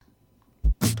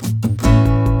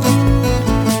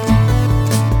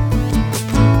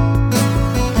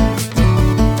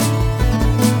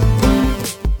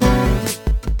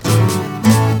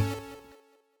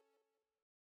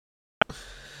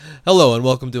Hello and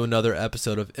welcome to another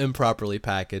episode of Improperly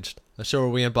Packaged, a show where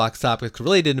we unbox topics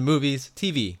related to movies,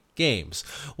 TV, games,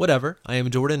 whatever. I am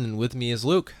Jordan and with me is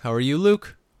Luke. How are you,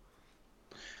 Luke?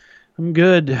 I'm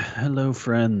good. Hello,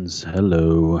 friends.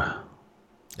 Hello.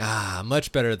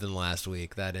 Much better than last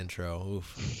week, that intro.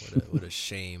 Oof, what a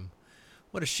shame.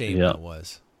 What a shame Yeah. that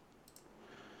was.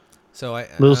 So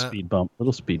Little speed bump.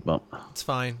 It's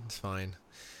fine.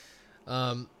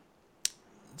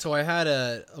 So I had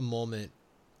a moment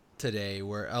today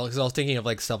where I was thinking of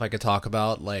like stuff I could talk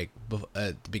about like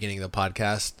at the beginning of the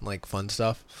podcast, like fun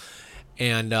stuff.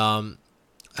 And I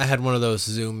had one of those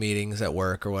Zoom meetings at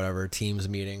work or whatever, Teams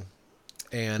meeting.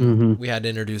 And we had to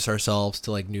introduce ourselves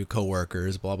to like new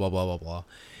coworkers, blah, blah, blah, blah, blah.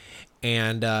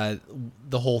 And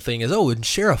the whole thing is, and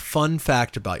share a fun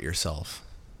fact about yourself.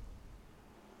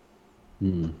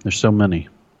 There's so many.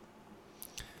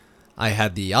 I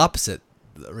had the opposite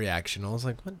reaction. I was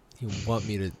like, what do you want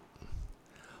me to...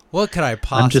 What could I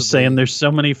possibly... I'm just saying there's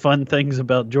so many fun things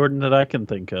about Jordan that I can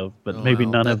think of, but maybe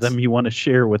none of them you want to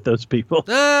share with those people.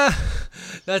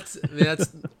 That's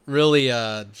really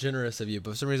generous of you.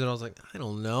 But for some reason I was like, I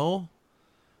don't know.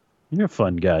 You're a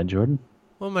fun guy, Jordan.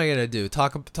 What am I going to do?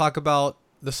 Talk about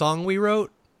the song we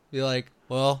wrote? Be like,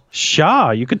 well...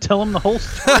 Shaw. You could tell him the whole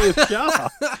story of Shaw,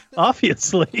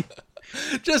 obviously.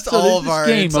 Just so all of our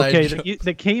game,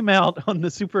 that came out on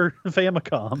the Super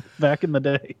Famicom back in the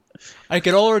day. I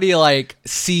could already like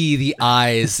see the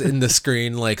eyes in the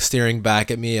screen like staring back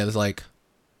at me. I was like,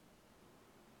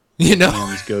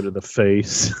 hands go to the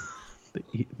face.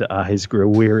 The eyes grow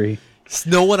weary.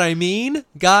 Know what I mean,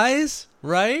 guys?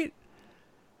 Right?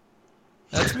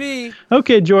 That's me.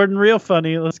 Okay, Jordan, real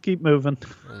funny. Let's keep moving.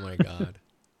 Oh my god.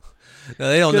 No,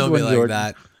 they don't know me like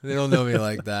that. They don't know me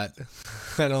like that.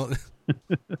 I don't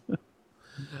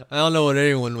know what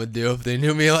anyone would do if they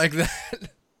knew me like that.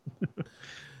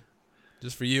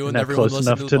 Just for you and everyone close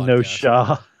listening enough to the podcast. Know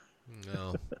Shaw.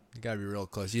 No, you gotta be real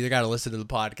close. You either gotta listen to the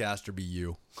podcast or be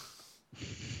you.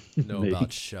 Know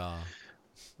about Shaw.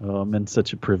 Oh, I'm in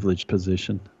such a privileged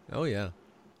position. Oh yeah.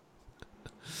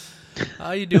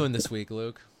 How you doing this week,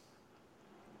 Luke?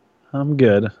 I'm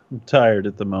good. I'm tired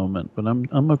at the moment, but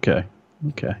I'm okay.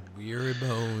 Okay. Weary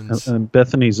bones.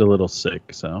 Bethany's a little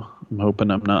sick, so I'm hoping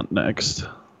I'm not next.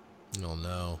 Oh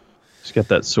no. She's got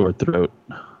that sore throat.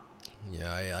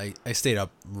 Yeah, I stayed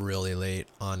up really late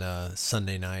on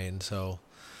Sunday night, and so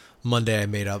Monday I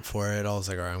made up for it. I was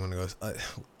like, all right, I'm gonna go.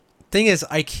 Thing is,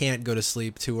 I can't go to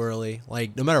sleep too early.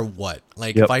 Like no matter what.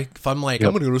 Like if I'm like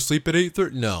I'm gonna go to sleep at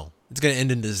 8:30. No, it's gonna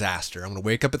end in disaster. I'm gonna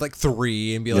wake up at like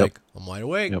 3 and be like, I'm wide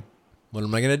awake. What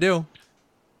am I gonna do?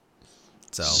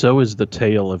 So is the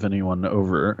tail of anyone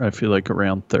over, I feel like,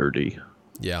 around 30.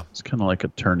 Yeah. It's kind of like a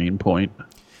turning point. I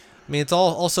mean, it's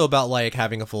also about like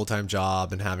having a full-time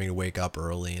job and having to wake up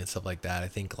early and stuff like that. I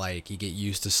think like you get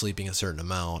used to sleeping a certain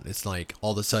amount. It's like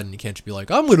all of a sudden you can't just be like,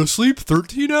 I'm going to sleep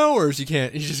 13 hours. You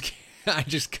just can't. I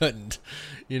just couldn't,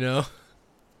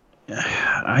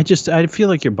 I feel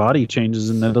like your body changes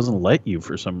and it doesn't let you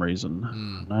for some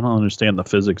reason. I don't understand the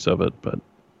physics of it, but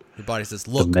your body says,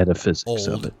 look, the metaphysics old.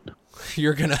 of it.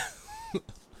 You're don't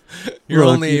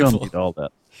need all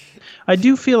that. I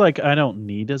do feel like I don't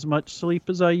need as much sleep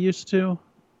as I used to,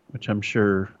 which I'm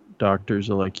sure doctors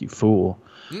are like, you fool.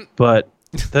 But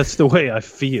that's the way I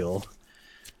feel.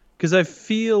 Because I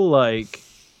feel like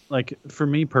for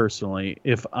me personally,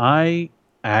 if I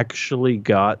actually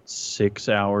got 6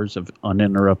 hours of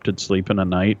uninterrupted sleep in a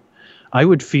night, I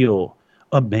would feel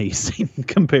amazing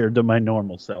compared to my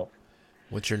normal self.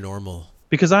 What's your normal?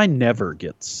 Because I never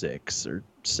get 6 or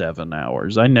 7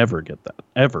 hours. I never get that,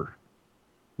 ever.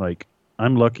 Like,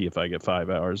 I'm lucky if I get 5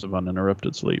 hours of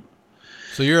uninterrupted sleep.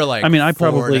 So you're like, I mean, I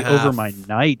probably, over my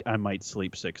night, I might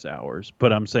sleep 6 hours.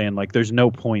 But I'm saying, like, there's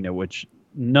no point at which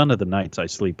none of the nights I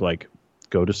sleep, like,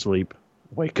 go to sleep,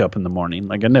 wake up in the morning.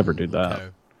 Like, I never do that. Okay.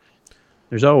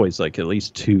 There's always, like, at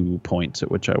least 2 points at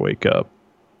which I wake up.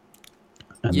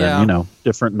 And then,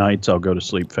 different nights I'll go to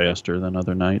sleep faster than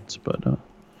other nights. But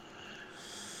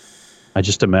I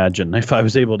just imagine if I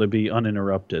was able to be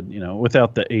uninterrupted,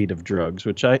 without the aid of drugs,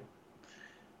 which when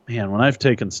I've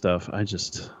taken stuff, I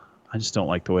just don't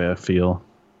like the way I feel.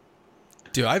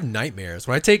 Dude, I have nightmares.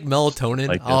 When I take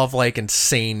melatonin, I'll have like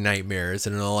insane nightmares,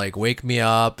 and it'll like wake me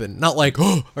up, and not like or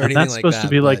anything like that. That's supposed to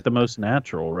be like the most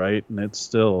natural, right? And it's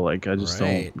still like I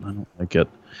don't like it.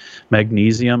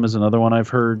 Magnesium is another one I've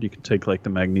heard. You can take like the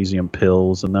magnesium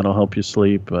pills, and that'll help you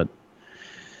sleep. But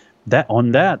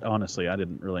honestly, I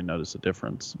didn't really notice a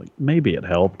difference. Like maybe it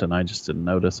helped, and I just didn't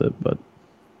notice it. But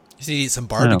you should eat some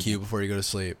barbecue before you go to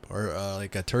sleep, or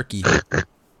like a turkey.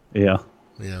 Yeah.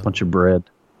 Bunch of bread.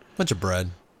 Bunch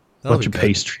of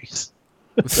Pastries.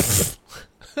 You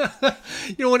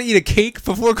don't want to eat a cake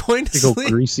before going to Big old sleep?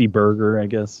 greasy burger, I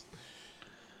guess.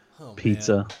 Oh,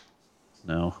 Pizza.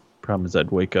 man. No. Problem is I'd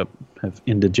wake up, have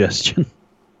indigestion.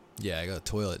 Yeah, I got a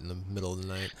toilet in the middle of the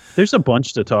night. There's a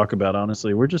bunch to talk about,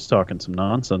 honestly. We're just talking some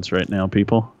nonsense right now,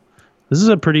 people. This is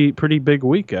a pretty big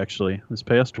week, actually, this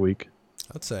past week.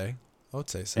 I would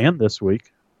say so. And this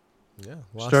week. Yeah,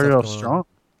 a lot of Started stuff off going strong. on.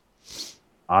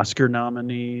 Oscar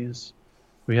nominees.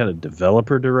 We had a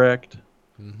developer direct.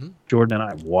 Mm-hmm. Jordan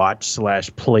and I watched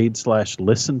 / played /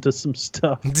 listened to some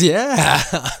stuff. Yeah.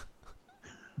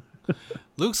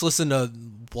 Luke's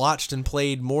watched and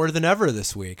played more than ever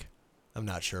this week. I'm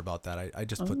not sure about that. I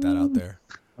just put that out there.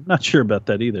 I'm not sure about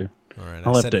that either. All right,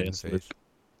 I'll I have said to it in ask faith.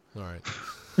 Luke. All right.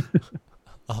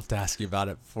 I'll have to ask you about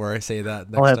it before I say that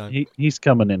next time. He's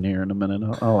coming in here in a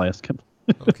minute. I'll ask him.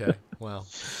 Okay. Wow.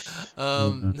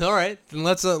 All right. Then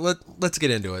let's get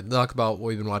into it. Talk about what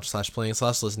we've been watching / playing /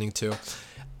 listening to.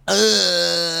 What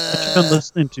you been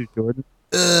listening to, Jordan?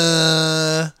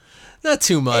 Not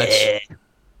too much.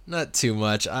 Not too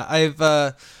much. I've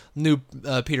new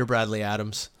Peter Bradley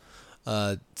Adams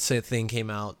thing came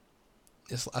out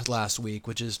last week,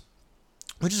 which is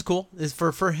cool. Is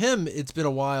for him, it's been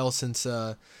a while since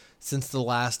the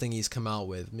last thing he's come out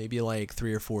with, maybe like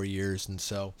 3 or 4 years, and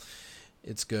so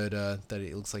it's good that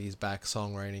it looks like he's back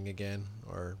songwriting again,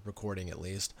 or recording at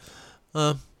least.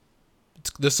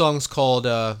 The song's called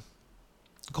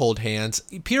Cold Hands.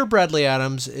 Peter Bradley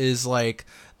Adams is like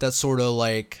that sort of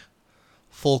like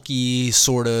folky,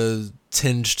 sort of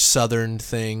tinged southern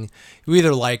thing. You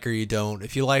either like or you don't.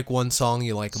 If you like one song,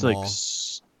 you like them all.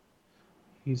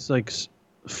 He's like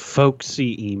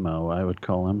folksy emo, I would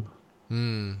call him.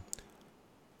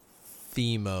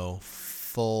 Femo.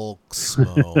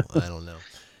 Folksmo. I don't know.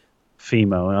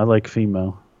 Femo. I like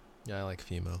Femo. Yeah, I like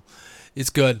Femo. It's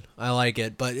good. I like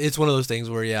it. But it's one of those things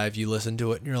where, yeah, if you listen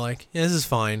to it and you're like, yeah, this is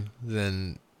fine,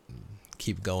 then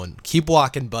keep going. Keep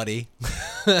walking, buddy.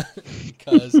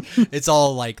 Because it's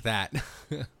all like that.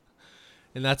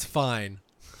 And that's fine.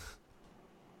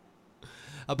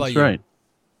 How about That's you? right.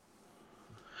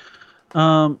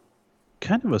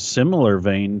 Kind of a similar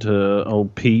vein to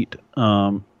old Pete.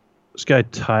 This guy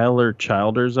Tyler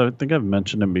Childers, I think I've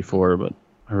mentioned him before, but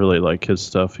I really like his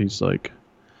stuff. He's like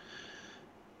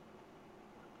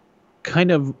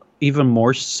kind of even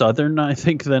more southern, I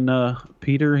think, than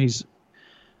Peter.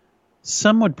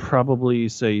 Some would probably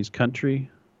say he's country.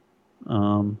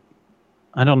 I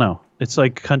don't know. It's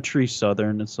like country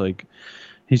southern. It's like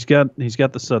he's got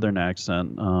the southern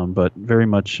accent, but very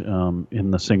much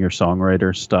in the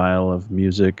singer-songwriter style of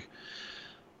music.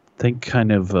 I think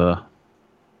kind of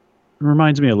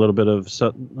reminds me a little bit of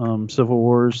Civil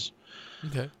Wars.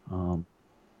 Okay.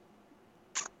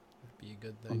 Be a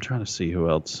good thing. I'm trying to see who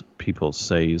else people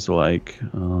say he's like.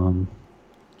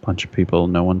 Bunch of people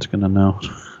no one's gonna know.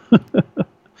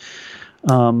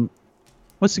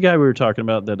 What's the guy we were talking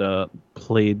about that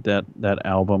played that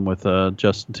album with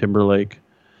Justin Timberlake?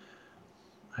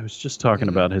 I was just talking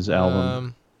about his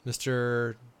album.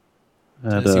 Mr.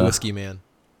 Tennessee Whiskey Man.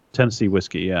 Tennessee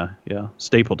Whiskey, yeah.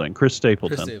 Stapleton, Chris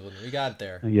Stapleton. Chris Stapleton, we got it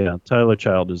there. Yeah, Tyler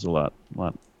Child is a lot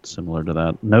similar to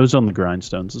that. Nose on the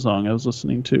Grindstone's a song I was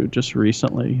listening to just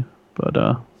recently,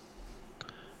 but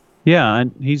yeah,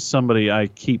 he's somebody I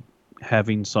keep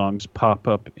having songs pop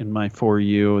up in my For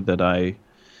You that I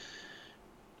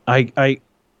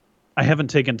haven't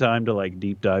taken time to like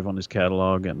deep dive on his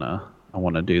catalog, and I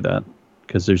want to do that.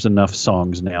 Because there's enough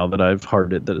songs now that I've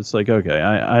hearted that it's like, okay,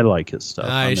 I like his stuff.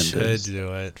 I should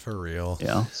do it, for real.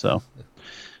 Yeah, so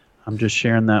I'm just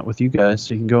sharing that with you guys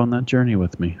so you can go on that journey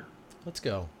with me. Let's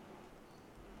go.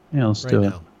 Yeah, let's do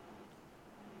it.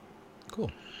 Cool.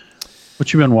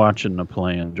 What you been watching or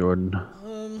playing, Jordan?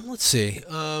 Let's see.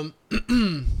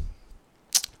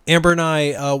 Amber and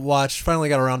I finally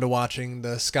got around to watching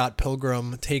the Scott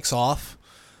Pilgrim Takes Off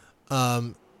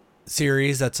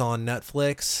series that's on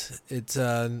Netflix. It's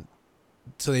so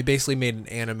they basically made an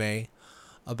anime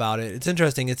about it. It's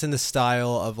interesting. It's in the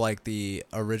style of like the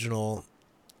original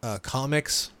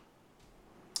comics,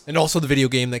 and also the video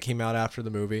game that came out after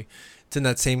the movie. It's in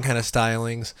that same kind of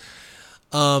stylings.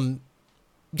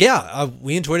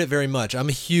 We enjoyed it very much. I'm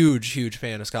a huge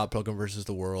fan of Scott Pilgrim versus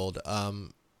the World.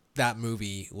 That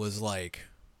movie was like,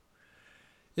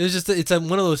 it's one of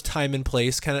those time and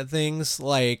place kind of things.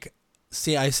 Like,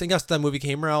 see, I think that movie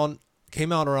came out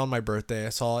around my birthday. I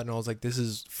saw it and I was like, this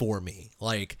is for me.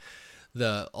 Like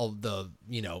all the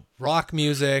rock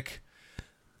music,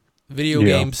 video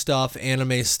game stuff,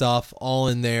 anime stuff, all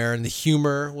in there, and the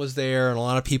humor was there, and a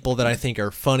lot of people that I think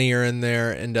are funnier in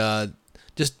there, and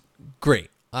just great.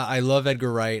 I love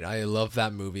Edgar Wright. I love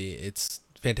that movie. It's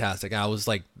fantastic. I was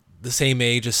like the same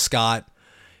age as Scott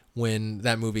when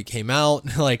that movie came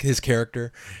out, like his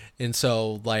character, and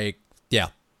so like yeah,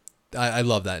 I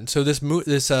love that. And so this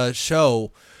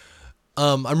show,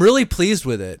 I'm really pleased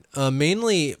with it,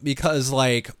 mainly because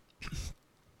like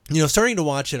starting to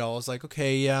watch it, I was like,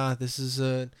 okay, yeah, this is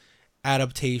a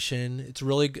adaptation. It's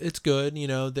good.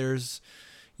 There's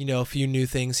a few new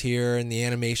things here, and the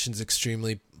animation's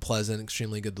extremely pleasant,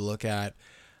 extremely good to look at.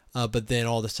 But then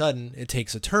all of a sudden, it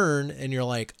takes a turn, and you're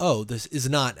like, oh, this is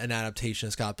not an adaptation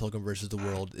of Scott Pilgrim versus the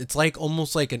World. It's like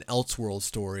almost like an Elseworld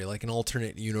story, like an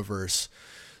alternate universe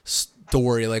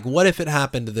story. Like, what if it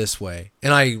happened this way?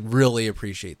 And I really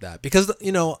appreciate that because,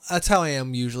 that's how I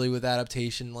am usually with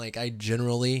adaptation. Like, I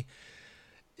generally,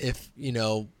 if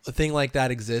a thing like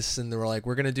that exists and they're like,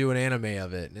 we're gonna do an anime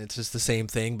of it, and it's just the same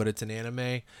thing but it's an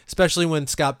anime, especially when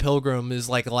Scott Pilgrim is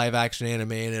like a live action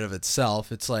anime in and of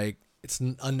itself, it's like it's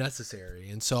unnecessary.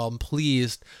 And so I'm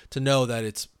pleased to know that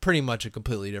it's pretty much a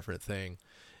completely different thing,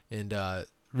 and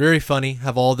very funny.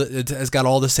 It has got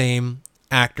all the same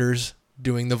actors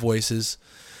doing the voices.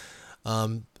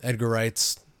 Edgar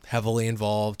Wright's heavily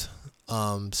involved.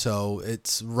 So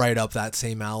it's right up that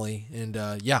same alley.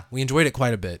 And yeah, we enjoyed it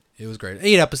quite a bit. It was great.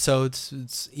 8 episodes.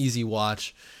 It's easy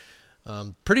watch.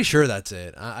 Pretty sure that's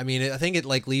it. I mean, I think it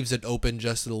like leaves it open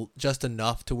just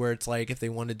enough to where it's like if they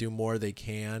want to do more, they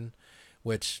can,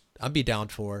 which I'd be down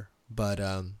for. But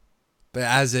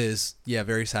as is, yeah,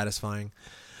 very satisfying.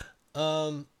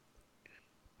 I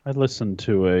listened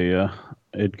to a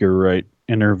Edgar Wright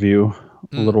interview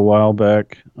a little while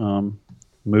back.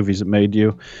 Movies That Made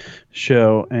You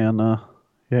show, and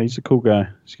yeah, he's a cool guy.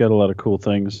 He's got a lot of cool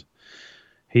things.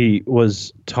 He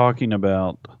was talking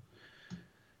about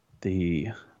the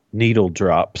needle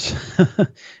drops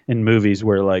in movies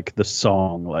where like the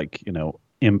song like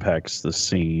impacts the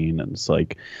scene, and it's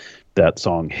like that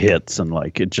song hits and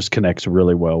like it just connects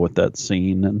really well with that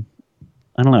scene. And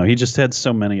I don't know, he just had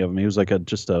so many of them. He was like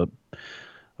just a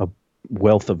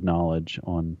wealth of knowledge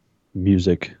on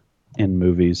music in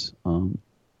movies.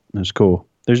 It was cool.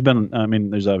 There's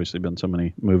obviously been so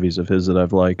many movies of his that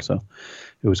I've liked, so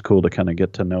it was cool to kind of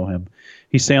get to know him.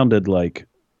 He sounded like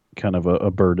kind of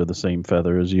a bird of the same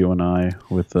feather as you and I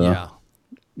with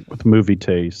movie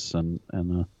tastes, and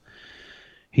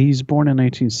he's born in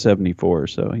 1874,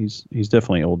 so he's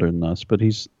definitely older than us, but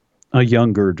he's a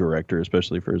younger director,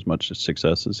 especially for as much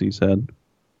success as he's had.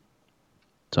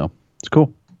 So it's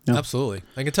cool. Yeah. Absolutely,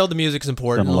 I can tell the music's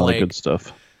important. Done a lot of good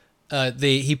stuff.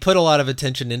 He put a lot of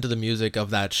attention into the music of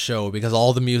that show because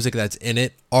all the music that's in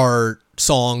it are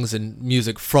songs and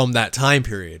music from that time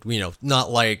period. Not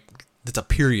like it's a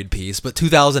period piece, but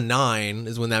 2009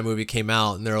 is when that movie came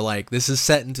out, and they're like, this is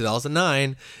set in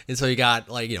 2009, and so you got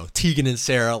like Tegan and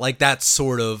Sarah, like that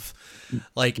sort of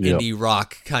like indie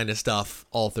rock kind of stuff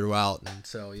all throughout. And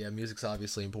so yeah, music's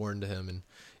obviously important to him, and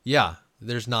yeah,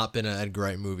 there's not been an Edgar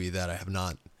Wright movie that I have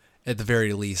not at the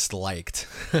very least liked.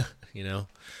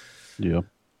 Yeah,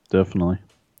 definitely.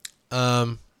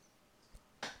 Other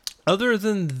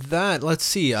than that, let's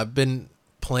see. I've been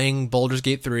playing Baldur's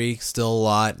Gate 3 still a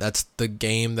lot. That's the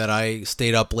game that I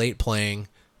stayed up late playing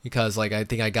because like I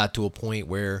think I got to a point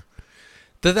where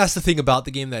that's the thing about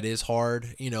the game that is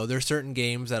hard. There's certain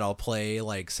games that I'll play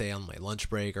like say on my lunch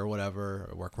break or whatever,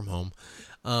 or work from home.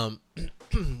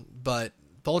 But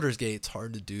Baldur's Gate's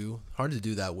hard to do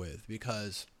that with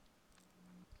because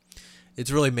it's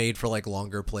really made for like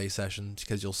longer play sessions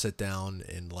because you'll sit down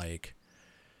and like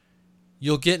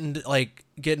you'll get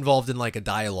involved in like a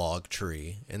dialogue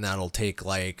tree, and that'll take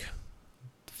like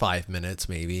 5 minutes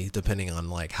maybe, depending on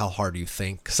like how hard you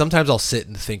think. Sometimes I'll sit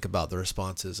and think about the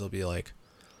responses. It'll be like,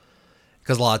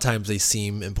 because a lot of times they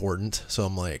seem important, so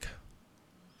I'm like,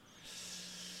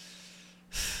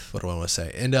 what do I want to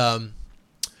say?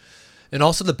 And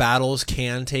also the battles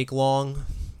can take long.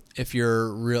 If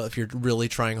you're really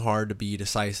trying hard to be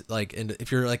decisive, like, and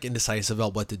if you're like indecisive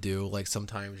about what to do, like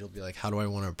sometimes you'll be like, how do I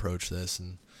want to approach this?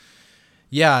 And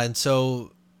yeah, and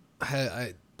so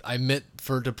I meant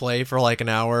to play for like an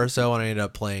hour or so, and I ended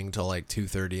up playing till like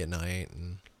 2:30 at night,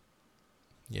 and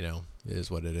it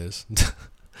is what it is.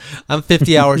 I'm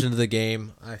 50 hours into the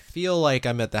game. I feel like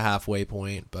I'm at the halfway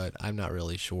point, but I'm not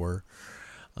really sure.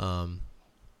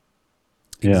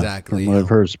 Exactly. From what I've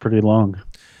heard, it's pretty long.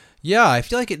 Yeah, I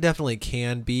feel like it definitely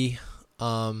can be.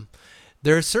 There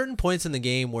are certain points in the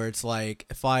game where it's like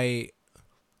if I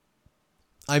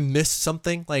missed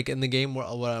something, like in the game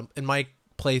where in my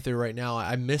playthrough right now,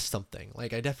 I missed something.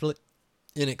 Like and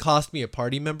it cost me a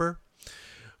party member,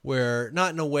 where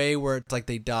not in a way where it's like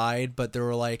they died, but they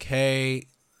were like, hey,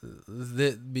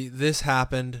 this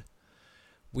happened.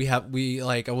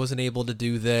 I wasn't able to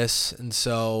do this, and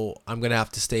so I'm gonna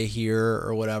have to stay here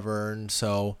or whatever. And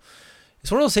so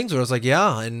it's one of those things where I was like,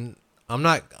 yeah, and I'm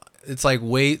not. It's like,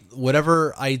 wait,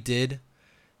 whatever I did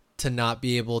to not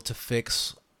be able to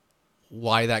fix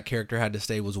why that character had to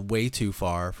stay was way too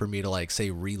far for me to like say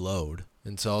reload.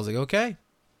 And so I was like, okay,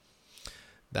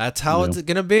 that's how it's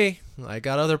gonna be. I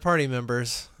got other party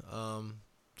members.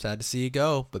 Sad to see you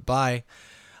go, but bye.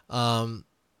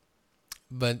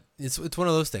 But it's one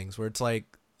of those things where it's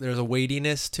like there's a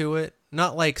weightiness to it,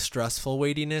 not like stressful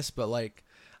weightiness, but like,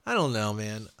 I don't know,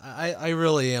 man. I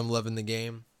really am loving the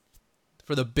game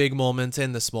for the big moments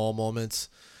and the small moments.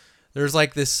 There's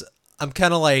like this. I'm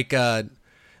kind of like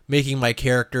making my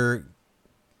character.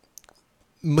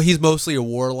 He's mostly a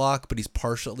warlock, but he's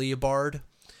partially a bard.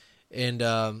 And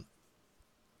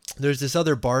there's this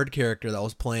other bard character that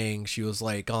was playing. She was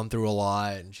like gone through a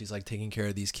lot, and she's like taking care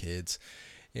of these kids.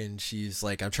 And she's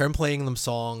like, I'm trying playing them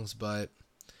songs, but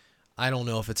I don't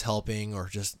know if it's helping or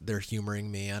just they're humoring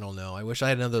me. I don't know. I wish I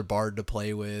had another bard to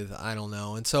play with. I don't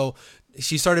know. And so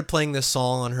she started playing this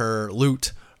song on her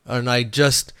lute, and I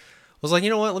just was like, you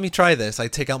know what? Let me try this. I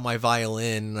take out my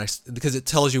violin, and because it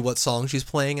tells you what song she's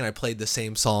playing, and I played the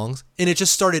same songs, and it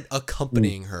just started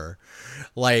accompanying her,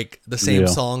 like the same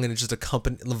song, and it just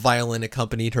the violin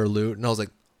accompanied her lute, and I was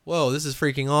like, whoa, this is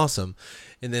freaking awesome.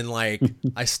 And then like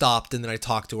I stopped, and then I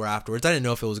talked to her afterwards. I didn't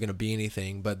know if it was going to be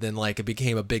anything, but then like it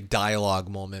became a big dialogue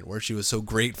moment where she was so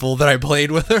grateful that I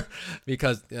played with her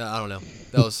because I don't know.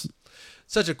 That was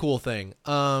such a cool thing.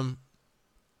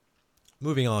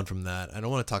 Moving on from that, I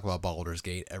don't want to talk about Baldur's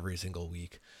Gate every single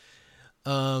week.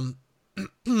 I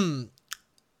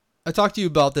talked to you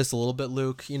about this a little bit,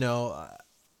 Luke. You know,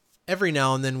 every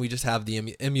now and then we just have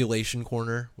the emulation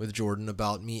corner with Jordan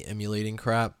about me emulating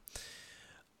crap.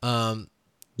 My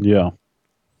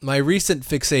recent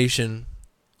fixation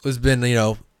has been,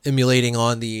 emulating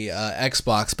on the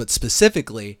Xbox, but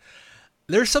specifically,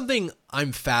 there's something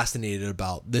I'm fascinated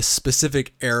about this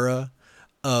specific era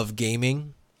of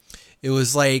gaming. It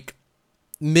was like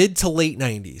mid to late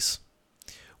 90s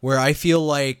where I feel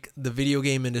like the video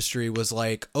game industry was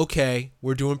like, okay,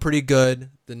 we're doing pretty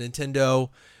good.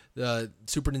 The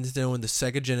Super Nintendo and the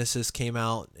Sega Genesis came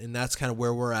out, and that's kind of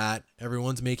where we're at.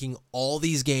 Everyone's making all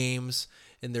these games,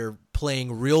 and they're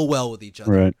playing real well with each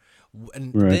other. Right.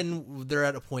 And then they're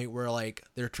at a point where like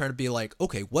they're trying to be like,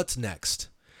 okay, what's next?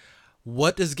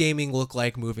 What does gaming look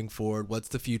like moving forward? What's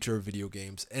the future of video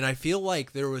games? And I feel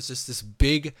like there was just this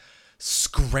big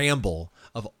scramble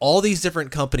of all these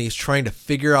different companies trying to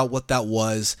figure out what that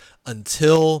was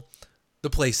until the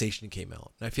PlayStation came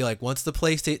out. And I feel like once the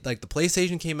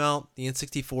PlayStation came out, the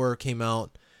N64 came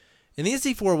out, and the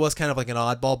N64 was kind of like an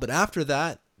oddball, but after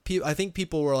that, I think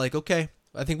people were like, okay,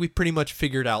 I think we pretty much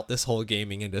figured out this whole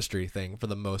gaming industry thing for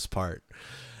the most part.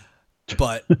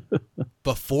 But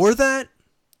before that,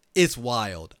 it's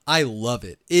wild. I love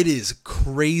it. It is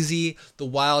crazy, the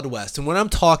Wild West. And what I'm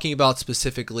talking about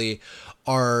specifically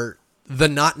are the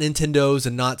not Nintendos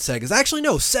and not Segas. Actually,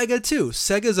 no, Sega too.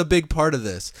 Sega's a big part of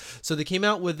this. So they came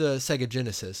out with the Sega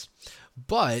Genesis.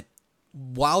 But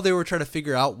while they were trying to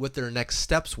figure out what their next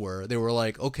steps were, they were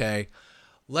like, okay,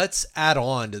 let's add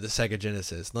on to the Sega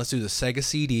Genesis. Let's do the Sega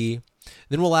CD.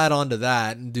 Then we'll add on to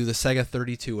that and do the Sega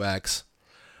 32X.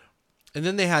 And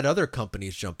then they had other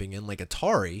companies jumping in, like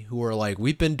Atari, who were like,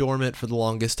 we've been dormant for the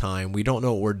longest time. We don't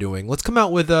know what we're doing. Let's come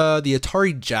out with the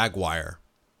Atari Jaguar.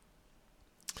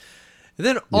 And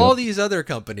then all these other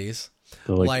companies.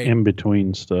 The like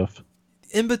in-between stuff.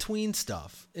 In-between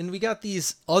stuff. And we got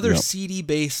these other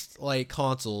CD-based like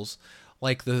consoles,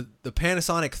 like the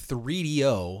Panasonic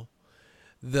 3DO,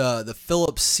 the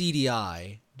Philips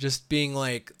CDI, just being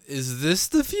like, is this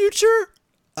the future?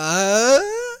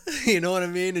 You know what I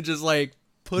mean? And just like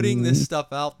putting this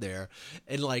stuff out there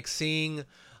and like seeing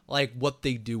like what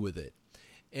they do with it.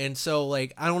 And so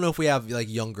like I don't know if we have like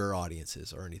younger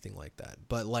audiences or anything like that,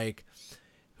 but like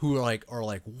who are like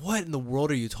what in the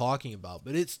world are you talking about?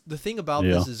 But it's the thing about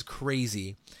this is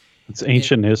crazy. It's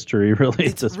ancient history, really.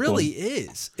 It really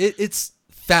is. It's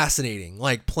fascinating,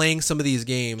 like playing some of these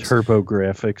games.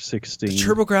 TurboGrafx 16. The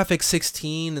TurboGrafx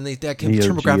 16, and that came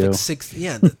TurboGrafx 6.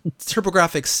 Yeah, the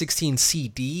TurboGrafx 16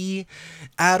 CD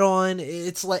add-on.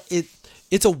 It's like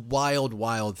it's a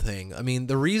wild thing. I mean,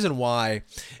 the reason why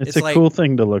it's a cool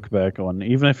thing to look back on,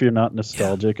 even if you're not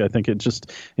nostalgic. I think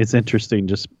it's interesting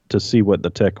just to see what the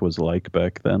tech was like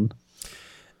back then.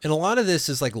 And a lot of this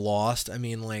is like lost. I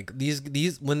mean, like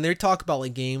these when they talk about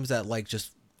like games that like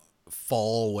just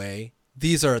fall away,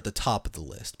 these are at the top of the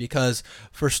list because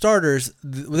for starters,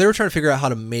 they were trying to figure out how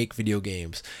to make video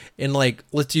games. And like,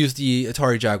 let's use the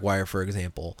Atari Jaguar, for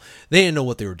example. They didn't know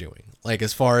what they were doing. Like,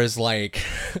 as far as like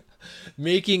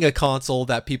making a console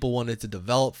that people wanted to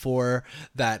develop for,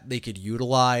 that they could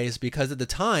utilize, because at the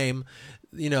time,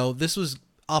 this was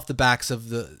off the backs of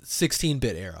the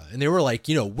 16-bit era. And they were like,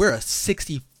 we're a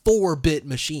 64-bit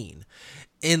machine.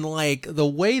 And like the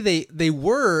way they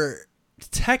were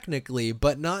technically,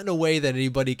 but not in a way that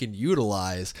anybody can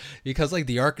utilize, because like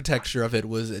the architecture of it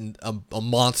was a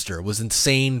monster. It was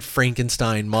insane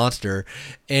Frankenstein monster,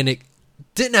 and it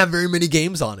didn't have very many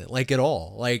games on it, like at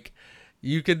all. Like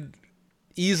you could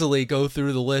easily go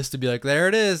through the list and be like, there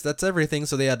it is, that's everything.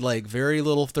 So they had like very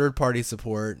little third-party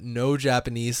support, no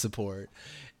Japanese support,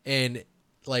 and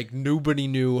like nobody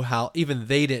knew how, even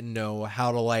they didn't know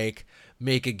how to like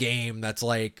make a game that's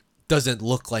like doesn't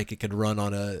look like it could run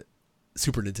on a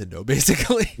Super Nintendo,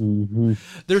 basically. Mm-hmm.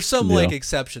 There's some like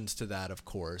exceptions to that, of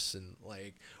course, and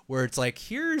like where it's like,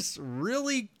 here's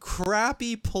really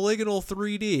crappy polygonal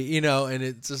 3D, and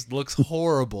it just looks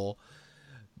horrible.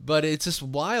 But it's just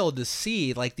wild to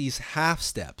see like these half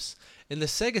steps in the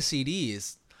Sega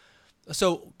CDs.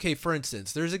 So, okay, for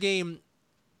instance, there's a game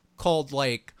called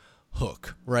like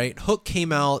Hook, right? Hook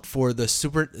came out for the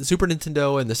Super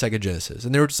Nintendo and the Sega Genesis,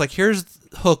 and they were just like, here's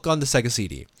Hook on the Sega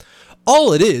CD.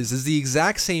 All it is the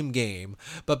exact same game,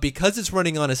 but because it's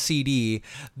running on a CD,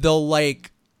 they'll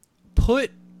like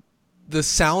put the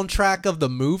soundtrack of the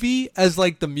movie as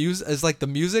like the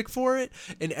music for it,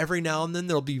 and every now and then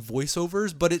there'll be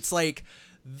voiceovers, but it's like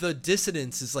the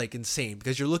dissonance is like insane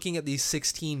because you're looking at these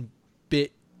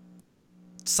 16-bit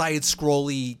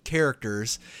side-scrolly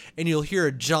characters, and you'll hear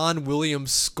a John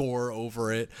Williams score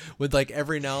over it with like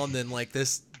every now and then like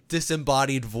this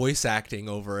disembodied voice acting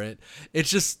over it.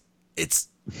 It's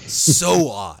so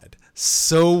odd,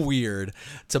 so weird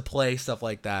to play stuff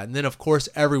like that. And then of course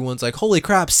everyone's like, holy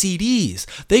crap, CDs,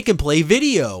 they can play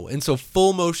video. And so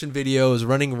full motion video is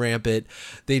running rampant.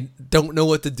 They don't know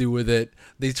what to do with it.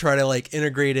 They try to like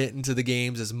integrate it into the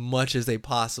games as much as they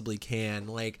possibly can.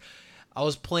 Like I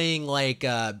was playing like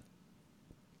for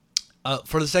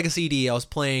the Sega CD, I was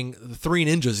playing the Three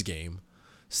Ninjas game.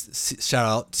 Shout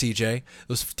out CJ. It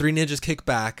was Three Ninjas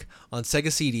Kickback on Sega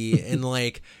CD, and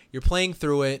like you're playing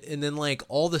through it, and then like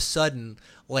all of a sudden,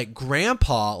 like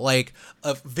Grandpa, like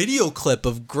a video clip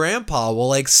of Grandpa will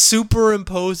like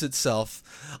superimpose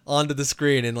itself onto the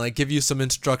screen and like give you some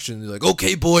instructions. You're like,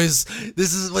 okay, boys,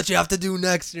 this is what you have to do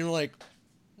next. And you're like,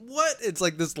 what? It's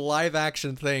like this live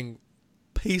action thing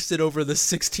pasted over the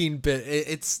 16-bit.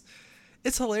 It's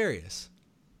hilarious.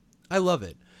 I love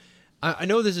it. I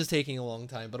know this is taking a long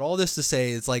time, but all this to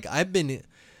say is like I've been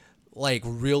like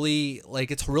really like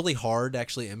it's really hard to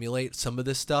actually emulate some of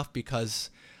this stuff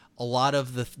because a lot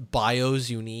of the bios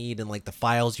you need and like the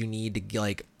files you need to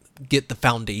like get the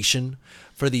foundation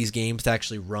for these games to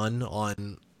actually run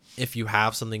on, if you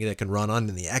have something that can run on,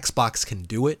 and the Xbox can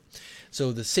do it.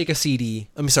 So the Sega CD,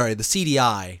 the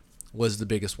CDI was the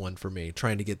biggest one for me,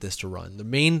 trying to get this to run. The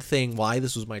main thing why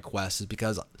this was my quest is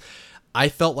because I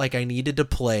felt like I needed to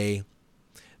play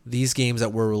these games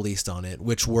that were released on it,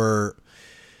 which were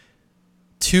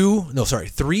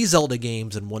three Zelda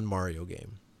games and one Mario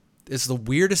game. It's the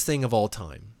weirdest thing of all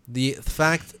time. The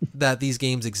fact that these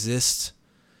games exist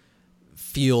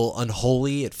feel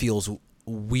unholy. It feels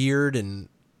weird and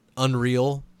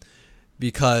unreal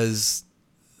because,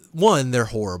 one, they're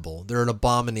horrible. They're an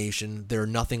abomination. They're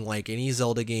nothing like any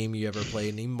Zelda game you ever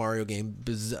played, any Mario game.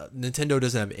 Nintendo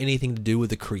doesn't have anything to do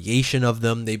with the creation of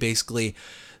them. They basically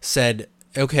said,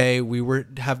 okay, we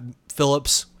have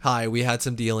Philips. Hi, we had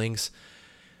some dealings.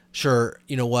 Sure,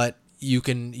 you know what? You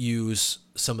can use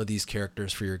some of these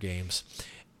characters for your games.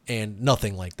 And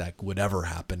nothing like that would ever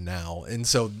happen now. And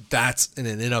so that's in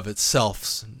and of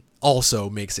itself also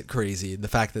makes it crazy. The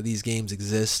fact that these games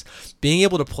exist, being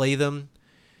able to play them,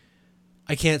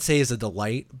 I can't say is a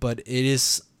delight, but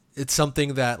it's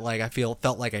something that like I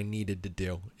felt like I needed to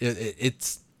do.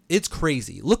 It's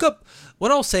crazy. Look up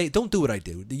what I'll say. Don't do what I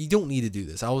do. You don't need to do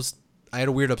this. I had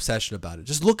a weird obsession about it.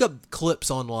 Just look up clips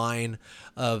online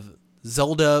of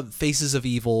Zelda Faces of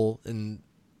Evil and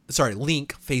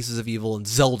Link Faces of Evil and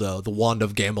Zelda the Wand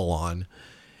of Gamelon,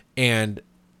 and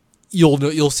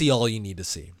you'll see all you need to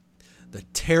see. The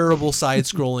terrible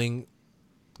side-scrolling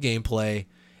gameplay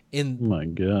in my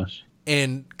gosh.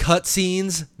 And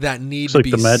cutscenes that need it's to like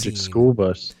be the Magic seen. School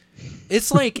Bus.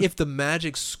 It's like if the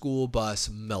Magic School Bus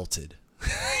melted,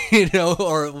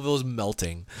 or it was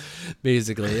melting,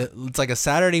 basically. It's like a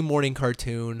Saturday morning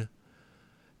cartoon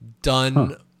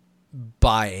done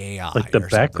by AI. Like the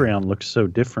background looks so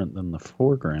different than the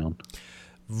foreground.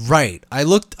 Right. I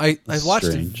watched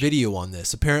a Strange. video on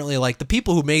this. Apparently, like, the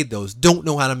people who made those don't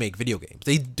know how to make video games.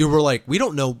 They were like, we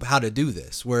don't know how to do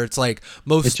this. Where it's like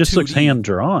most It just 2D, looks hand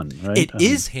drawn, right? It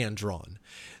is hand drawn.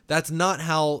 That's not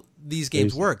how these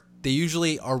games Crazy. work. They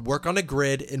usually are work on a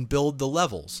grid and build the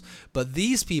levels. But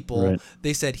these people, Right.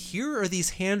 they said, here are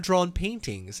these hand drawn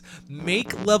paintings.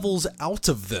 Make levels out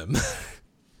of them.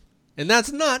 And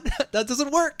that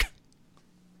doesn't work.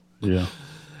 Yeah.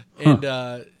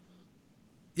 And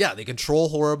yeah, they control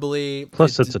horribly.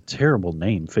 Plus, that's a terrible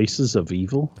name. Faces of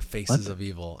Evil. Faces of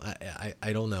Evil.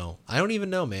 I don't know. I don't even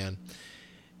know, man.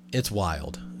 It's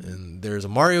wild. And there's a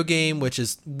Mario game, which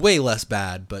is way less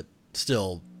bad, but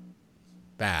still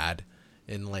bad.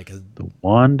 And like The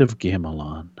Wand of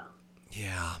Gamelon.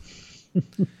 yeah.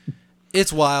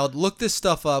 It's wild. Look this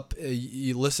stuff up,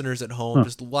 you listeners at home.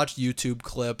 Just watch YouTube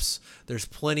clips. There's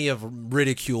plenty of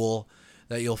ridicule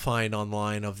that you'll find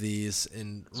online of these,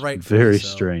 and Very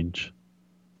strange.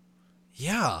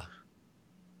 Yeah.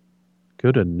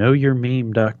 Go to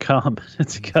knowyourmeme.com.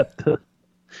 It's got the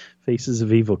Faces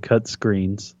of Evil cut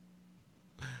screens.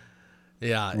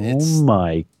 Yeah. Oh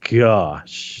my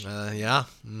gosh. Yeah.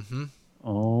 Mm-hmm.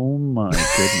 Oh my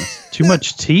goodness. Too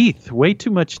much teeth. Way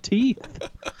too much teeth.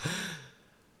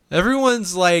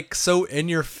 Everyone's like so in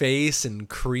your face and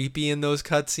creepy in those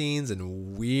cutscenes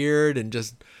and weird and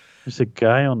just. There's a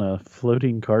guy on a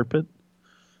floating carpet.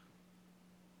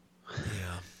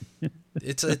 Yeah.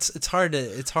 It's hard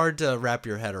to wrap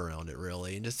your head around it,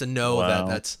 really, and just to know Wow. that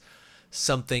that's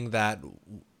something that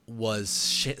was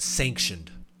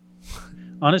sanctioned.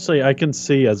 Honestly, I can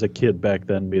see as a kid back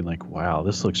then being like, wow,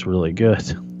 this looks really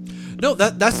good. No,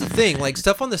 that's the thing. Like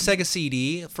stuff on the Sega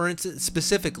CD, for instance,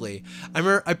 specifically. I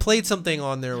remember I played something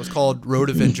on there. It was called Road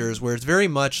Avengers, where it's very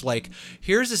much like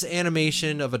here's this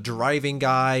animation of a driving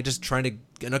guy just trying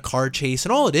to in a car chase,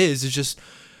 and all it is just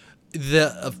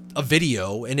a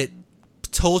video, and it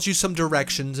tells you some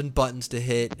directions and buttons to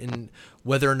hit, and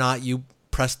whether or not you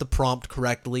press the prompt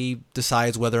correctly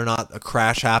decides whether or not a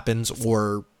crash happens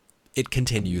or it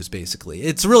continues. Basically,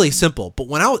 it's really simple. But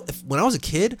when I was a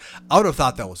kid, I would have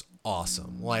thought that was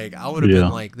awesome. Like I would have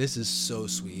been like, this is so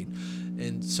sweet.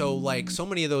 And so like so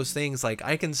many of those things, like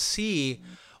I can see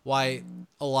why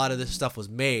a lot of this stuff was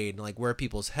made, like where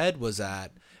people's heads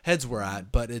were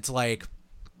at, but it's like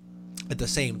at the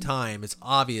same time it's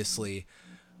obviously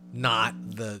not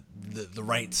the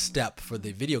right step for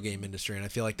the video game industry, and I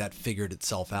feel like that figured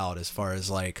itself out as far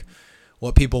as like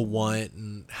what people want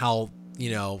and how,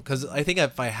 because I think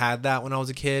if I had that when I was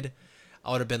a kid,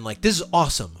 I would have been like, this is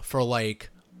awesome for like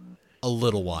a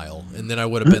little while, and then I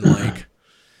would have been like,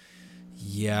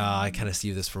 yeah, I kind of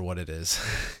see this for what it is.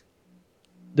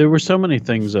 There were so many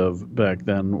things of back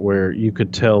then where you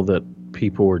could tell that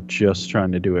people were just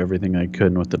trying to do everything they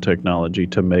could with the technology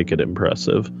to make it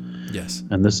impressive. Yes.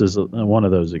 And this is one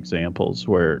of those examples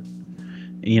where,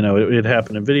 it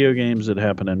happened in video games, it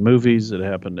happened in movies, it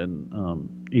happened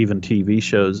in even TV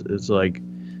shows. It's like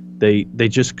they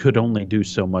just could only do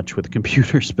so much with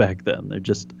computers back then. There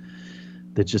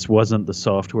just wasn't the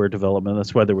software development.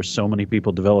 That's why there were so many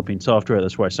people developing software.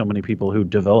 That's why so many people who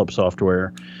develop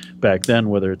software back then,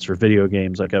 whether it's for video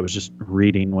games, like I was just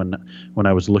reading when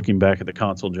I was looking back at the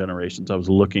console generations, I was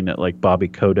looking at like Bobby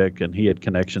Kotick, and he had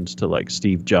connections to like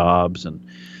Steve Jobs, and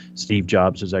Steve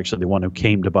Jobs is actually the one who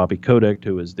came to Bobby Kotick,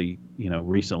 who is the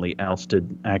recently ousted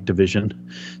Activision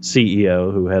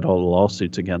CEO who had all the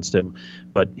lawsuits against him.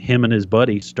 But him and his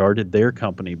buddy started their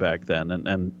company back then,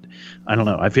 and I don't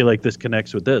know. I feel like this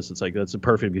connects with this. It's like that's a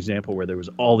perfect example where there was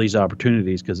all these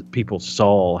opportunities because people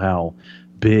saw how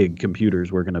big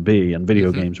computers were going to be, and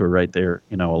video games were right there,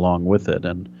 along with it.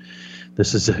 And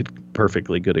this is a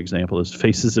perfectly good example. This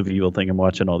Faces of Evil thing, I'm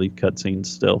watching all these cutscenes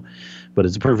still, but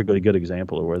it's a perfectly good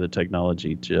example of where the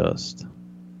technology just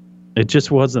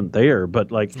wasn't there.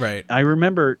 But like, Right. I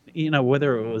remember,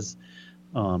 whether it was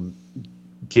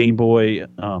Game Boy,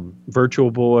 Virtual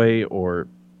Boy, or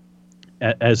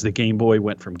as the Game Boy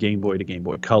went from Game Boy to Game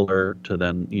Boy Color to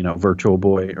then, Virtual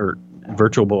Boy,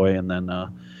 and then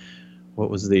what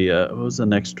was the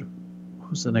next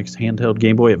handheld?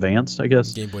 Game Boy Advanced, I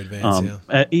guess. Game Boy Advance,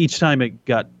 yeah. Each time it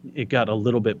got a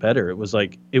little bit better. It was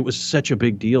like it was such a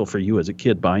big deal for you as a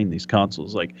kid buying these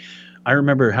consoles. Like I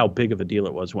remember how big of a deal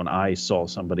it was when I saw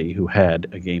somebody who had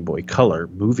a Game Boy Color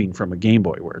moving from a Game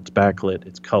Boy where it's backlit,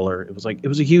 it's color. It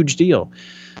was a huge deal.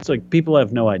 It's like people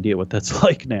have no idea what that's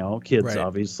like now. Kids, Right.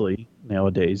 obviously,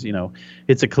 nowadays,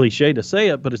 it's a cliche to say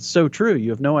it, but it's so true. You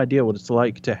have no idea what it's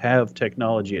like to have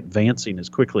technology advancing as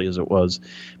quickly as it was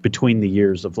between the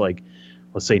years of like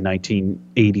let's say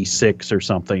 1986 or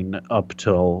something up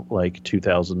till like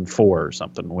 2004 or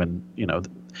something, when,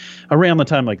 around the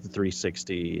time like the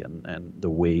 360 and the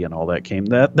Wii and all that came.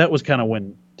 That was kind of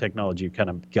when technology kind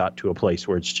of got to a place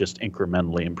where it's just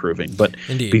incrementally improving. But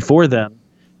Indeed. before then,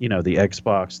 the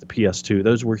Xbox, the PS2,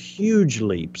 those were huge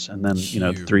leaps, and then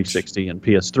the 360 and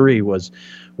PS3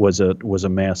 was a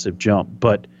massive jump.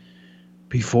 But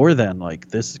before then, like,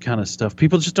 this kind of stuff,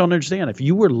 people just don't understand. If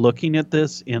you were looking at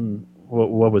this in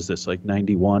what was this, like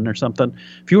 91 or something?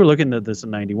 If you were looking at this in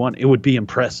 91, it would be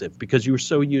impressive because you were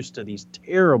so used to these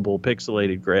terrible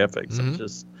pixelated graphics and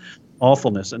just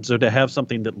awfulness. And so to have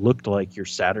something that looked like your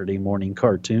Saturday morning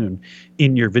cartoon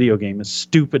in your video game, as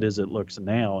stupid as it looks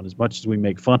now, and as much as we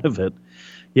make fun of it,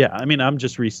 yeah, I mean, I'm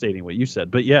just restating what you said.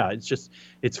 But yeah,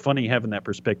 it's funny having that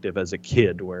perspective as a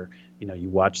kid where, you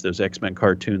watch those X-Men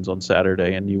cartoons on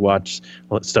Saturday and you watch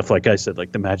stuff like I said,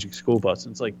 like the Magic School Bus.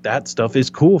 And it's like, that stuff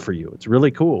is cool for you. It's really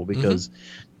cool because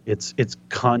it's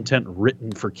content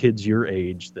written for kids your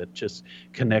age that just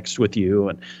connects with you.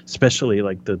 And especially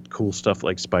like the cool stuff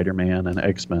like Spider-Man and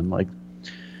X-Men. Like,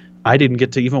 I didn't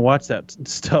get to even watch that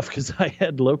stuff because I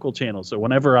had local channels. So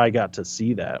whenever I got to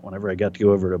see that, whenever I got to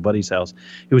go over to a buddy's house,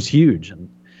 it was huge. And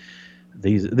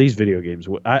these video games,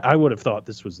 I would have thought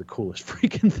this was the coolest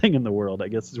freaking thing in the world, I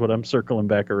guess is what I'm circling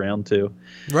back around to.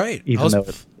 Right. Even though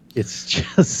it's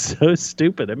just so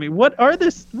stupid. I mean, what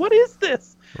is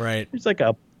this? Right. There's like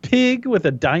a pig with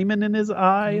a diamond in his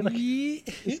eye. Like,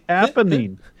 what's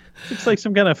happening? It's like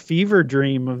some kind of fever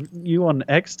dream of you on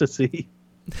ecstasy.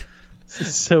 This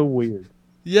is so weird.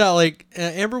 Yeah, like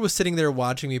Amber was sitting there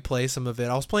watching me play some of it.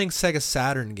 I was playing Sega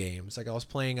Saturn games. Like I was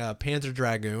playing Panzer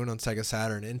Dragoon on Sega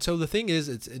Saturn. And so the thing is,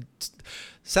 it's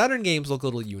Saturn games look a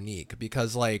little unique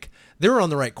because like they were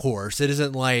on the right course. It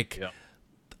isn't like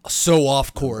so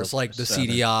off course like the Saturn.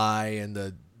 CDI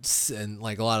and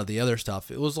like a lot of the other stuff.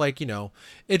 It was like,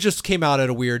 it just came out at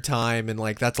a weird time, and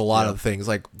like that's a lot of things.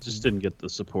 Like just didn't get the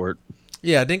support.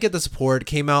 Yeah, it didn't get the support. It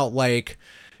came out like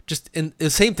just in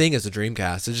the same thing as the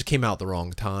Dreamcast. It just came out the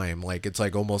wrong time. Like it's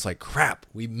like almost like crap.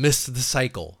 We missed the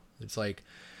cycle. It's like,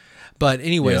 but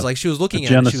anyways, like she was looking at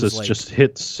Genesis, it, she was like, just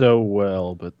hit so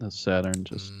well, but the Saturn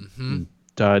just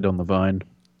died on the vine.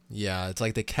 Yeah, it's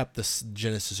like they kept the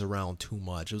Genesis around too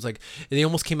much. It was like they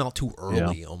almost came out too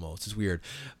early. Almost, it's weird.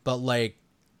 But like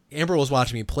Amber was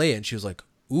watching me play it, and she was like,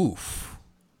 "Oof."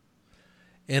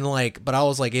 And like, but I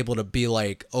was like able to be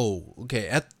like, "Oh, okay."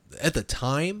 At the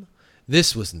time,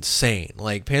 this was insane.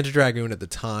 Like Panzer Dragoon at the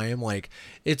time, like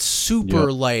it's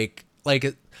super like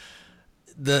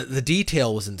the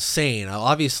detail was insane.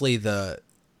 Obviously the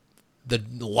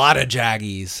lot of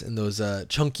Jaggies and those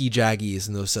chunky Jaggies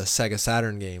and those Sega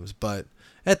Saturn games, but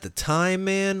at the time,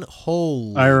 man,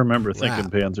 holy I remember crap.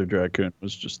 thinking Panzer Dragoon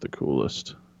was just the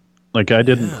coolest. Like I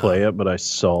didn't play it, but I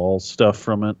saw stuff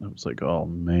from it. I was like, oh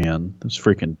man, this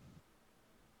freaking.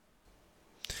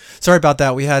 Sorry about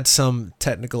that. We had some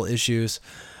technical issues,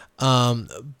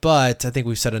 but I think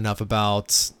we've said enough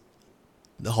about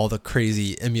all the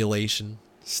crazy emulation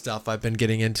stuff I've been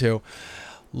getting into.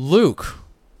 Luke,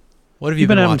 what have you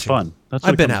been having watching? Fun. That's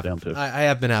what I've been it comes having. down to. I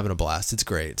have been having a blast. It's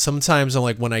great. Sometimes I'm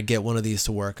like, when I get one of these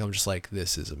to work, I'm just like,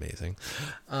 this is amazing.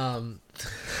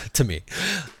 To me,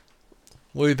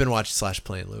 what have you been watching /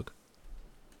 playing, Luke?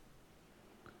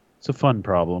 It's a fun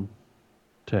problem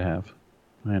to have.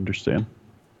 I understand.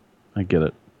 I get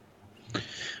it.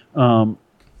 A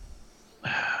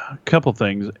couple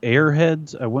things.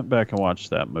 Airheads, I went back and watched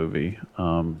that movie,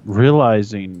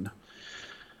 realizing,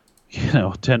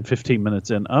 10, 15 minutes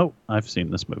in, oh, I've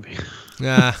seen this movie.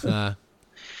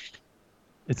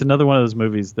 It's another one of those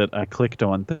movies that I clicked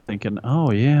on thinking,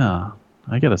 oh, yeah,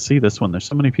 I got to see this one. There's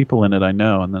so many people in it I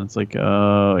know. And then it's like,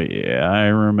 oh, yeah, I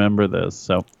remember this.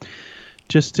 So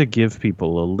just to give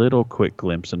people a little quick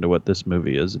glimpse into what this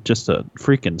movie is, just a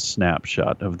freaking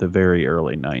snapshot of the very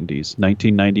early 90s,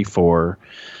 1994.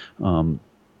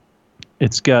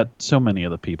 It's got so many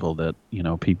of the people that,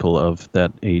 people of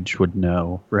that age would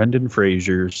know. Brendan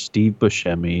Fraser, Steve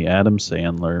Buscemi, Adam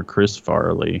Sandler, Chris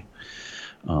Farley,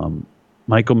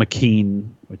 Michael McKean,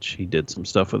 which he did some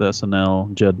stuff with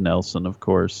SNL, Judd Nelson, of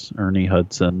course, Ernie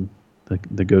Hudson,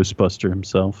 the Ghostbuster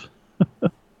himself.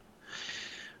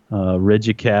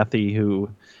 Reggie Cathy,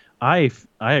 who I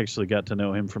actually got to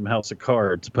know him from House of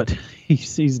Cards, but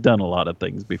he's done a lot of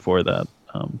things before that.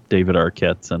 David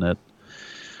Arquette's in it.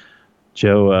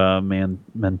 Joe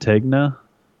Mantegna,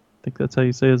 I think that's how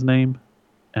you say his name.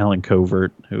 Alan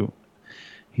Covert, who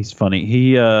he's funny.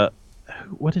 He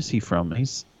what is he from?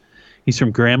 He's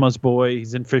from Grandma's Boy.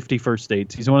 He's in 51st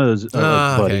Dates. He's one of those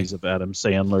buddies of Adam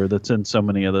Sandler that's in so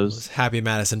many of those. Happy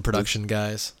Madison production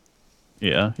guys.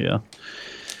 Yeah, yeah.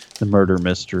 The Murder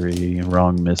Mystery,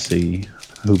 Wrong Missy,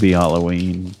 Hoobie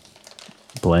Halloween,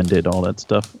 Blended, all that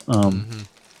stuff.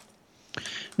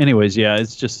 Anyways, yeah,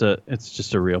 it's just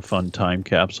a real fun time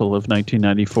capsule of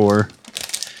 1994.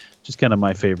 Just kind of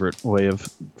my favorite way of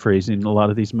phrasing a lot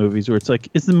of these movies, where it's like,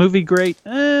 is the movie great?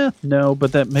 No,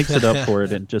 but that makes it up for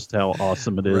it, and just how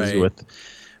awesome it is Right.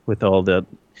 with all that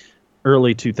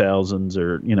early 2000s,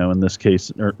 or in this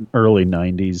case, early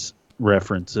 90s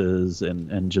references,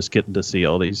 and just getting to see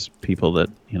all these people that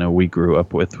we grew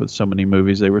up with so many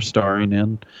movies they were starring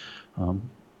in. A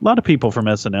lot of people from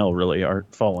SNL really are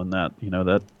following that,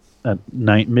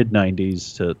 mid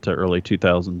 90s to early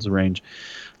 2000s range.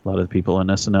 A lot of the people in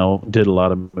SNL did a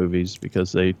lot of movies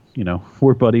because they,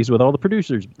 were buddies with all the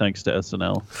producers thanks to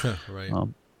SNL. Right.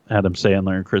 Adam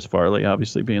Sandler and Chris Farley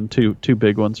obviously being two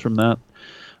big ones from that.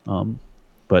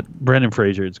 But Brendan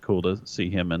Fraser, it's cool to see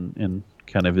him in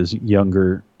kind of his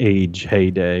younger age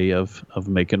heyday of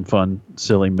making fun,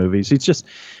 silly movies.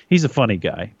 He's a funny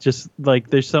guy. Just like,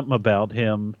 there's something about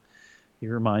him. He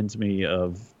reminds me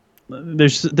of,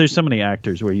 there's so many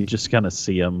actors where you just kind of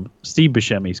see him. Steve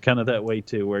Buscemi's kind of that way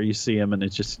too, where you see him and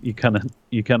it's just, you kind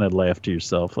of laugh to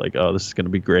yourself like, oh, this is going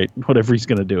to be great. Whatever he's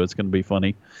going to do, it's going to be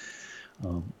funny.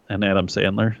 And Adam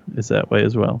Sandler is that way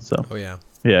as well. So, Oh yeah.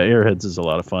 yeah, Airheads is a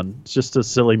lot of fun. It's just a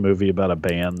silly movie about a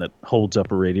band that holds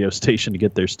up a radio station to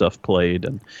get their stuff played,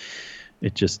 and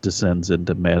it just descends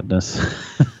into madness.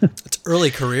 It's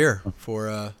early career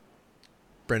for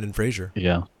Brendan Fraser.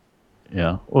 Yeah.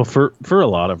 Yeah. Well, for a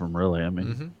lot of them, really. I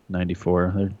mean,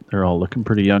 94, they're all looking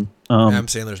pretty young. Adam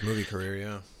Sandler's movie career,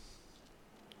 yeah.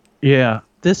 Yeah.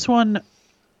 This one,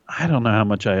 I don't know how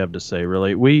much I have to say,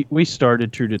 really. We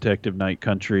started True Detective Night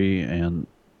Country, and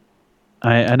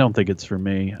I don't think it's for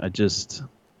me.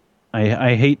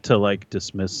 I hate to like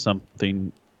dismiss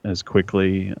something as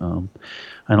quickly. I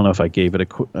don't know if I gave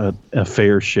it a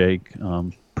fair shake.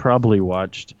 Probably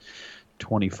watched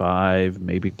 25,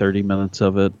 maybe 30 minutes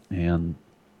of it, and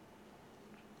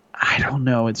I don't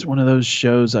know. It's one of those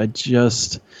shows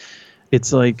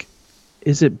it's like,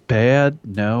 is it bad?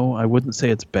 No, I wouldn't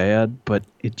say it's bad, but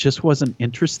it just wasn't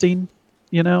interesting,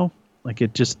 Like,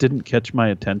 it just didn't catch my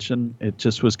attention. It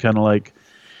just was kind of like,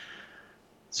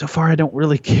 so far I don't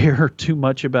really care too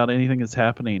much about anything that's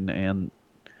happening, and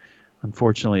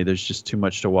unfortunately there's just too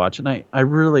much to watch. And I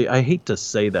hate to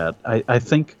say that. I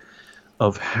think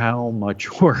of how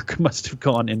much work must have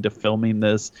gone into filming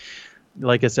this.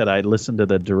 Like I said, I listened to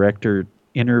the director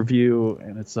interview,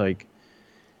 and it's like,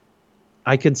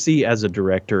 I can see as a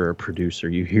director or producer,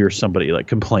 you hear somebody like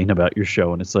complain about your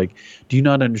show, and it's like, do you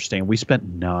not understand? We spent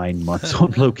 9 months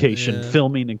on location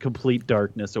filming in complete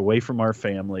darkness away from our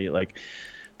family. Like,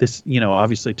 this,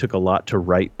 obviously took a lot to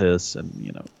write this,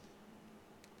 and,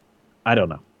 I don't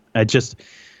know.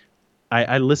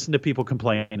 I listen to people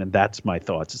complain, and that's my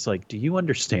thoughts. It's like, do you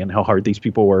understand how hard these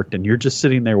people worked? And you're just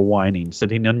sitting there whining,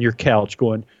 sitting on your couch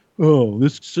going, oh,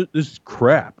 this is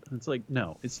crap. And it's like,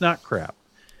 no, it's not crap.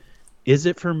 Is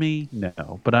it for me?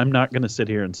 No, but I'm not going to sit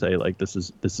here and say like this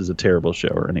is a terrible show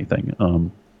or anything.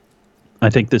 I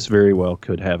think this very well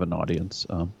could have an audience.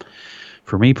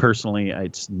 For me personally,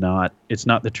 it's not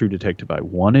the True Detective I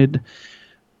wanted.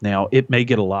 Now, it may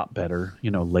get a lot better,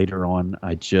 later on.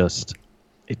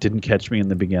 It didn't catch me in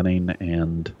the beginning,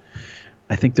 and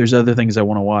I think there's other things I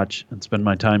want to watch and spend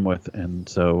my time with. And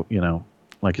so,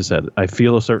 like I said, I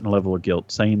feel a certain level of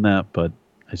guilt saying that, but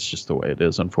it's just the way it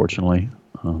is, unfortunately.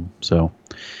 So,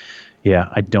 yeah,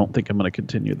 I don't think I'm going to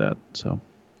continue that. So,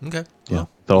 Okay. yeah, Well,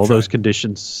 with all you those tried.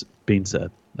 conditions being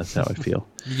said, that's how I feel.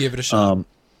 You gave it a shot.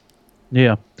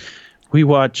 Yeah, we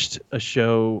watched a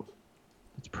show.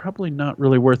 It's probably not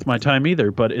really worth my time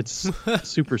either, but it's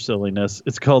super silliness.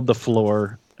 It's called The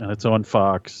Floor, and it's on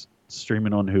Fox,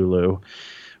 streaming on Hulu.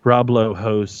 Rob Lowe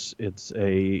hosts. It's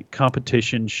a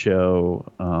competition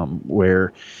show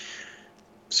where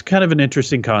it's kind of an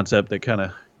interesting concept that kind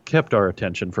of kept our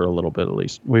attention for a little bit, at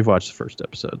least. We've watched the first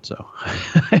episode, so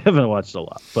I haven't watched a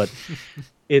lot. But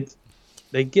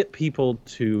they get people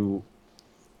to,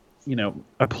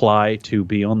 apply to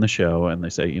be on the show, and they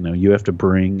say, you have to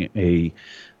bring a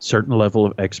certain level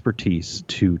of expertise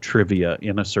to trivia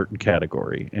in a certain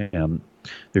category. And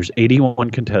there's 81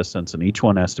 contestants, and each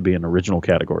one has to be an original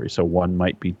category. So one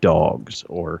might be dogs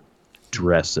or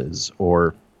dresses,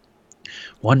 or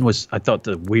one was, I thought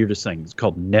the weirdest thing, it's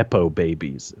called Nepo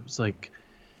babies. It was like,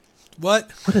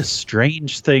 What a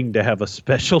strange thing to have a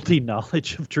specialty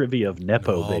knowledge of trivia of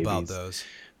Nepo Know all babies. about those.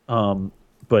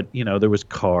 But, there was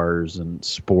cars and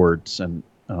sports and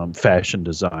fashion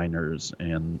designers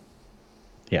and,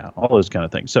 yeah, all those kind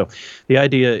of things. So the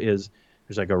idea is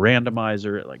there's like a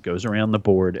randomizer. It like goes around the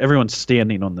board. Everyone's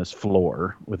standing on this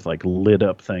floor with like lit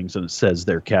up things, and it says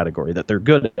their category that they're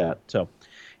good at. So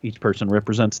each person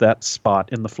represents that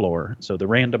spot in the floor. So the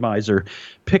randomizer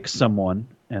picks someone,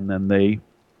 and then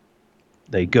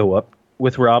they go up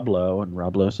with Rob Lowe, and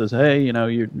Rob Lowe says, "Hey,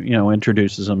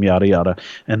 introduces them, yada yada,"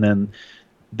 and then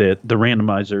the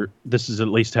randomizer. This is at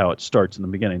least how it starts in the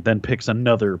beginning. Then picks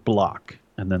another block,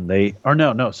 and then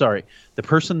sorry, the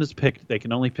person that's picked, they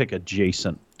can only pick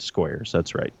adjacent squares.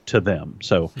 That's right, to them.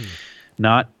 So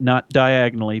not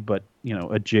diagonally, but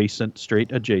adjacent,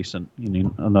 straight adjacent.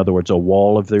 In other words, a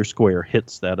wall of their square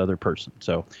hits that other person.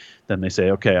 So then they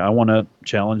say, okay, I want to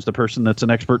challenge the person that's an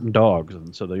expert in dogs,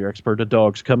 and so the expert of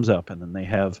dogs comes up, and then they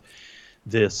have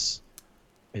this.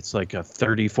 It's like a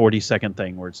 30-40 second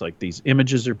thing where it's like these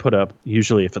images are put up.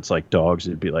 Usually, if it's like dogs,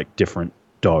 it'd be like different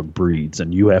dog breeds,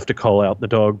 and you have to call out the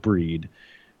dog breed.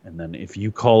 And then if you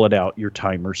call it out, your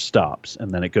timer stops.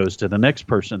 And then it goes to the next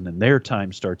person, and their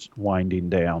time starts winding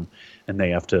down. And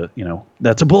they have to,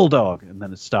 that's a bulldog. And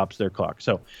then it stops their clock.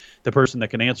 So the person that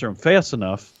can answer them fast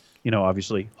enough,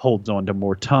 obviously holds on to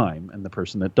more time. And the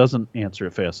person that doesn't answer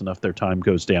it fast enough, their time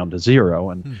goes down to 0.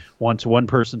 And once one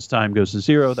person's time goes to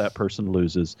 0, that person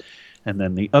loses. And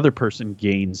then the other person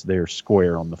gains their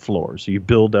square on the floor. So you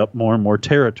build up more and more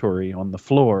territory on the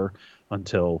floor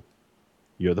until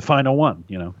you're the final one,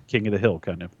 king of the hill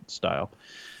kind of style.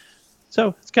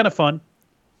 So it's kind of fun.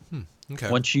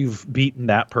 Okay. Once you've beaten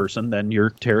that person, then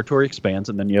your territory expands,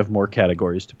 and then you have more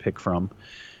categories to pick from.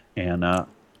 And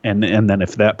then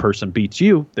if that person beats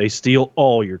you, they steal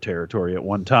all your territory at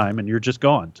one time, and you're just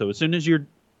gone. So as soon as you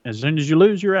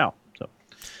lose, you're out. So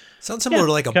sounds similar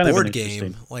to like a board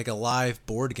game, like a live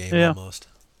board game almost.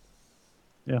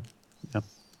 Yeah.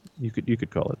 You could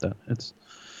call it that.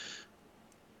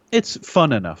 It's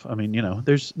fun enough. I mean,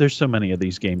 there's so many of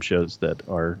these game shows that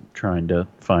are trying to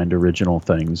find original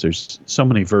things. There's so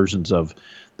many versions of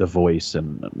The Voice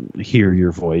and Hear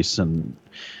Your Voice, and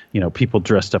people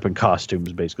dressed up in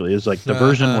costumes. Basically, it's like the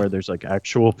version where there's like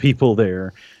actual people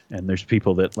there, and there's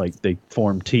people that like they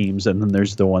form teams, and then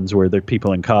there's the ones where they're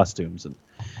people in costumes. And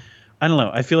I don't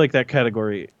know. I feel like that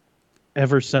category,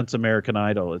 ever since American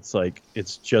Idol, it's like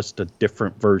it's just a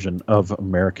different version of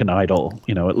American Idol,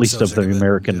 at least of the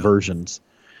American versions.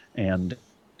 And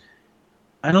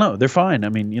I don't know, they're fine. I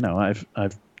mean,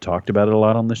 I've talked about it a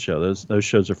lot on the show. Those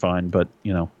shows are fine, but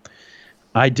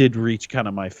I did reach kind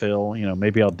of my fill.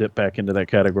 Maybe I'll dip back into that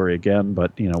category again,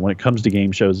 but when it comes to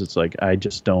game shows, it's like I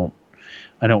don't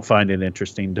find it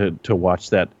interesting to watch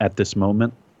that at this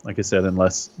moment. Like I said,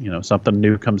 unless something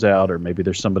new comes out, or maybe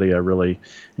there's somebody I really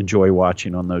enjoy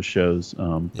watching on those shows.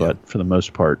 But for the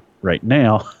most part, right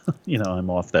now,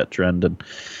 I'm off that trend. And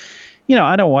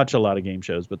I don't watch a lot of game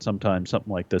shows, but sometimes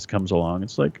something like this comes along.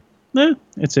 It's like,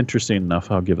 it's interesting enough.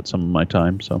 I'll give it some of my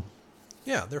time. So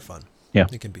yeah, they're fun. Yeah,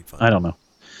 it can be fun. I don't know.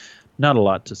 Not a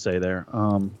lot to say there.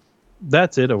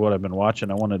 That's it of what I've been watching.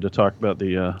 I wanted to talk about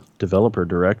the developer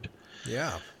direct.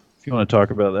 Yeah. If you want to talk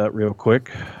about that real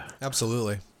quick.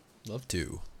 Absolutely. Love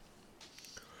to.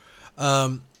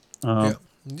 Yeah.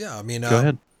 I mean, go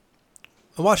ahead.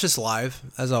 I watched this live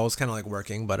as I was kind of like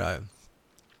working, but I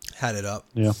had it up.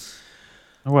 Yeah.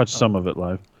 I watched some of it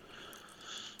live.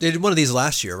 They did one of these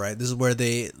last year, right? This is where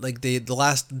the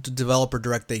last developer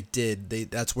direct they did.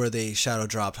 That's where they shadow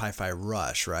dropped Hi-Fi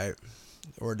Rush, right?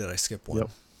 Or did I skip one? Yep.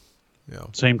 Yeah.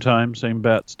 Same time, same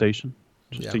bat station.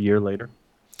 Just a year later.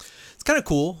 It's kind of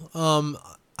cool.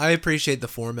 I appreciate the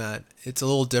format. It's a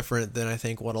little different than I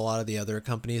think what a lot of the other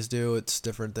companies do. It's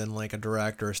different than like a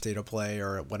direct or a state of play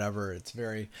or whatever.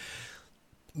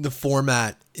 The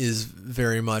format is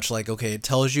very much like, okay, it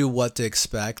tells you what to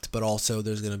expect, but also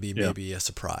there's going to be maybe a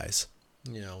surprise.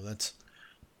 And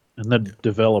the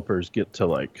developers get to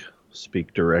like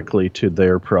speak directly to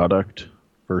their product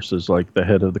versus like the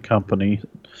head of the company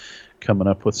coming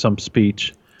up with some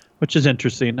speech, which is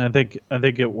interesting. I think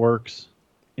it works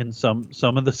in some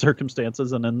of the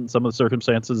circumstances, and in some of the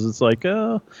circumstances it's like,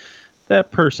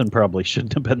 that person probably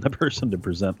shouldn't have been the person to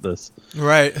present this.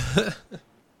 Right.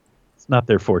 It's not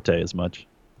their forte as much.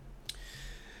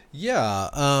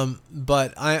 Yeah,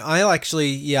 but I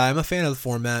actually, I'm a fan of the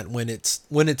format when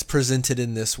it's presented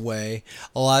in this way.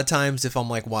 A lot of times if I'm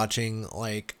like watching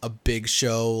like a big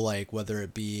show, like whether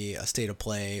it be a state of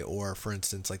play or for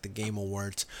instance like the Game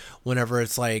Awards, whenever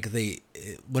it's like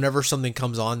whenever something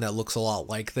comes on that looks a lot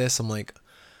like this, I'm like,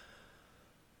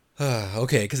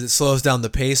 okay, because it slows down the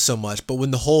pace so much. But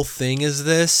when the whole thing is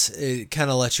this, it kind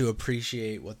of lets you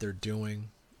appreciate what they're doing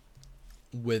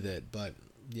with it. But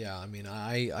yeah, I mean,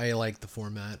 I like the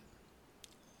format.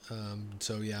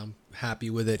 So yeah, I'm happy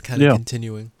with it kind of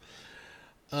continuing.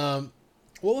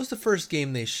 What was the first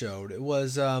game they showed? It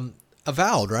was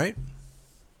Avowed, right?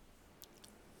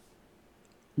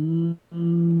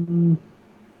 Mm,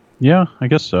 yeah, I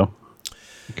guess so.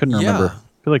 I couldn't remember. Yeah.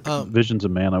 I feel like Um, Visions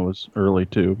of Mana was early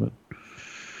too, but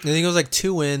I think it was like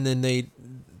two in, then they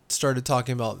started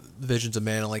talking about Visions of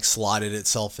Mana, like slotted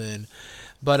itself in.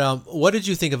 But what did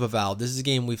you think of Avowed? This is a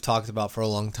game we've talked about for a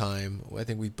long time. I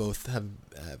think we both have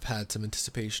had some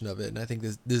anticipation of it, and I think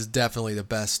this is definitely the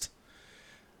best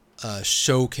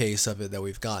showcase of it that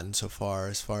we've gotten so far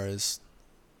as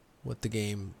what the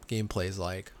gameplay is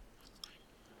like.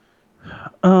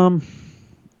 um,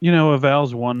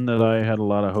 Aval's one that I had a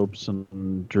lot of hopes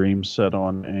and dreams set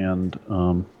on, and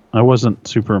I wasn't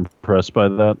super impressed by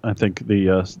that. I think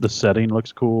the setting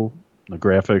looks cool, the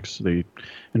graphics, the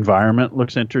environment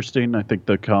looks interesting. I think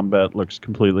the combat looks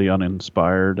completely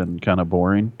uninspired and kind of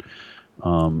boring.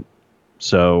 Um,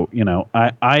 so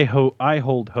I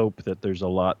hold hope that there's a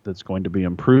lot that's going to be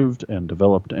improved and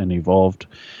developed and evolved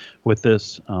with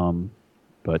this.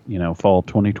 But fall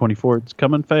 2024, it's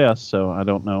coming fast, so I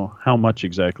don't know how much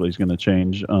exactly is going to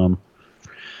change.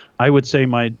 I would say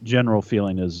my general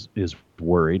feeling is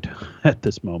worried at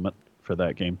this moment for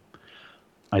that game.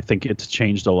 I think it's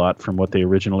changed a lot from what they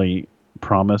originally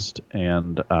promised,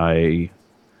 and I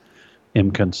am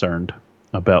concerned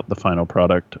about the final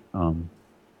product.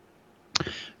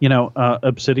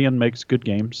 Obsidian makes good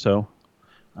games, so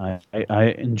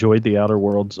I enjoyed the Outer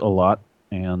Worlds a lot,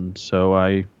 and so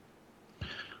I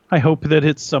hope that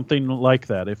it's something like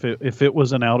that. If it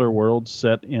was an Outer Worlds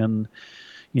set in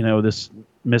this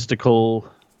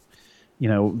mystical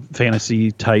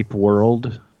fantasy type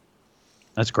world,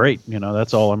 that's great.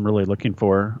 That's all I'm really looking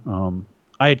for.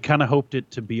 I had kind of hoped it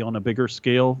to be on a bigger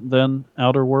scale than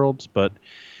Outer Worlds, but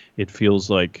it feels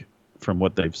like from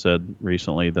what they've said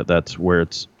recently that that's where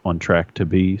it's on track to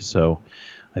be. So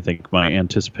I think my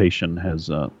anticipation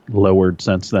has lowered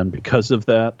since then because of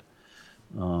that.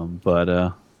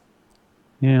 But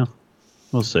yeah,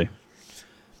 we'll see.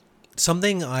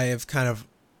 Something I have kind of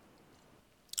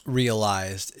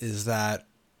realized is that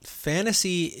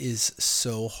fantasy is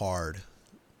so hard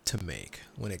to make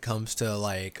when it comes to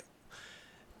like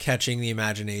catching the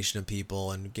imagination of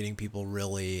people and getting people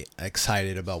really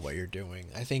excited about what you're doing.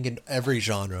 I think in every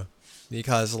genre,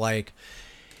 because like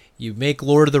you make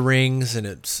Lord of the Rings and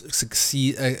it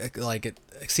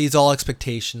exceeds all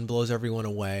expectation, blows everyone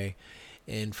away.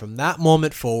 And from that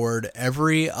moment forward,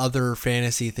 every other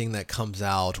fantasy thing that comes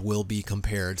out will be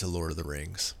compared to Lord of the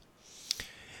Rings.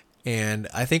 And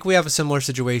I think we have a similar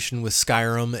situation with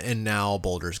Skyrim and now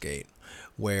Baldur's Gate,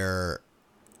 where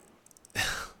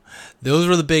those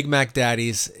were the big Mac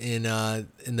Daddies in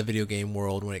the video game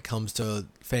world when it comes to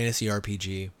fantasy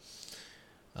RPG.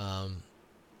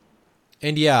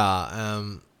 And yeah,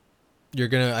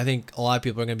 I think a lot of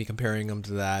people are gonna be comparing them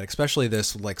to that, especially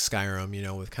this with like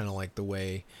Skyrim, with kind of like the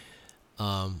way,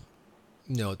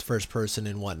 it's first person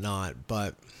and whatnot.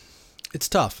 But it's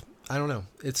tough. I don't know.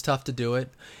 It's tough to do it.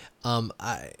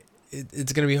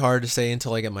 It's gonna be hard to say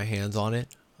until I get my hands on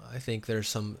it. I think there's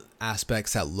some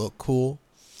aspects that look cool.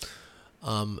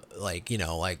 Like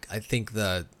I think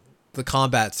the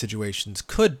combat situations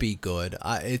could be good.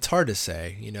 It's hard to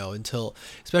say, until,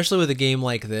 especially with a game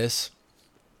like this,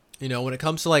 when it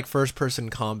comes to like first person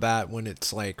combat, when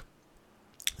it's like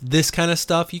this kind of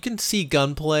stuff, you can see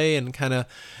gunplay and kind of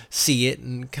see it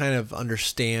and kind of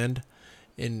understand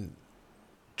and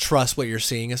trust what you're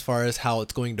seeing as far as how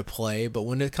it's going to play. But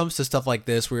when it comes to stuff like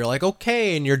this where you're like,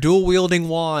 okay, and you're dual wielding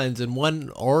wands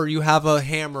and or you have a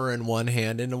hammer in one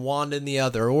hand and a wand in the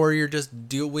other, or you're just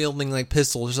dual wielding like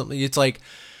pistols or something, it's like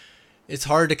it's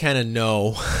hard to kind of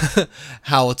know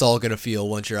how it's all going to feel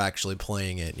once you're actually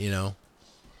playing it,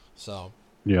 so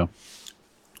Yeah.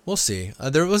 we'll see.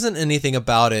 There wasn't anything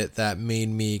about it that made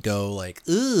me go like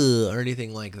ugh or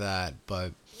anything like that,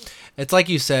 but it's like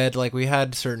you said, like we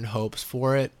had certain hopes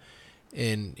for it,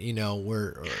 and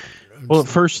Well, at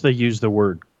first they used the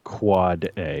word quad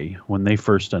A when they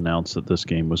first announced that this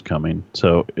game was coming.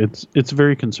 So it's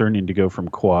very concerning to go from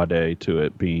quad A to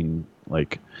it being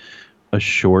like a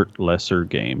short, lesser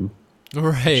game. Which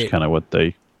is right, kind of what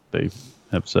they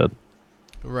have said.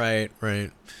 right,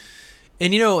 and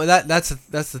that's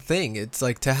the thing. It's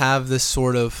like to have this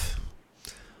sort of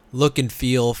look and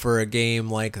feel for a game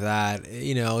like that,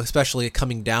 especially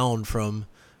coming down from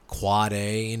quad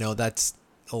A, that's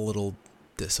a little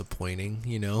disappointing,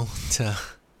 to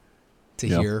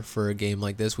Yeah. hear for a game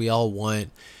like this. We all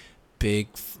want big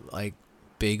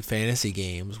big fantasy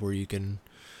games where you can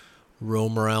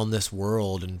roam around this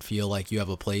world and feel like you have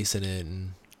a place in it,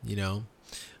 and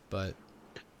but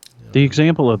The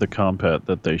example of the combat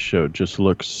that they showed just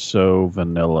looks so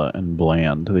vanilla and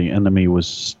bland. The enemy was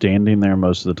standing there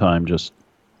most of the time, just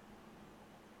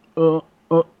uh,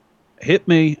 uh, hit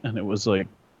me, and it was like,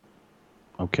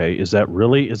 okay, is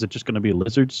it just going to be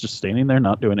lizards just standing there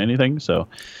not doing anything? So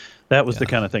that was the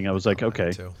kind of thing I was like,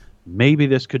 okay, maybe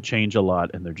this could change a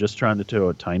lot, and they're just trying to do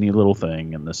a tiny little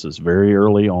thing, and this is very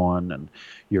early on, and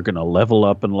you're going to level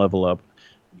up and level up.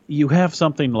 You have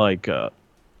something like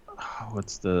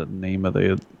what's the name of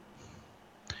the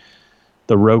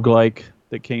roguelike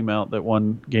that came out that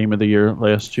won Game of the Year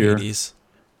last year? Hades.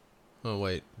 Oh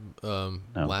wait, No,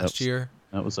 last year?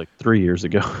 That was like 3 years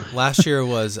ago. Last year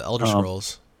was Elder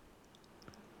Scrolls.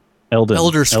 Elden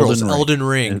Scrolls. Ring. Elden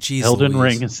Ring. Jeez Elden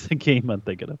Louise. Ring is the game I'm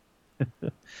thinking of.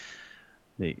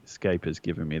 The Skype is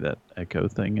giving me that echo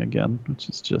thing again, which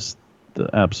is just the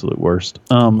absolute worst.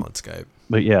 Come on, Skype.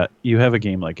 But yeah, you have a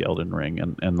game like Elden Ring,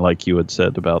 and like you had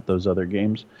said about those other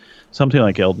games, something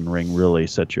like Elden Ring really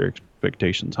sets your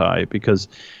expectations high because,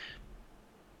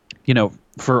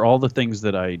 for all the things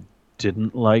that I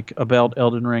didn't like about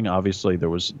Elden Ring, obviously there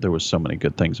was so many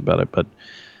good things about it, but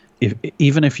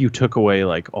even if you took away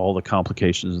like all the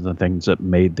complications and the things that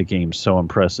made the game so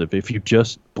impressive, if you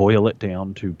just boil it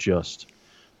down to just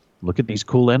look at these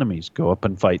cool enemies, go up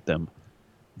and fight them,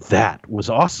 that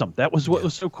was awesome. That was what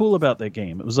was so cool about that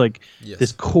game. It was like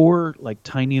this core, like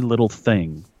tiny little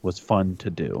thing was fun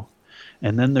to do.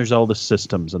 And then there's all the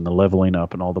systems and the leveling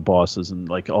up and all the bosses and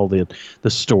like all the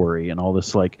story and all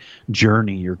this like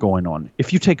journey you're going on.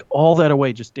 If you take all that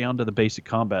away just down to the basic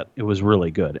combat, it was really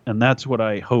good. And that's what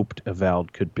I hoped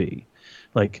Avowed could be.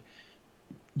 Like,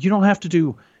 you don't have to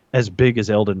do as big as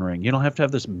Elden Ring. You don't have to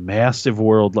have this massive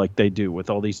world like they do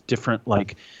with all these different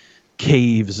like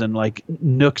caves and like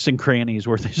nooks and crannies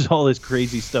where there's all this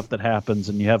crazy stuff that happens,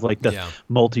 and you have like the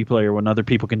multiplayer when other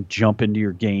people can jump into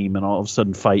your game and all of a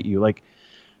sudden fight you. Like,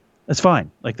 that's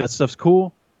fine. Like, that stuff's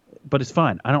cool, but it's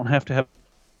fine. I don't have to have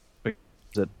it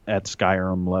at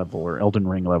Skyrim level or Elden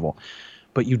Ring level.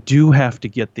 But you do have to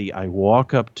get I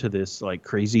walk up to this like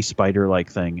crazy spider-like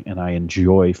thing and I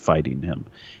enjoy fighting him.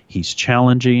 He's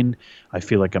challenging. I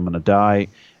feel like I'm going to die.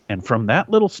 And from that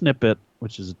little snippet,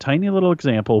 which is a tiny little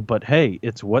example, but hey,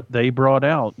 it's what they brought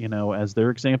out, as their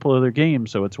example of their game.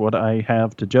 So it's what I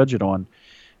have to judge it on.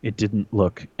 It didn't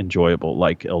look enjoyable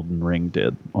like Elden Ring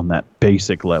did on that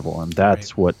basic level. And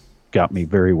that's what got me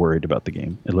very worried about the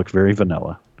game. It looked very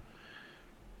vanilla.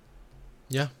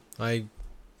 Yeah, I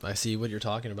see what you're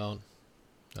talking about.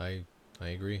 I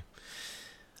agree.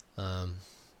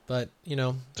 But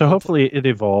so hopefully it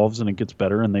evolves and it gets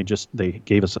better, and they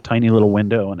gave us a tiny little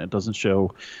window and it doesn't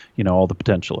show, all the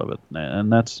potential of it.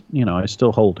 And that's, I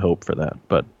still hold hope for that,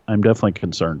 but I'm definitely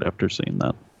concerned after seeing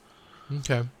that.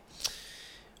 Okay.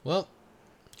 Well,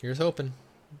 here's hoping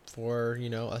for,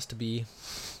 us to be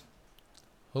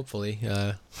hopefully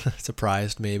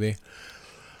surprised maybe.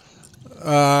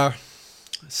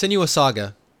 Senua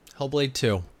Saga, Hellblade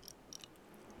 2.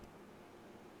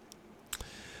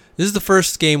 This is the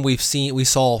first game we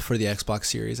saw for the Xbox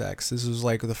Series X. This was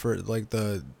like the first, like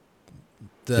the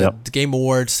Game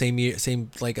Awards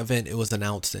same like event it was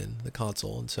announced in the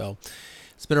console, and so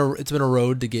it's been a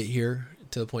road to get here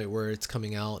to the point where it's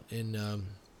coming out in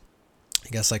I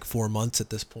guess like 4 months at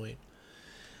this point.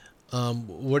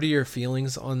 What are your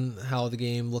feelings on how the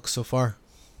game looks so far?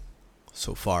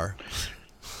 So far,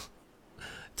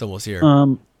 it's almost here.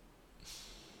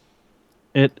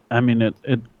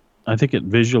 I think it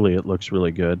visually it looks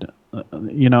really good.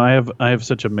 I have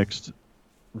such a mixed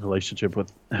relationship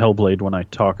with Hellblade when I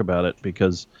talk about it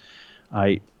because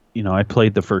I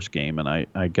played the first game and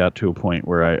I got to a point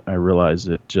where I realized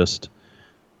it just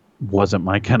wasn't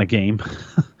my kind of game.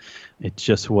 It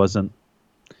just wasn't.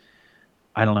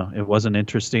 I don't know. It wasn't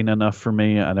interesting enough for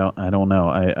me. I don't know.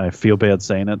 I feel bad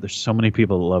saying it. There's so many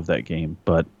people that love that game,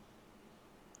 but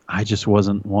I just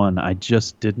wasn't one. I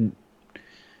just didn't.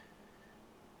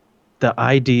 The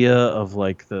idea of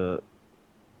like the,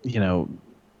 what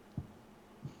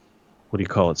do you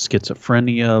call it?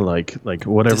 Schizophrenia, like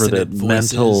whatever the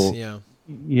mental,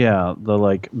 the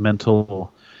like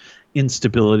mental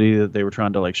instability that they were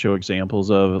trying to like show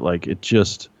examples of. Like it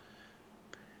just,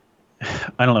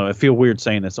 I don't know. I feel weird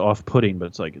saying it's off-putting, but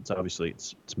it's like it's obviously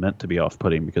it's meant to be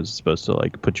off-putting because it's supposed to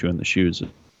like put you in the shoes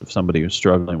of somebody who's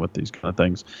struggling with these kind of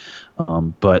things.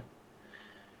 But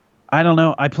I don't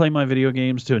know. I play my video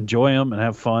games to enjoy them and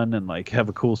have fun and like have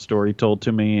a cool story told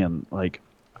to me, and like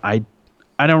I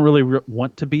don't really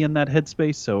want to be in that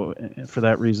headspace. So for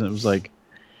that reason, it was like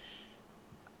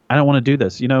I don't want to do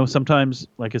this. Sometimes,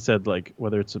 like I said, like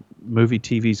whether it's a movie,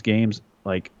 TVs, games,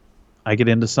 like I get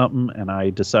into something and I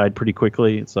decide pretty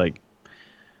quickly. It's like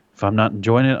if I'm not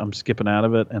enjoying it, I'm skipping out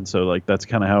of it. And so like that's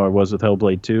kind of how I was with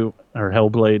Hellblade 2 or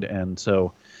Hellblade. And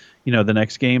so, the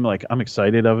next game, like I'm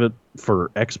excited of it for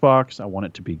Xbox. I want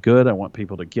it to be good. I want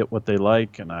people to get what they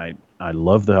like, and I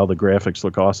love how the graphics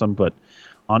look awesome. But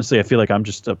honestly, I feel like I'm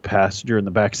just a passenger in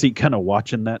the back seat, kind of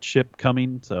watching that ship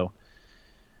coming. So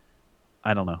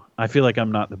I don't know. I feel like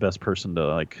I'm not the best person to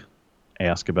like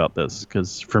ask about this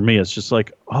because for me, it's just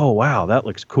like, oh wow, that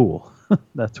looks cool.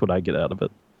 That's what I get out of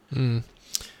it. Mm.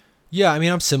 Yeah, I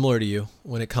mean, I'm similar to you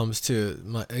when it comes to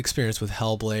my experience with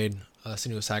Hellblade,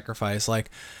 Senua's Sacrifice. Like,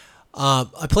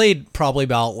 I played probably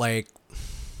about like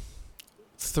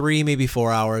 3, maybe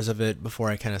 4 hours of it before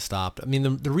I kind of stopped. I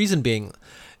mean, the reason being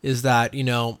is that,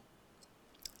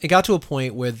 it got to a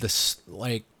point with this,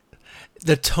 like,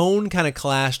 the tone kind of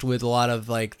clashed with a lot of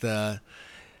like the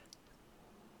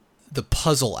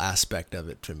puzzle aspect of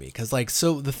it to me. Cause like,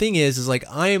 so the thing is like,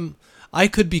 I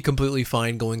could be completely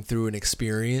fine going through an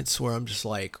experience where I'm just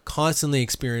like constantly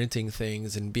experiencing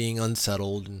things and being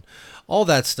unsettled and all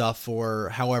that stuff for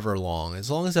however long,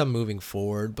 as long as I'm moving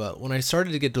forward. But when I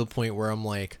started to get to a point where I'm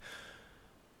like,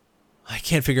 I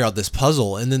can't figure out this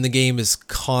puzzle, and then the game is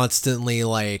constantly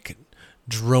like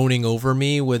droning over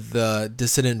me with the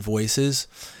dissonant voices.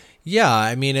 Yeah,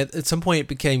 I mean, at some point it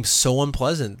became so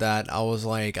unpleasant that I was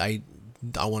like, I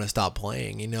want to stop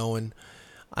playing, and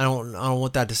I don't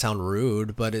want that to sound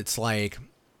rude, but it's like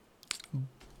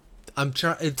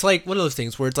it's like one of those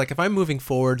things where it's like if I'm moving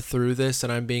forward through this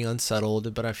and I'm being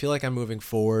unsettled, but I feel like I'm moving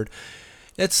forward,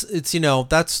 it's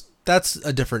that's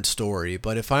a different story.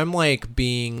 But if I'm like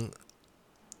being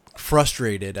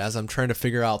frustrated as I'm trying to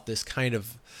figure out this kind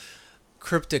of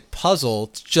cryptic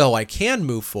puzzle so I can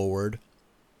move forward,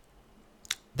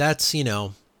 that's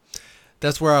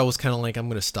where I was kind of like, I'm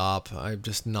going to stop.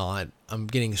 I'm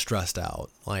getting stressed out.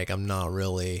 Like, I'm not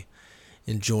really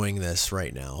enjoying this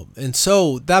right now. And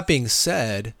so, that being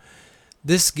said,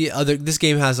 this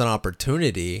game has an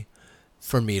opportunity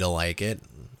for me to like it.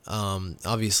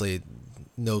 Obviously,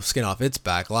 no skin off its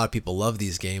back. A lot of people love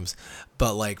these games.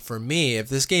 But, like, for me, if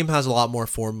this game has a lot more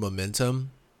forward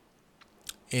momentum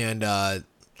and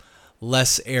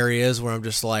less areas where I'm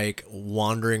just like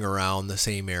wandering around the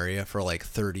same area for like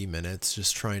 30 minutes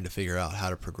just trying to figure out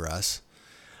how to progress.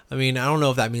 I mean, I don't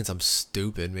know if that means I'm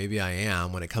stupid. Maybe I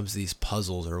am when it comes to these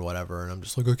puzzles or whatever, and I'm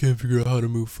just like, I can't figure out how to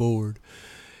move forward.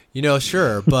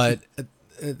 Sure, but at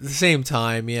the same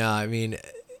time, yeah, I mean,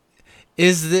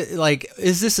 is this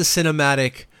a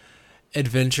cinematic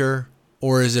adventure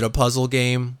or is it a puzzle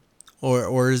game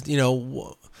or is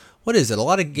what is it? A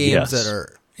lot of games Yes. that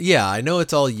are. Yeah, I know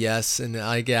it's all yes, and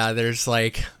there's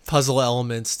like puzzle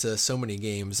elements to so many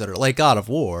games that are like God of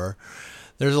War.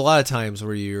 There's a lot of times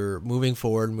where you're moving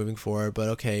forward, but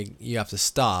okay, you have to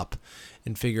stop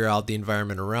and figure out the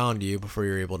environment around you before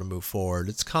you're able to move forward.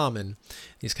 It's common,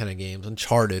 these kind of games.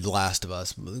 Uncharted, Last of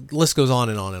Us, the list goes on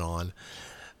and on and on.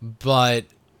 But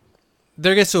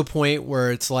there gets to a point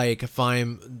where it's like if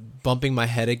I'm bumping my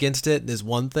head against it is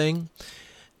one thing,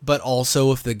 but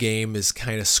also if the game is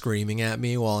kind of screaming at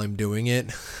me while I'm doing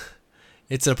it,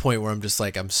 it's at a point where I'm just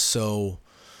like, I'm so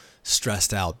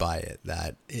stressed out by it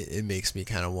that it makes me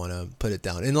kind of want to put it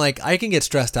down. And like, I can get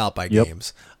stressed out by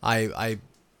games. I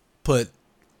put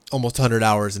almost 100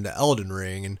 hours into Elden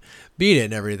Ring and beat it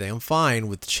and everything. I'm fine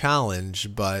with the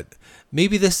challenge, but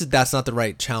maybe that's not the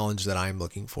right challenge that I'm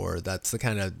looking for. That's the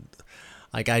kind of,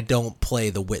 like, I don't play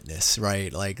The Witness,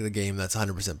 right? Like the game that's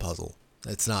 100% puzzle.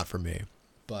 It's not for me.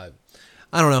 But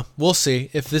I don't know. We'll see.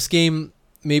 If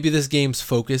maybe this game's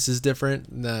focus is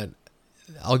different, that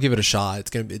I'll give it a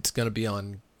shot. It's gonna be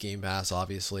on Game Pass,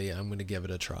 obviously. I'm gonna give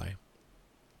it a try.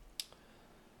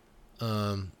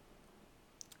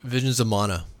 Visions of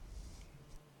Mana.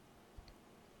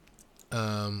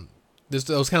 That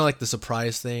was kind of like the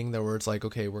surprise thing where it's like,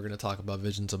 okay, we're gonna talk about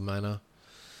Visions of Mana.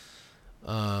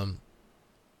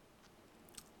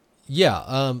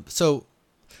 So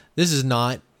this is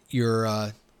not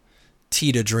your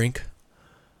tea to drink.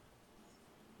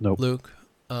 Nope. Luke.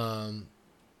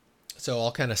 So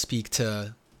I'll kind of speak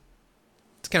to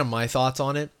it's kind of my thoughts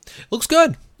on it. It looks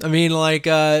good. I mean, like,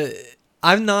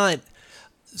 I'm not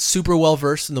super well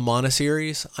versed in the Mana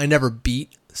series. I never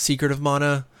beat Secret of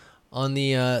Mana on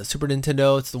the Super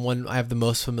Nintendo. It's the one I have the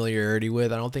most familiarity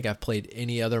with. I don't think I've played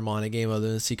any other Mana game other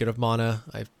than Secret of Mana.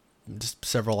 I've just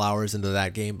several hours into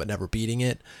that game, but never beating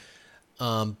it.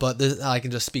 I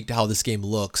can just speak to how this game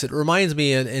looks. It reminds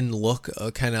me in look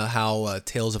kind of how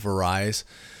Tales of Arise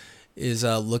is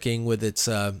looking with its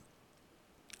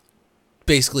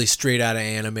basically straight out of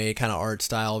anime kind of art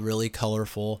style, really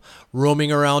colorful.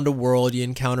 Roaming around a world, you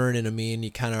encounter an enemy and you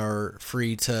kind of are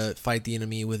free to fight the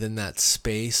enemy within that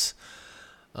space.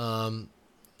 A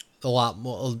lot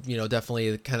more,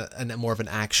 definitely kind of more of an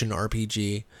action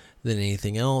RPG than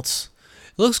anything else.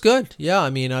 It looks good. Yeah, I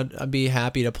mean, I'd be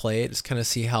happy to play it. Just kind of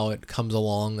see how it comes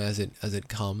along as it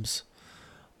comes.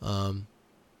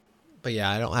 But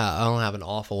yeah, I don't have an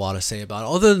awful lot to say about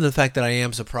it, other than the fact that I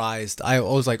am surprised. I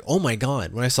was like, oh my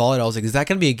god, when I saw it, I was like, is that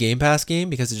gonna be a Game Pass game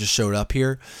because it just showed up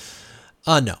here?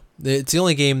 No, it's the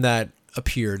only game that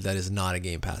appeared that is not a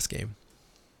Game Pass game.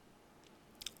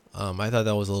 I thought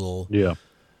that was a little Yeah.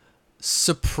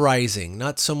 surprising.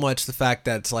 Not so much the fact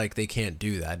that it's like they can't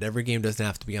do that. Every game doesn't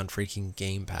have to be on freaking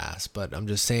Game Pass, but I'm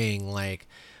just saying, like,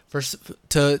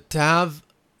 to have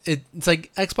it, it's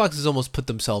like Xbox has almost put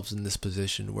themselves in this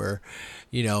position where,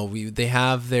 they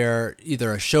have their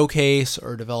either a showcase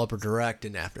or developer direct,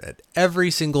 and after that,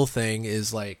 every single thing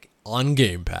is like on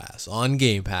Game Pass,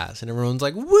 and everyone's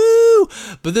like, woo!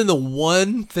 But then the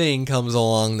one thing comes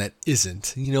along that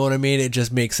isn't. You know what I mean? It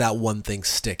just makes that one thing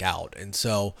stick out, and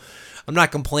so I'm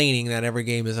not complaining that every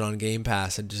game isn't on Game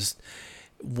Pass. It just,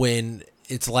 when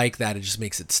it's like that, it just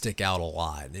makes it stick out a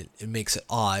lot. It makes it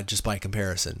odd just by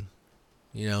comparison.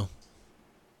 Yeah.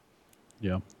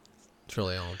 That's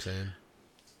really all I'm saying.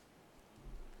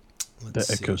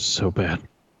 That echoes so bad.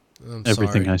 I'm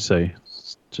Everything sorry. I say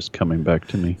is just coming back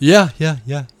to me. Yeah.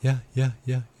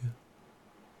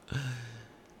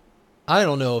 I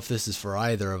don't know if this is for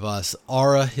either of us.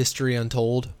 Aura History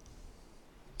Untold.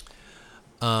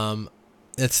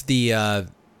 It's the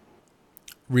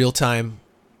real time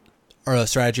or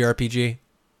strategy RPG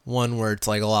one where it's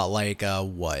like a lot like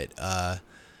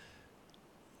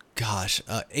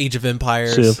Age of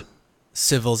Empires,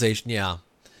 Civilization, yeah,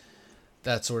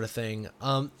 that sort of thing.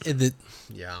 I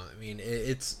mean,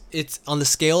 it's on the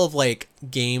scale of like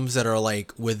games that are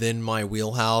like within my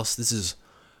wheelhouse. This is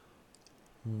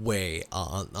way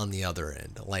on the other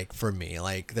end. Like for me,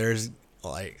 like there's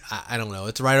like I don't know.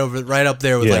 It's right up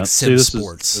there with like Sim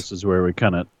Sports. This is where we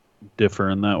kind of differ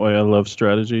in that way. I love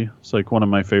strategy. It's like one of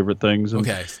my favorite things. And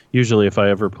Okay. usually if I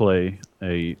ever play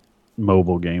a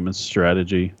mobile game, it's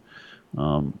strategy.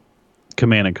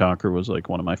 Command and Conquer was like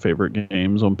one of my favorite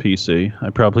games on PC. I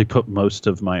probably put most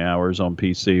of my hours on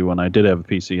PC when I did have a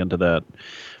PC into that.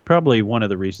 Probably one of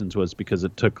the reasons was because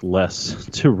it took less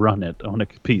to run it on a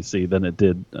PC than it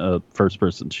did a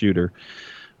first-person shooter.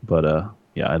 But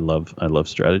yeah, I love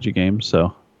strategy games.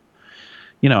 So,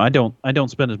 I don't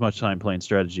spend as much time playing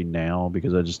strategy now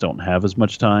because I just don't have as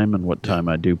much time. And what time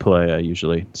I do play, I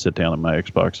usually sit down on my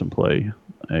Xbox and play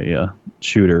a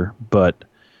shooter. But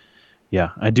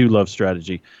yeah, I do love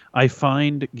strategy. I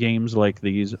find games like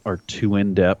these are too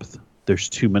in depth. There's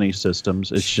too many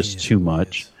systems. It's just too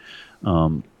much.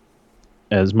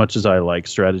 As much as I like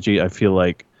strategy, I feel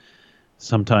like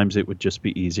sometimes it would just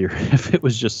be easier if it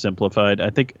was just simplified. I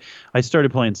think I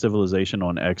started playing Civilization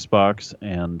on Xbox,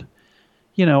 and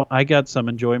I got some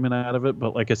enjoyment out of it.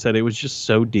 But like I said, it was just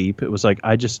so deep. It was like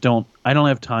I don't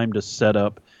have time to set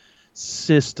up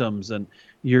systems and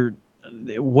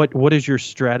what is your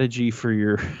strategy for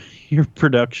your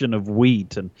production of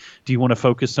wheat, and do you want to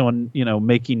focus on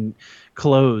making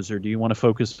clothes, or do you want to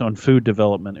focus on food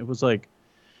development? It was like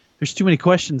there's too many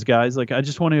questions, guys. Like I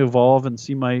just want to evolve and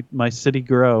see my city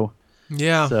grow.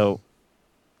 Yeah. So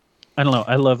I don't know.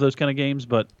 I love those kind of games,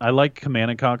 but I like Command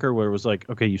and Conquer, where it was like,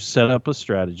 okay, you set up a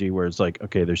strategy where it's like,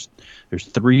 okay, there's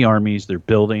 3 armies, they're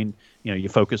building. You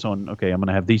focus on, okay, I'm going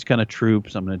to have these kind of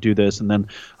troops, I'm going to do this, and then,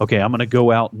 okay, I'm going to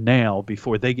go out now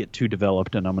before they get too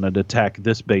developed, and I'm going to attack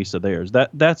this base of theirs.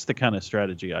 That's the kind of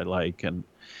strategy I like, and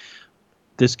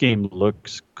this game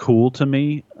looks cool to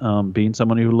me. Being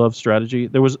someone who loves strategy,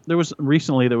 there was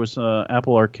recently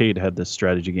Apple Arcade had this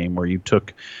strategy game where you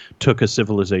took a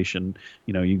civilization,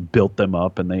 you built them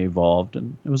up and they evolved,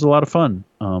 and it was a lot of fun.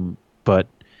 But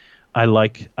I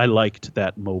liked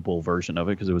that mobile version of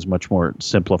it because it was much more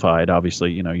simplified.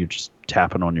 Obviously, you're just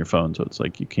tapping on your phone, so it's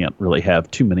like you can't really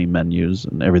have too many menus,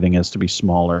 and everything has to be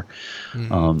smaller.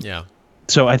 Yeah.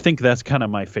 So I think that's kind of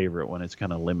my favorite when it's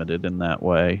kind of limited in that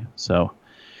way. So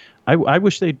I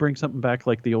wish they'd bring something back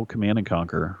like the old Command and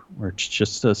Conquer, where it's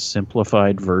just a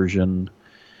simplified version.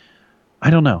 I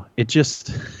don't know.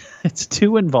 It's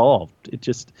too involved. It's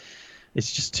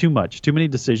just too much. Too many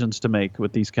decisions to make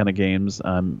with these kind of games.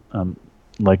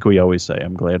 Like we always say,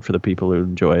 I'm glad for the people who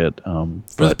enjoy it.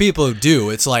 For the people who do,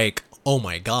 it's like, oh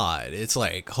my god, it's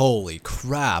like, holy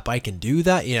crap, I can do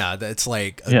that. Yeah, that's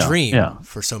like a dream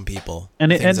for some people.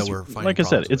 And like I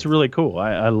said, it's really cool.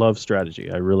 I love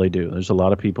strategy. I really do.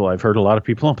 I've heard a lot of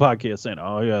people on podcasts saying,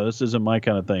 oh yeah, this isn't my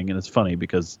kind of thing. And it's funny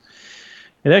because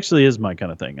it actually is my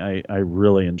kind of thing. I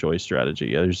really enjoy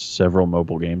strategy. There's several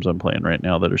mobile games I'm playing right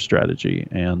now that are strategy,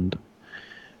 and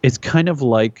it's kind of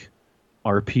like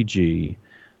RPG,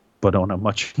 but on a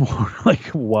much more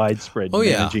like widespread Oh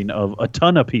yeah. managing of a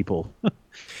ton of people.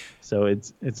 So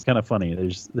it's kind of funny.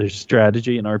 There's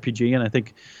strategy in RPG, and I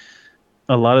think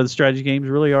a lot of the strategy games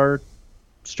really are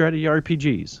strategy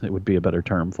RPGs. It would be a better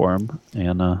term for them,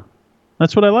 and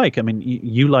that's what I like. I mean,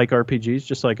 you like RPGs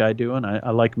just like I do, and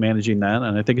I like managing that.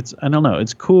 And I think I don't know,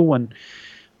 it's cool when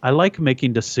I like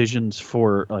making decisions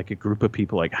for like a group of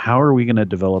people. Like, how are we going to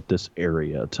develop this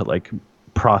area to like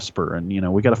prosper? And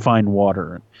we got to find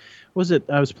water. And was it?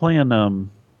 I was playing.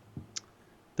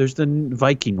 There's the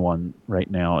Viking one right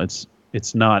now. It's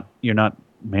not, you're not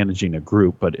managing a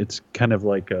group, but it's kind of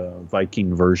like a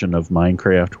Viking version of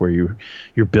Minecraft where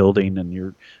you're building and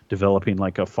you're developing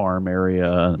like a farm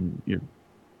area, and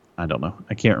I don't know.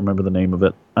 I can't remember the name of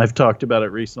it. I've talked about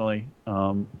it recently.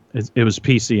 It was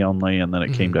PC only, and then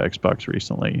it came to Xbox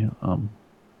recently.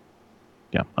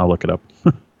 Yeah, I'll look it up.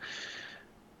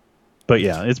 But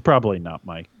yeah, it's probably not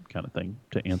my kind of thing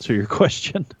to answer your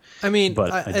question. I mean, but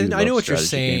I know what you're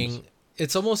saying. Games.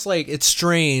 It's almost like it's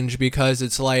strange because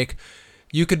it's like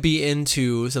you could be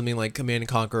into something like Command and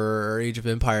Conquer or Age of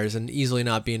Empires and easily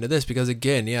not be into this because,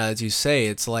 again, yeah, as you say,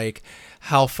 it's like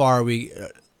how far we,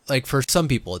 like for some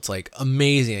people, it's like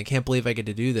amazing. I can't believe I get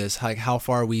to do this. Like how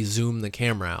far we zoom the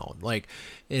camera out. Like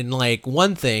in like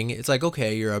one thing, it's like,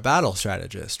 okay, you're a battle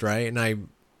strategist, right? And I'm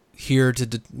here to,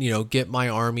 get my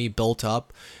army built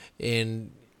up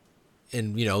and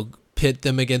pit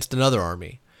them against another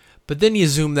army. But then you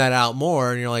zoom that out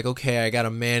more and you're like, okay, I got to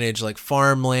manage like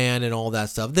farmland and all that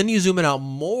stuff. Then you zoom it out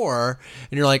more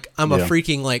and you're like, I'm a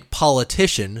freaking like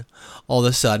politician all of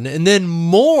a sudden. And then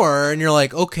more and you're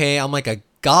like, okay, I'm like a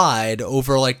guide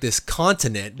over like this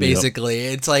continent, basically.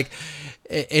 Yep.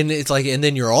 And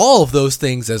then you're all of those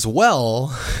things as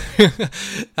well.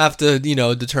 Have to,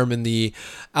 determine the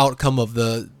outcome of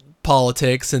the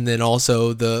politics and then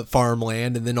also the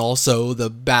farmland and then also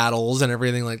the battles and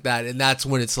everything like that. And that's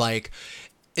when it's like,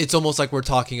 it's almost like we're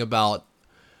talking about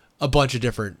a bunch of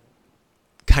different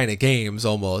kind of games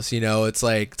almost, it's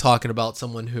like talking about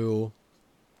someone who,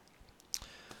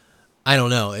 I don't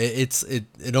know.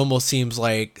 It almost seems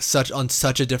like on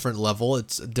such a different level.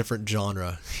 It's a different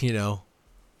genre,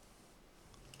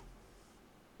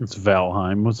 It's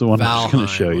Valheim was the one I was going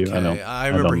to show you. Okay.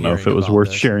 I don't know if it was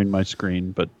worth sharing my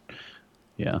screen, but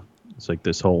yeah, it's like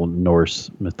this whole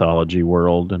Norse mythology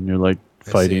world, and you're like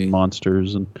fighting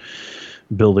monsters and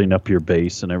building up your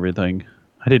base and everything.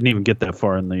 I didn't even get that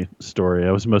far in the story.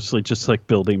 I was mostly just like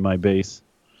building my base.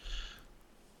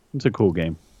 It's a cool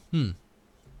game.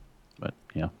 But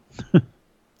yeah.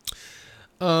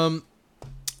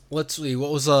 Let's see.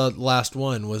 What was the last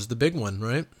one? Was the big one,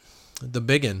 right? The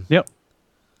biggin. Yep.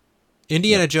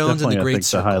 Indiana Jones and the Great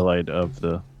Circle. The highlight of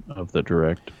the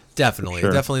direct. Definitely,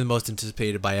 sure. Definitely the most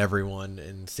anticipated by everyone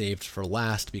and saved for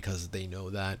last because they know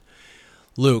that.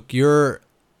 Luke, you're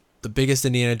the biggest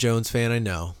Indiana Jones fan I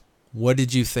know. What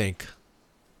did you think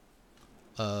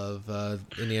of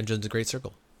Indiana Jones and the Great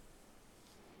Circle?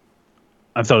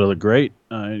 I thought it looked great.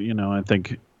 I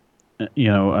think,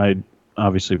 I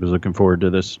obviously was looking forward to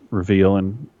this reveal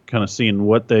and kind of seeing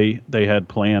what they had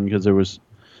planned because there was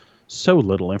so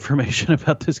little information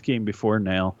about this game before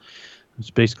now. It's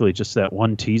basically just that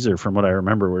one teaser from what I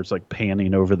remember where it's like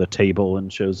panning over the table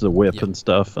and shows the whip and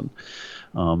stuff. And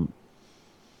I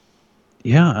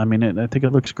mean, I think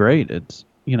it looks great. It's,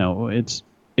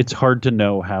 it's hard to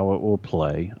know how it will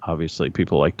play. Obviously,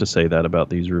 people like to say that about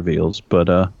these reveals, but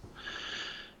I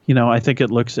think it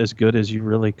looks as good as you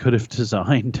really could have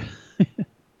designed.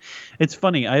 It's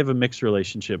funny. I have a mixed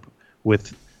relationship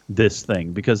with this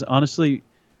thing because honestly,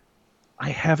 I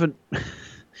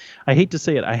hate to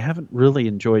say it, I haven't really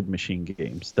enjoyed machine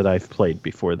games that I've played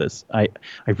before this. I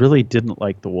really didn't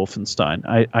like the Wolfenstein.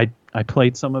 I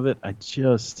played some of it.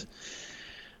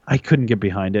 I couldn't get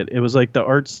behind it. It was like the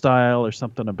art style or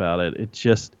something about it.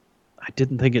 I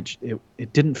didn't think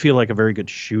it didn't feel like a very good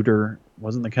shooter. It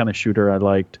wasn't the kind of shooter I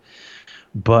liked.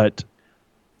 But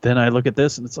then I look at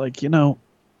this and it's like,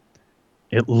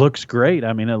 it looks great.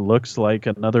 I mean, it looks like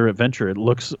another adventure. It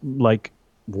looks like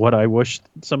what I wish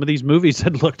some of these movies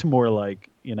had looked more like.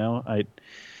 I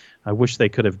wish they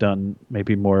could have done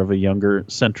maybe more of a younger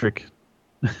centric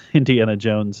Indiana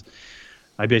Jones.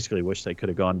 I basically wish they could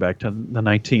have gone back to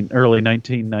the early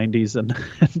 1990s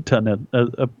and done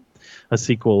a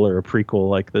sequel or a prequel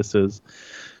like this is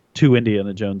to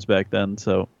Indiana Jones back then.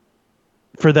 So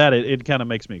for that, it kind of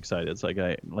makes me excited. It's like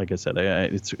I said,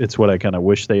 it's what I kind of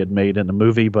wish they had made in a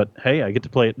movie. But hey, I get to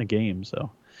play it in a game,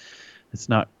 so. It's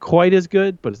not quite as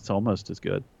good, but it's almost as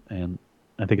good, and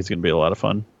I think it's going to be a lot of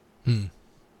fun.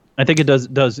 I think it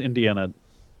does Indiana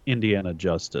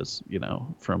justice,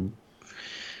 from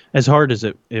as hard as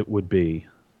it would be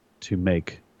to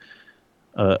make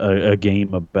a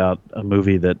game about a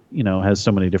movie that has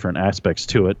so many different aspects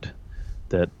to it,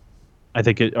 that I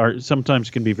think it are sometimes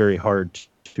can be very hard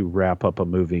to wrap up a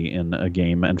movie in a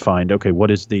game and find, okay,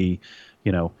 what is the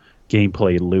you know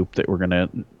gameplay loop that we're going to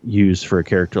use for a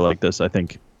character like this. I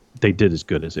think they did as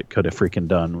good as it could have freaking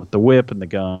done with the whip and the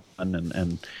gun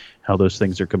and how those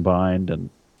things are combined. And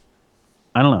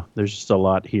I don't know, there's just a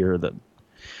lot here that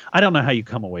I don't know how you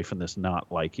come away from this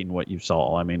not liking what you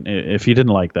saw. I mean, if you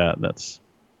didn't like that, that's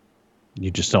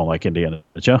you just don't like Indiana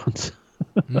Jones.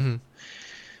 Mm-hmm.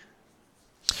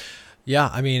 Yeah,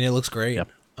 I mean, it looks great. Yep.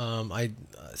 I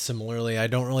similarly, I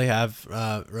don't really have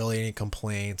really any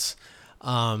complaints.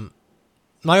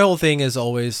 My whole thing is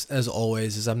always, as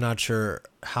always, is I'm not sure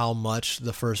how much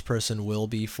the first person will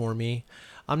be for me.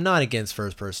 I'm not against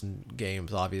first person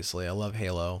games, obviously. I love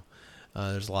Halo.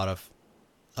 There's a lot of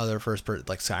other first person,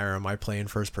 like Skyrim. I play in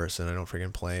first person. I don't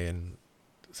freaking play in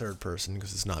third person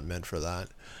because it's not meant for that.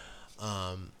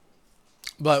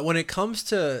 But when it comes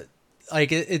to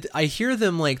like I hear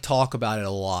them like talk about it a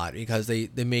lot because they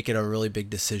make it a really big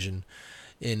decision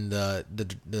in the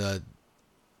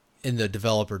in the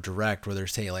developer direct where they're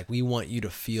saying like, we want you to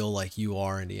feel like you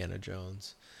are Indiana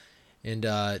Jones. And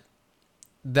that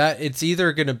it's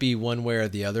either going to be one way or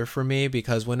the other for me,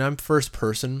 because when I'm first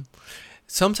person,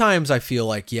 sometimes I feel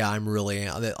like, yeah, I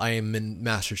am in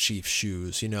Master Chief's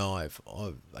shoes. I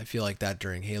feel like that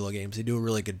during Halo games. They do a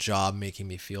really good job making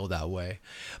me feel that way.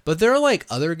 But there are like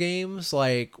other games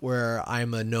like where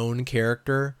I'm a known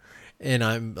character and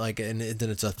I'm like, and then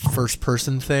it's a first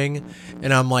person thing.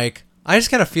 And I'm like, I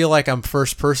just kind of feel like I'm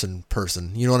first person.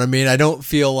 You know what I mean? I don't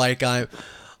feel like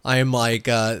I'm like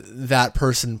that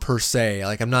person per se.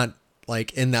 Like I'm not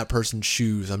like in that person's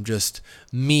shoes. I'm just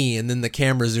me, and then the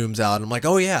camera zooms out and I'm like,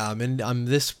 oh yeah, I'm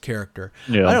this character.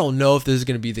 Yeah. I don't know if this is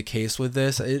going to be the case with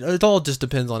this. It all just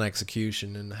depends on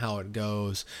execution and how it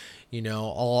goes.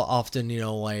 All often,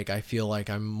 like I feel like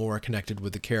I'm more connected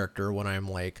with the character when I'm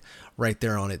like right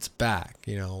there on its back,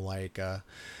 like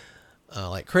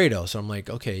Kratos. So I'm like,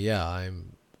 okay, yeah,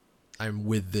 I'm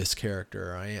with this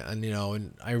character.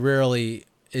 And I rarely,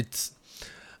 it's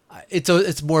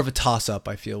more of a toss up.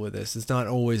 I feel with this. It's not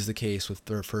always the case with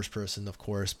the first person, of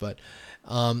course, but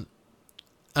I'm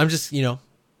just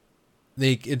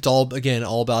it's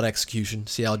all about execution.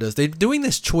 See how it does. They're doing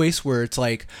this choice where it's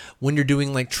like when you're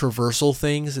doing like traversal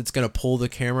things, it's gonna pull the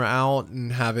camera out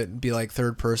and have it be like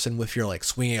third person. If you're like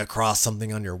swinging across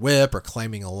something on your whip or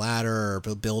climbing a ladder or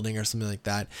a building or something like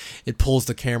that, it pulls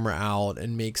the camera out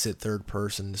and makes it third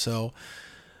person. So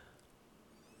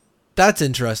that's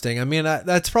interesting. I mean,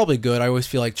 that's probably good. I always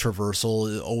feel like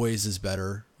traversal always is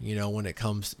better, when it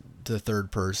comes to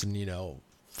third person.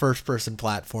 First person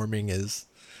platforming is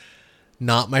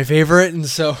not my favorite, and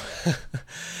so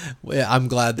I'm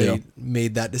glad they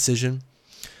made that decision.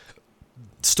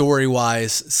 Story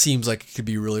wise, seems like it could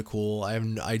be really cool. They're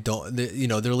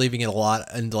leaving it a lot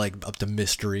and like up to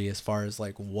mystery as far as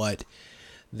like what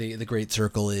the Great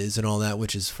Circle is and all that,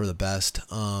 which is for the best.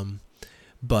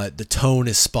 But the tone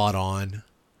is spot on.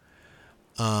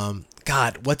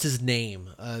 God, what's his name?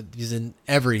 He's in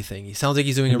everything. He sounds like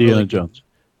he's doing Indiana a really Jones.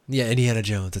 Yeah, Indiana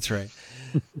Jones. That's right.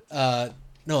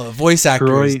 No, the voice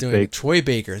actor is doing it. Troy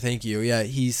Baker. Thank you. Yeah,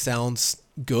 he sounds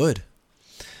good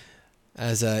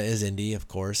as Indy, of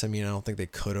course. I mean, I don't think they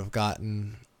could have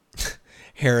gotten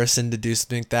Harrison to do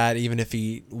something like that, even if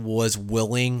he was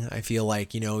willing. I feel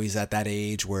like, he's at that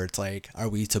age where it's like, are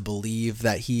we to believe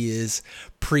that he is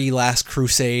pre-Last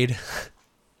Crusade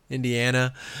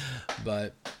Indiana?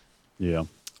 But yeah,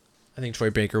 I think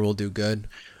Troy Baker will do good.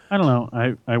 I don't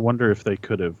know. I wonder if they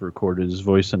could have recorded his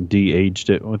voice and de-aged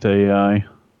it with AI.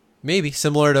 Maybe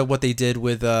similar to what they did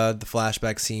with the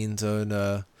flashback scenes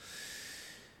on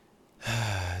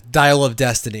Dial of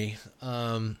Destiny.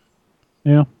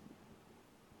 Yeah.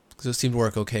 Because it seemed to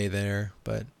work okay there.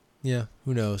 But, yeah,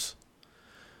 who knows?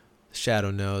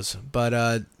 Shadow knows.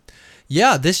 But,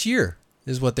 yeah, this year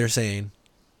is what they're saying.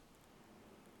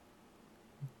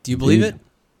 Do you believe it?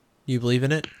 Do you believe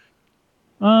in it?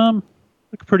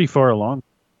 Look pretty far along.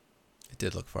 It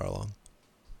did look far along.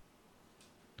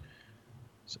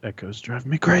 This echo's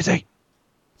driving me crazy.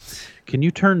 Can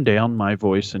you turn down my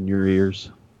voice in your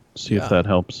ears? See if that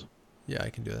helps. Yeah, I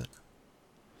can do that.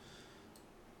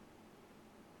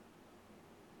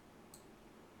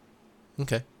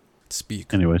 Okay.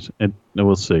 Speak. Anyways,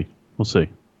 we'll see. We'll see.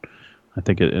 I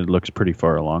think it looks pretty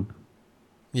far along.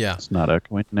 Yeah. It's not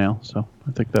echoing now, so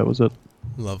I think that was it.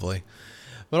 Lovely.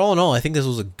 But all in all, I think this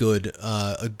was a good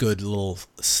little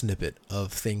snippet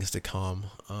of things to come.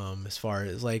 As far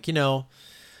as like,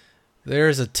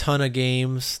 There's a ton of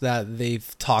games that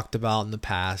they've talked about in the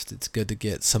past. It's good to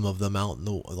get some of them out in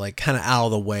the like kind of out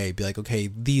of the way. Be like, okay,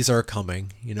 these are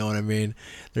coming. You know what I mean?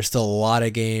 There's still a lot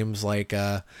of games like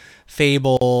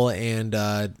Fable and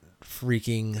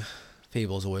freaking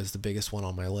Fable's always the biggest one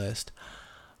on my list.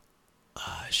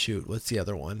 Shoot, what's the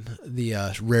other one?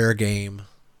 The rare game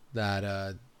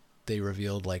that they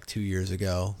revealed like 2 years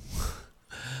ago.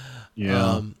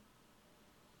 Yeah.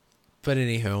 But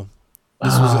anywho,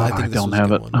 this was I think I this don't was a have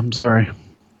good it. one. I'm sorry.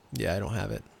 Yeah, I don't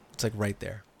have it. It's like right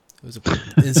there. It was a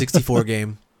N64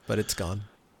 game, but it's gone.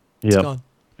 It's Yep. gone.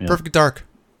 Yep. Perfect Dark.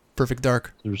 Perfect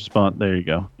Dark. The response. There you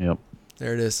go. Yep.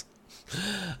 There it is.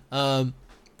 But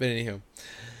anywho,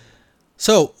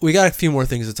 so we got a few more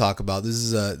things to talk about. This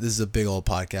is a big old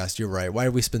podcast. You're right. Why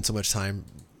did we spend so much time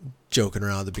joking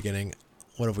around at the beginning?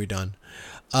 What have we done?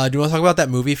 Do you want to talk about that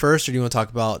movie first, or do you want to talk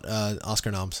about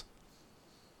Oscar noms?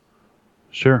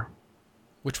 Sure.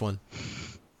 Which one?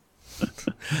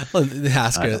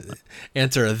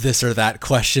 Answer a this or that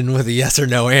question with a yes or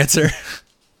no answer.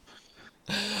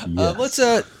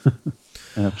 Yes.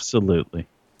 Absolutely.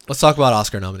 Let's talk about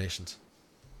Oscar nominations.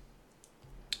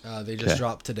 They just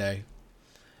dropped today.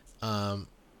 Let's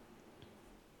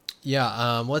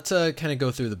kind of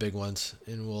go through the big ones,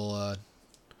 and we'll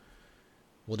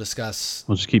discuss.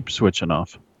 We'll just keep switching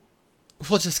off.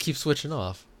 We'll just keep switching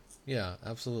off. Yeah,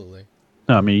 absolutely.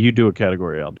 No, I mean, you do a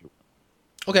category, I'll do.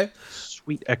 Okay.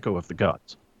 Sweet Echo of the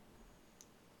Gods.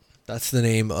 That's the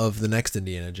name of the next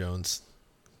Indiana Jones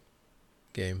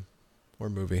game or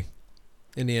movie.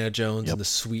 Indiana Jones and the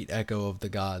Sweet Echo of the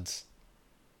Gods.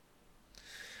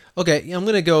 Okay, I'm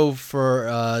gonna go for.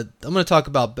 I'm gonna talk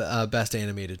about best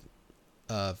animated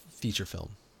feature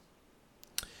film.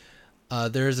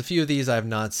 There's a few of these I've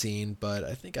not seen, but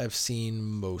I think I've seen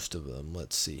most of them.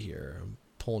 Let's see here. I'm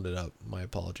pulling it up. My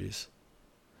apologies.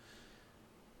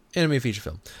 Animated feature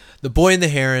film: The Boy and the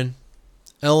Heron,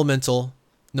 Elemental,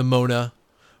 Nimona,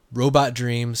 Robot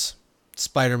Dreams,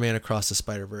 Spider-Man Across the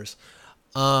Spider-Verse.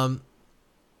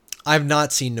 I've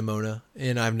not seen Nimona,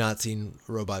 and I've not seen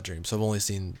Robot Dreams, so I've only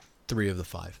seen 3 of the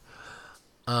 5.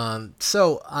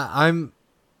 So I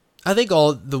think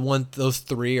those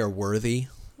 3 are worthy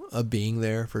of being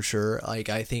there for sure. Like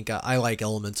I think I like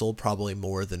Elemental probably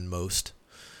more than most,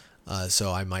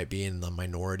 so I might be in the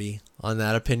minority on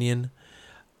that opinion.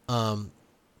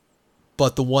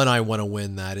 But the one I want to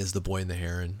win that is The Boy and the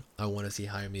Heron. I want to see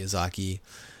Hayao Miyazaki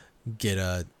get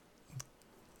an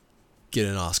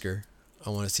Oscar. I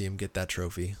want to see him get that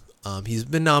trophy. He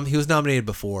was nominated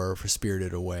before for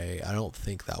Spirited Away. I don't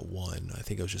think that won. I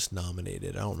think it was just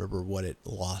nominated. I don't remember what it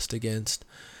lost against.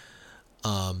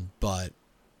 But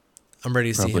I'm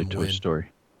ready to see him win. Probably Toy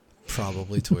Story.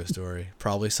 Probably Toy Story.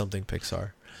 Probably something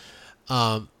Pixar.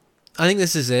 I think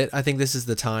this is it. I think this is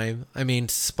the time. I mean,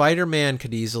 Spider-Man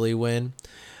could easily win,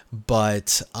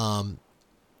 but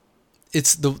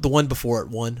it's the one before it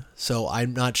won. So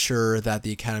I'm not sure that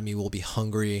the Academy will be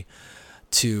hungry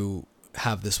to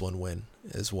have this one win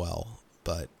as well.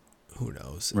 But who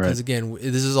knows? Because again,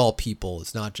 this is all people.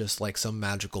 It's not just like some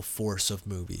magical force of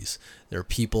movies. There are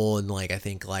people, and like I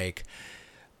think like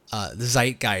the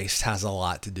zeitgeist has a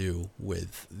lot to do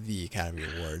with the Academy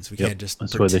Awards. We can't just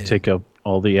That's why they take up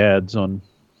all the ads on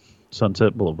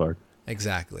Sunset Boulevard.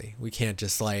 Exactly. We can't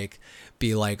just like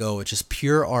be like, oh, it's just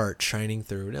pure art shining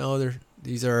through. No,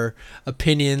 these are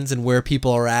opinions and where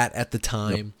people are at the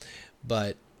time.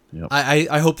 But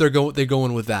I hope they're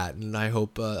going with that, and I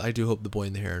do hope The Boy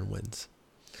and the Heron wins.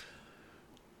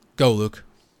 Go, Luke.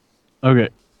 Okay,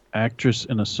 actress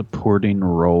in a supporting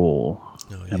role: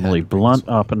 Emily Blunt,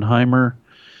 Oppenheimer;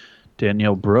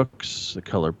 Danielle Brooks, The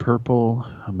Color Purple;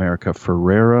 America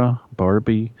Ferrera,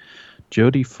 Barbie;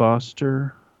 Jodie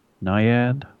Foster,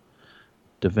 Nyad;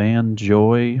 Divine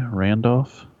Joy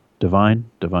Randolph in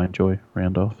The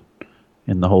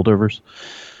Holdovers.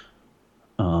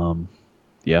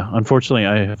 Unfortunately,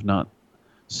 I have not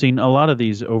seen a lot of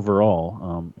these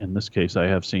overall. In this case, I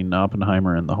have seen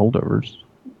Oppenheimer and The Holdovers,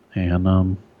 and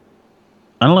I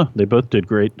don't know. They both did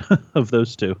great of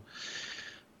those two,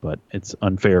 but it's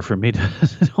unfair for me to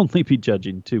only be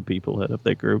judging 2 people out of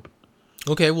that group.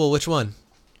 Okay, well, which one?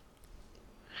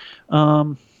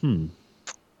 Out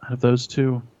of those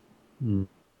 2,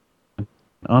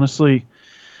 honestly,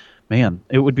 man,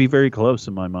 it would be very close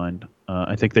in my mind.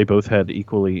 I think they both had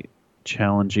equally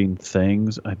challenging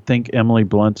things. I think Emily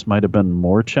Blunt's might have been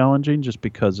more challenging just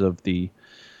because of the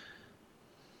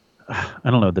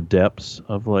depths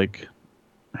of like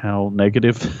how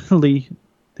negatively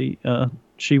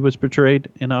she was portrayed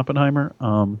in Oppenheimer.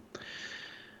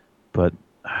 But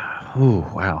I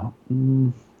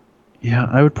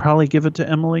would probably give it to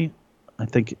Emily.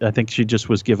 I think she just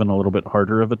was given a little bit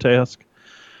harder of a task.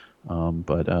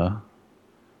 But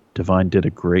Divine did a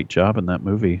great job in that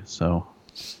movie. So,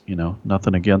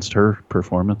 nothing against her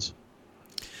performance.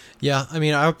 Yeah, I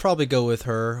mean, I would probably go with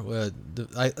her.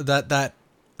 I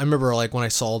remember like when I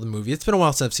saw the movie. It's been a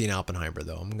while since I've seen Oppenheimer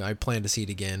though. I plan to see it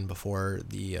again before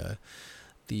the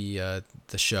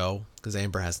show because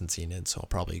Amber hasn't seen it, so I'll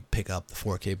probably pick up the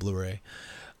 4K Blu-ray.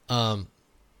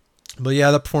 But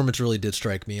yeah, the performance really did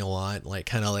strike me a lot. Like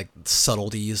kind of like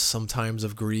subtleties sometimes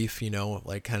of grief,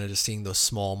 like kind of just seeing those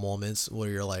small moments where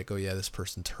you're like, oh yeah, this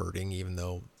person's hurting even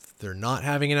though they're not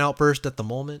having an outburst at the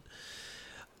moment.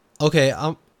 Okay,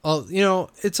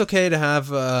 it's okay to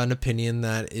have an opinion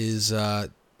that is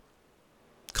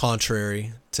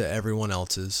contrary to everyone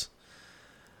else's.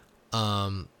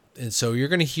 And so you're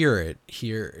gonna hear it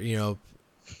here.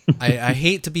 I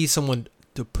hate to be someone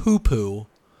to poo-poo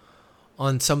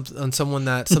on someone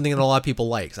that something that a lot of people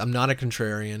likes. I'm not a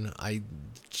contrarian. I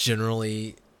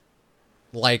generally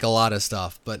like a lot of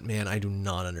stuff, but man, I do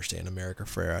not understand America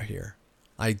Ferrera here.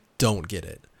 I don't get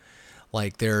it.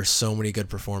 Like there are so many good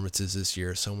performances this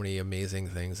year, so many amazing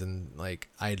things, and like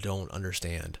I don't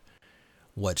understand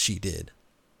what she did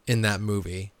in that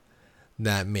movie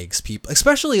that makes people,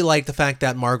 especially like the fact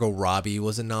that Margot Robbie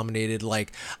wasn't nominated.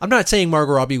 Like I'm not saying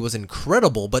Margot Robbie was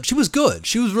incredible, but she was good.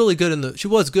 She was really good she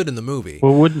was good in the movie.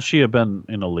 Well, wouldn't she have been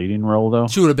in a leading role though?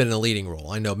 She would have been in a leading role.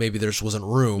 I know maybe there just wasn't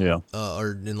room, Yeah.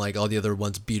 Or in like all the other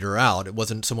ones beat her out. It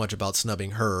wasn't so much about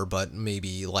snubbing her, but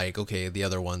maybe like, okay, the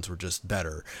other ones were just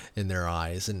better in their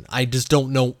eyes. And I just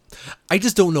don't know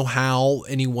how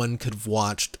anyone could have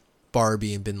watched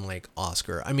Barbie and been like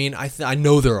Oscar. I mean, I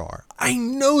know there are.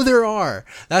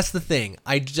 That's the thing.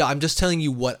 I'm just telling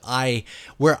you where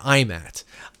I'm at.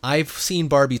 I've seen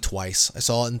Barbie twice. I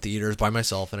saw it in theaters by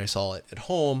myself, and I saw it at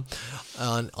home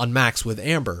on Max with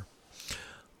Amber.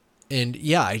 And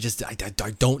yeah, I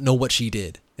don't know what she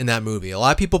did in that movie. A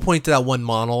lot of people point to that one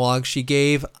monologue she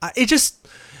gave. It just,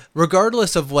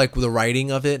 regardless of like the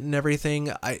writing of it and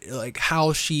everything, I like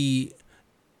how she.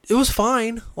 It was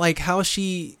fine. Like how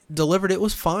she delivered it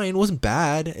was fine. It wasn't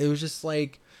bad. It was just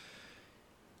like,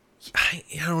 I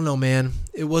don't know, man.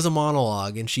 It was a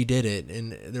monologue and she did it,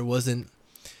 and there wasn't.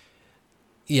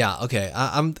 Yeah. Okay.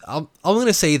 I'm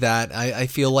gonna say that I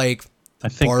feel like I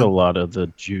think a lot of the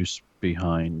juice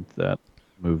behind that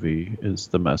movie is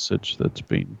the message that's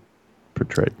being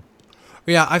portrayed.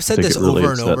 Yeah, I've said this really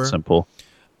over and over. That simple.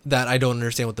 That I don't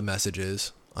understand what the message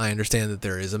is. I understand that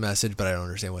there is a message, but I don't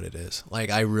understand what it is. Like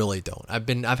I really don't.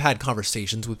 I've had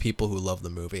conversations with people who love the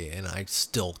movie, and I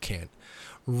still can't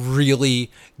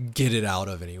really get it out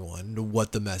of anyone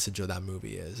what the message of that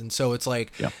movie is. And so it's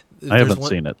like, yeah, I haven't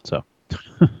seen it, so.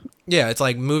 Yeah, it's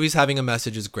like movies having a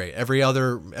message is great.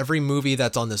 Every movie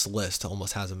that's on this list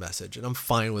almost has a message, and I'm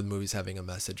fine with movies having a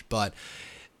message. But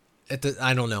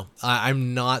I don't know.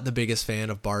 I'm not the biggest fan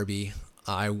of Barbie.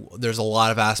 There's a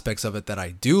lot of aspects of it that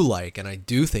I do like and I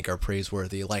do think are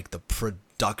praiseworthy. Like the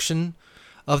production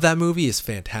of that movie is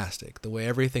fantastic. The way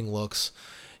everything looks,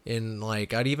 and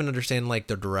like I'd even understand like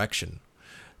the direction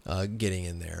getting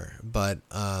in there. But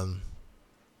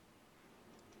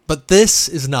this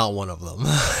is not one of them.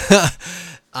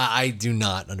 I do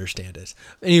not understand it.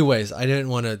 Anyways, I didn't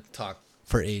want to talk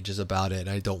for ages about it.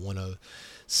 I don't want to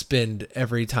spend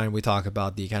every time we talk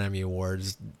about the Academy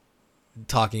Awards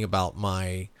talking about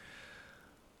my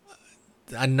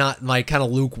not my kind of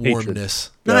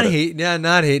lukewarmness. Not hate,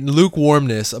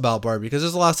 lukewarmness about Barbie, because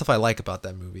there's a lot of stuff I like about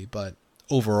that movie, but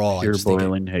overall pure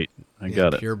boiling hate. I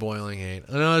got it. Pure boiling hate.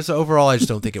 I know. So overall, I just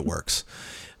don't think it works.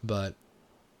 But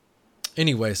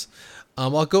anyways,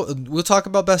 we'll talk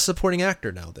about Best Supporting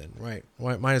Actor now. Then, right?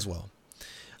 Might as well.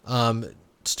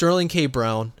 Sterling K.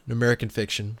 Brown in American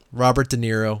Fiction, Robert De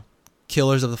Niro,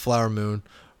 Killers of the Flower Moon,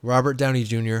 Robert Downey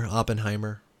Jr.,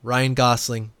 Oppenheimer, Ryan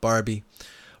Gosling, Barbie,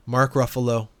 Mark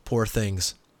Ruffalo, Poor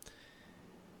Things.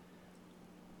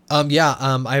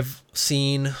 I've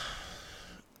seen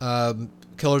Killers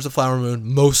of the Flower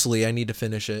Moon. Mostly, I need to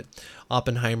finish it.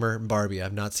 Oppenheimer and Barbie.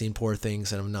 I've not seen Poor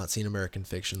Things, and I've not seen American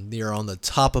Fiction. They are on the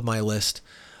top of my list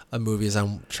of movies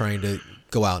I'm trying to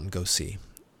go out and go see.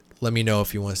 Let me know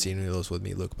if you want to see any of those with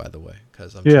me, Luke, by the way,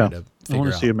 because I'm trying to figure out. I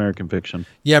want to see American Fiction.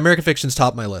 Yeah, American Fiction's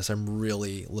top of my list. I'm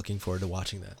really looking forward to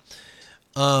watching that.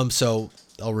 So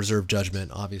I'll reserve judgment,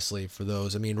 obviously, for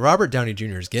those. I mean, Robert Downey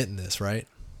Jr. is getting this, right?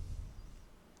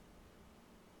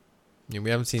 I mean, we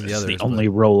haven't seen the others. It's the only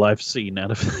role I've seen out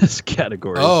of this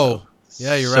category. Oh, so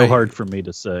yeah, you're right. So hard for me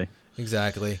to say.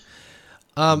 Exactly.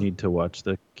 I need to watch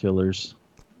The Killers.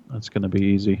 That's going to be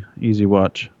easy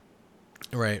watch.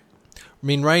 Right. I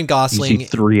mean, Ryan Gosling.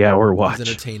 Easy 3-hour watch.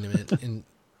 Entertainment. And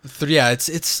Yeah,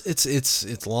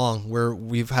 it's long.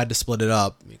 We've had to split it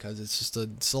up because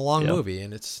it's a long Yeah. movie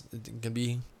and it can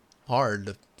be hard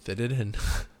to fit it in.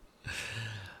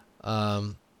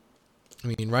 um, I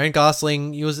mean, Ryan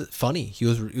Gosling, he was funny. He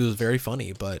was very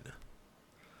funny, but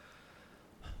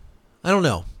I don't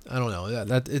know. I don't know.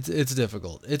 That it's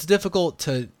difficult. It's difficult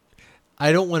to.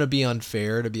 I don't want to be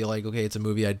unfair to be like, okay, it's a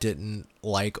movie I didn't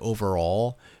like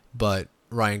overall, but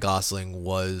Ryan Gosling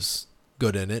was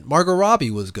good in it. Margot Robbie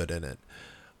was good in it,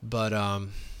 but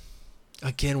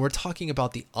again, we're talking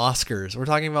about the Oscars. We're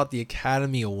talking about the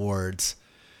Academy Awards.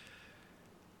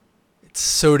 It's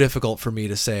so difficult for me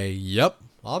to say, yep,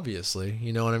 obviously.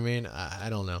 You know what I mean? I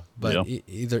don't know, but Yeah.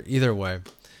 either way,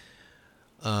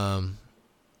 Robert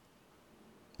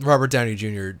Downey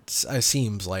Jr.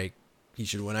 Seems like he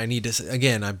should win. I need to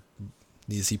again. I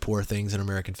need to see Poor Things in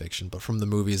American Fiction, but from the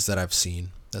movies that I've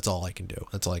seen, that's all I can do.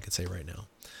 That's all I can say right now.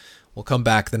 We'll come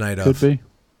back the night Could of. be.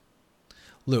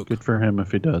 Luke. Good for him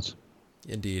if he does.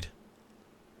 Indeed.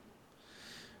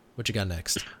 What you got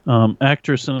next?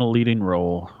 Actress in a leading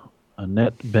role: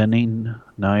 Annette Bening,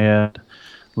 Nyad;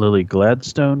 Lily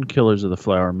Gladstone, Killers of the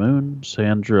Flower Moon;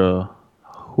 Sandra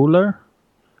Hüller,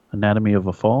 Anatomy of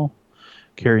a Fall;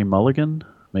 Carey Mulligan,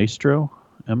 Maestro;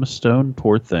 Emma Stone,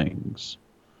 Poor Things.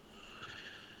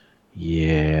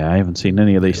 Yeah, I haven't seen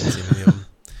any of I these. haven't seen any of them.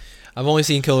 I've only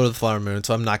seen Killer of the Flower Moon,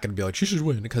 so I'm not going to be like, she should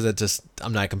win, because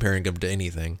I'm not comparing them to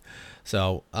anything.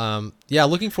 So, yeah,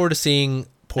 looking forward to seeing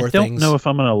Poor I don't Things. know if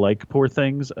I'm going to like Poor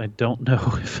Things. I don't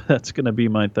know if that's going to be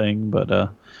my thing, but I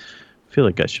feel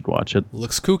like I should watch it.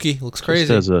 Looks kooky. Looks crazy.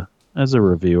 Just as a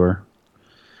reviewer.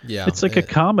 Yeah. It's like a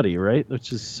comedy, right?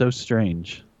 Which is so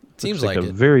strange. Seems Looks like a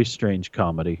it. very strange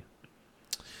comedy.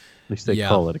 At least they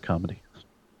call it a comedy.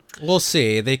 We'll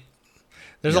see.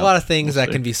 There's a lot of things that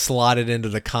can be slotted into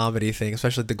the comedy thing,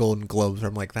 especially the Golden Globes, where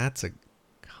I'm like, that's a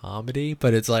comedy,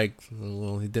 but it's like,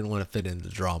 well, he didn't want to fit into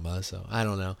drama, so I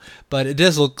don't know. But it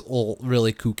does look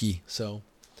really kooky, so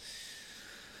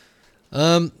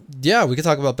yeah, we can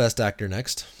talk about Best Actor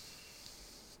next.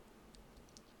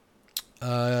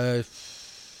 I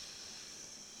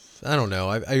don't know.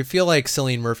 I feel like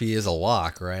Cillian Murphy is a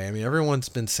lock, right? I mean, everyone's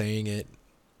been saying it.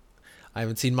 I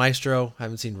haven't seen Maestro, I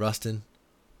haven't seen Rustin,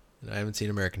 and I haven't seen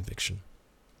American Fiction.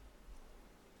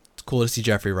 It's cool to see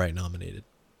Jeffrey Wright nominated.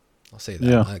 I'll say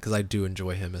that because I do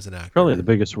enjoy him as an actor. Probably the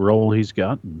biggest role he's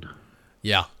gotten.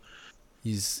 Yeah,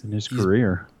 he's in his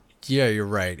career. Yeah, you're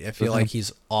right. I feel like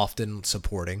he's often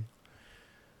supporting.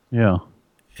 Yeah,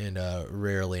 and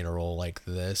rarely in a role like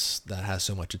this that has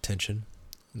so much attention,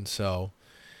 and so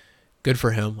good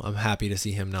for him. I'm happy to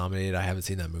see him nominated. I haven't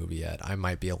seen that movie yet. I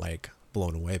might be like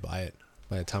blown away by it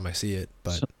by the time I see it,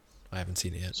 but I haven't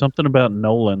seen it yet. Something about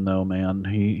Nolan, though, man.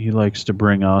 He likes to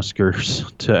bring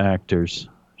Oscars to actors.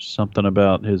 Something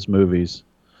about his movies.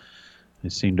 They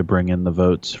seem to bring in the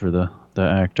votes for the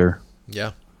actor.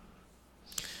 Yeah.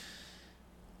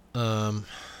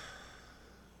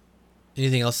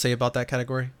 Anything else to say about that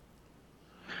category?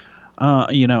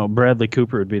 Bradley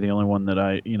Cooper would be the only one that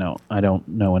I don't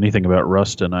know anything about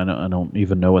Rustin. I don't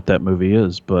even know what that movie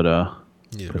is, but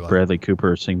Bradley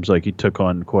Cooper seems like he took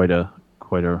on quite a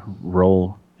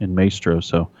role in Maestro.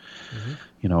 So,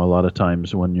 a lot of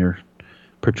times when you're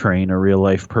portraying a real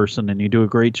life person and you do a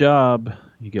great job,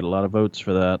 you get a lot of votes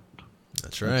for that.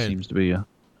 That's right. It seems to be a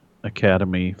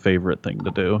Academy favorite thing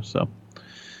to do. So,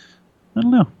 I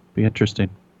don't know. Be interesting.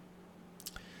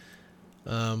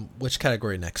 Which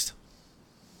category next?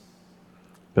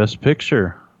 Best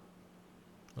Picture.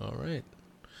 All right.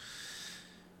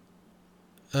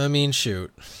 I mean,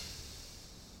 shoot.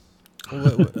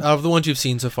 Out of the ones you've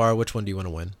seen so far, which one do you want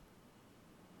to win?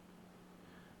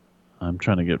 I'm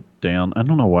trying to get down. I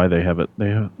don't know why they have it.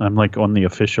 I'm like on the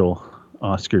official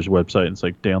Oscars website. It's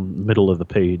like down middle of the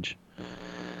page.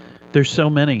 There's so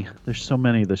many. There's so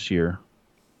many this year.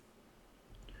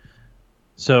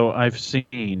 So I've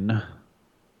seen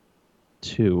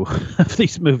 2 of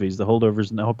these movies, The Holdovers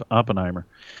and Oppenheimer.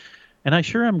 And I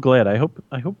sure am glad. I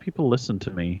hope people listen to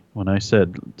me when I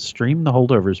said stream The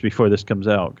Holdovers before this comes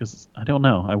out, because I don't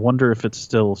know. I wonder if it's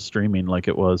still streaming like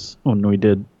it was when we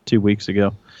did 2 weeks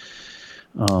ago.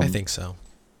 I think so.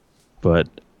 But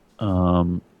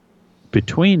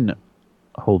between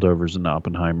Holdovers and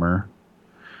Oppenheimer,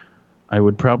 I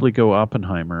would probably go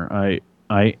Oppenheimer.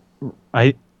 I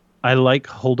like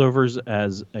Holdovers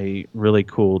as a really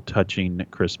cool, touching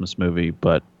Christmas movie,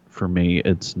 but for me,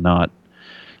 it's not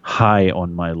high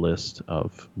on my list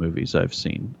of movies I've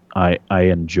seen. I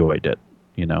enjoyed it.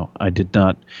 I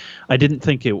didn't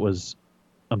think it was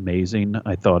amazing.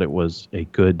 I thought it was a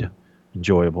good,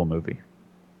 enjoyable movie.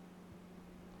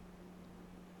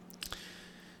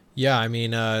 Yeah, I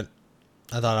mean, I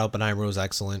thought Oppenheimer was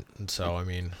excellent, and so I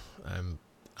mean,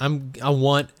 I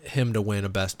want him to win a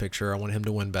Best Picture. I want him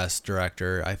to win Best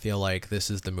Director. I feel like this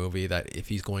is the movie that if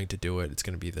he's going to do it, it's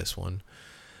going to be this one.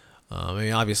 I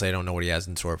mean, obviously, I don't know what he has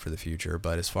in store for the future,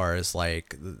 but as far as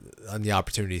like the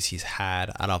opportunities he's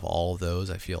had out of all of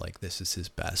those, I feel like this is his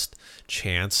best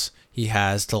chance he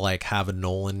has to like have a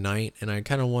Nolan night, and I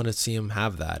kind of want to see him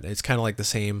have that. It's kind of like the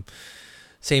same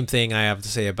thing I have to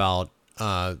say about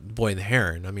Boy and the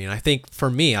Heron. I mean, I think for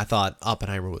me, I thought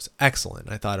Oppenheimer was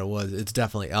excellent. I thought it's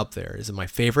definitely up there. Is it my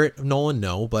favorite of Nolan?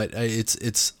 No, but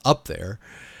it's up there,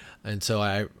 and so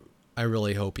I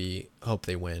really hope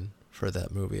they win for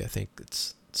that movie. I think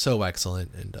it's so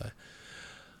excellent, and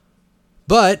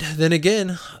but then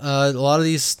again, a lot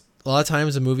of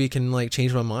times a movie can like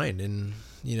change my mind, and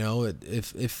you know,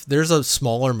 if there's a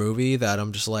smaller movie that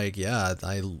I'm just like, yeah,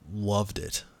 I loved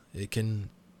it, it can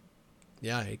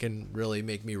really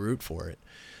make me root for it.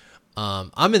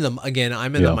 I'm in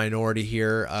the minority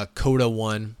here. Coda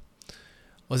won.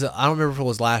 Was it? I don't remember if it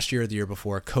was last year or the year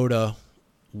before. Coda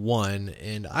won,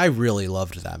 and I really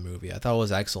loved that movie. I thought it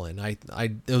was excellent.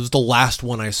 It was the last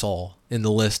one I saw in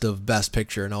the list of Best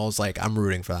Picture, and I was like, I'm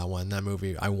rooting for that one. That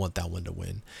movie, I want that one to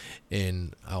win,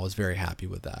 and I was very happy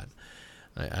with that.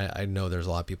 I know there's a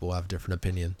lot of people who have different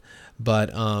opinion,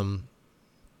 but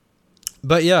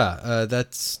yeah,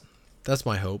 that's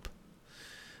my hope.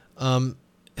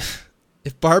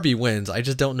 If Barbie wins, I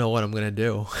just don't know what I'm gonna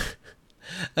do.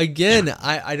 Again,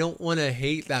 I don't want to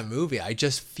hate that movie. I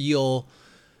just feel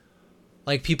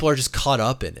like people are just caught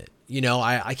up in it. You know,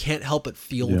 I can't help but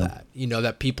feel that, you know,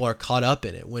 that people are caught up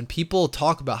in it. When people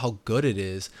talk about how good it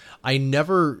is,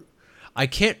 it's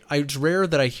rare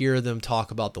that I hear them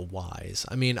talk about the whys.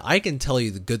 I mean, I can tell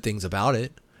you the good things about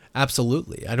it.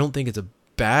 Absolutely. I don't think it's a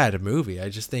bad movie. I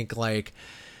just think like,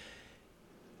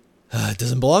 it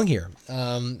doesn't belong here.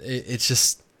 It's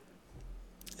just,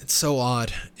 it's so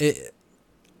odd.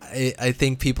 I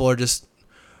think people are just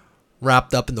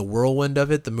wrapped up in the whirlwind of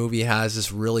it. The movie has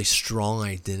this really strong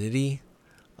identity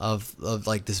of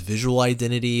like this visual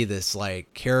identity, this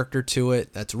like character to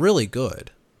it that's really good.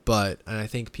 And I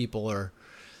think people are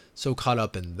so caught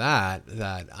up in that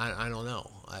I don't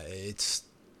know.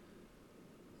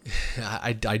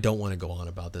 I don't want to go on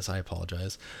about this. I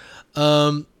apologize.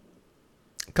 A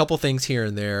couple things here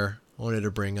and there I wanted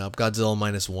to bring up. Godzilla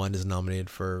 -1 is nominated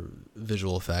for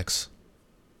visual effects.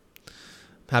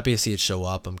 Happy to see it show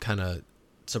up. I'm kind of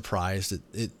surprised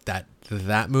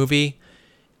that movie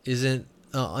isn't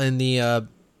in the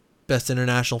best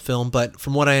international film, but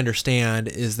from what I understand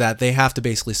is that they have to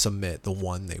basically submit the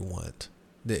one they want.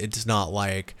 It's not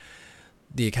like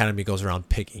the Academy goes around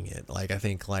picking it. Like I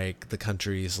think like the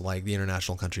countries, like the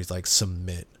international countries, like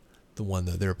submit the one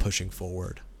that they're pushing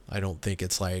forward. I don't think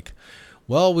it's like,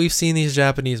 well, we've seen these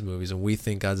Japanese movies and we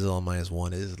think Godzilla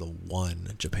 -1 is the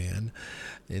one, Japan,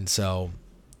 and so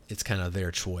it's kind of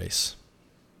their choice.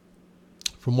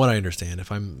 From what I understand,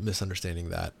 if I'm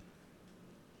misunderstanding that,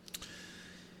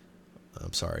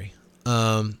 I'm sorry.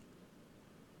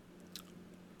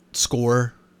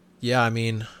 Score, yeah, I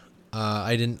mean,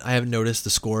 I haven't noticed the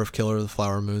score of Killer of the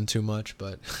Flower Moon too much,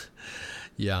 but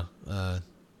yeah,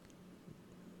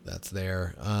 that's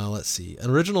there. Let's see, an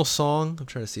original song. I'm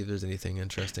trying to see if there's anything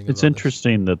interesting. It's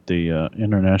interesting that the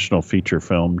international feature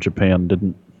film Japan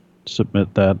didn't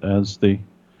submit that as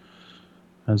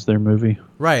their movie.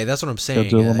 Right, that's what I'm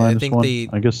saying. Godzilla I think -1.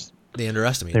 I guess they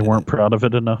underestimated. They weren't proud of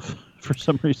it enough for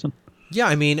some reason. Yeah,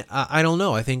 I mean, I don't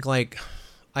know. I think like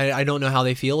I don't know how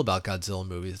they feel about Godzilla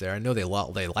movies there. I know they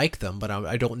like them, but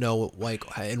I don't know like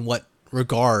in what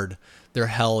regard they're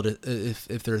held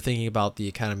if they're thinking about the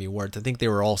Academy Awards. I think they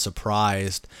were all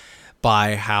surprised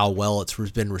by how well it's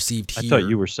been received here. I thought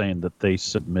you were saying that they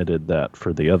submitted that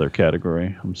for the other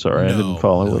category. I'm sorry, I didn't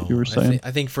follow what you were saying.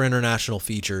 I think for international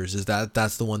features is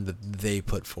that's the one that they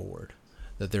put forward.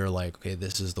 That they're like, okay,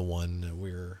 this is the one that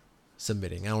we're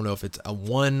submitting. I don't know if it's a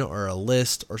one or a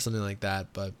list or something like that,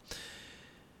 but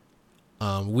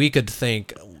we could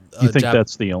think. You think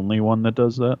that's the only one that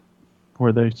does that,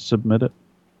 where they submit it?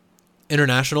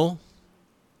 International?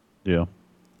 Yeah.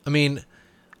 I mean,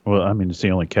 it's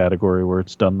the only category where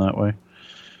it's done that way.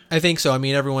 I think so. I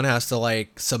mean, everyone has to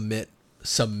like submit,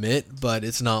 but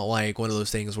it's not like one of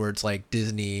those things where it's like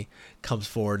Disney comes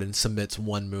forward and submits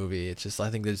one movie. It's just, I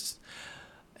think there's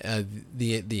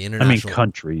the international. I mean,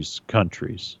 countries.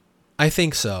 I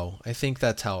think so. I think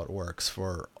that's how it works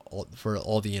for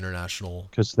all the international.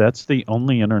 Because that's the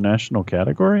only international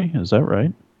category. Is that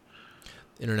right?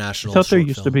 International. I thought there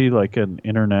used to be like an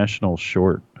international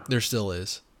short. There still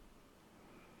is.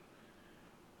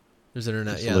 There's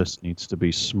internet. This Yeah. list needs to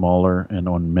be smaller, and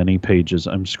on many pages,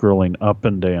 I'm scrolling up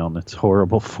and down. It's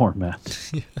horrible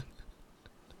format.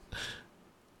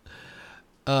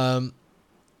 Um,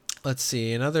 let's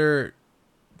see. Another.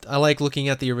 I like looking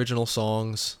at the original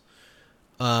songs.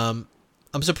 Um,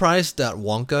 I'm surprised that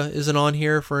Wonka isn't on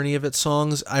here for any of its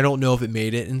songs. I don't know if it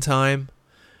made it in time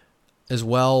as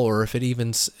well, or if it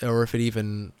even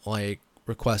like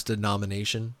requested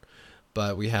nomination.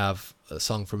 But we have a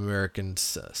song from American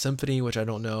Symphony, which I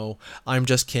don't know. I'm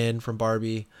Just Ken from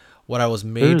Barbie. What I Was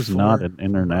There Made is not For an from Barbie.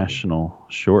 international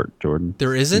short, Jordan. There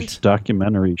There's isn't?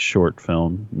 documentary short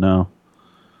film. No.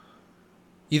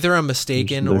 Either I'm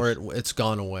mistaken or There's it's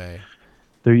gone away.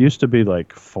 there used to be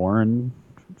like foreign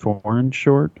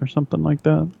short or something like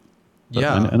that, but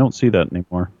I Yeah. don't see that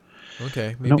anymore.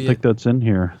 Okay. I don't think that's in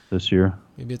here this year.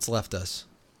 Maybe it's left us.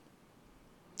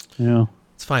 Yeah,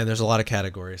 It's fine. There's a lot of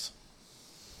categories.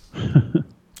 There are a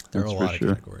that's for lot of sure.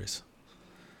 categories.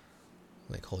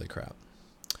 Like holy crap.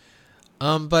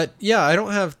 But yeah, I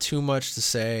don't have too much to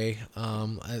say.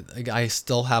 I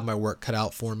still have my work cut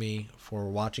out for me for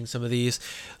watching some of these.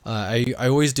 I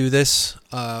always do this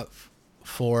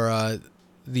for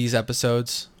these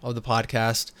episodes of the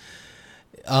podcast.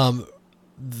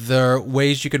 There are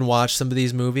ways you can watch some of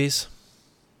these movies.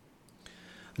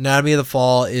 Anatomy of the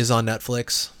Fall is on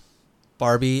Netflix.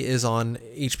 Barbie is on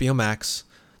HBO Max.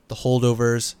 The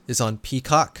Holdovers is on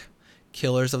Peacock.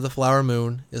 Killers of the Flower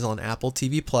Moon is on Apple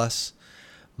TV Plus.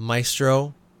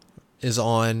 Maestro is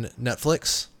on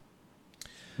Netflix.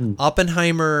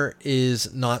 Oppenheimer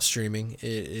is not streaming. It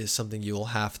is something you will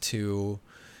have to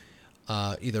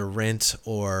either rent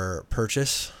or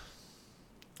purchase.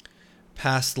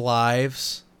 Past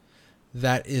Lives,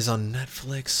 that is on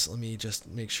Netflix. Let me just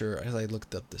make sure, as I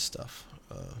looked up this stuff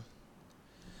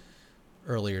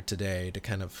earlier today to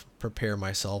kind of prepare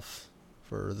myself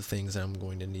for the things that I'm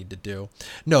going to need to do.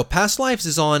 No, Past Lives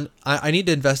is on. I need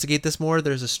to investigate this more.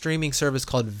 There's a streaming service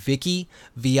called Viki,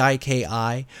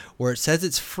 Viki, where it says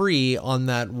it's free on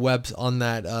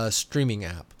that streaming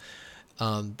app.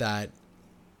 That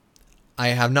I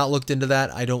have not looked into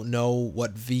that. I don't know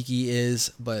what Viki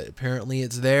is, but apparently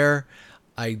it's there.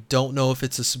 I don't know if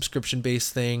it's a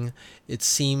subscription-based thing. It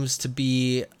seems to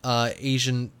be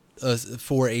Asian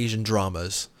for Asian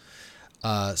dramas.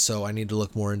 So I need to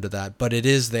look more into that. But it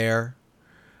is there.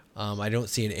 I don't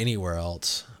see it anywhere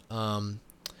else.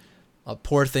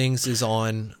 Poor Things is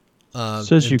on It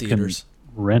says in you theaters.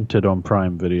 can rent it on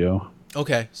Prime Video.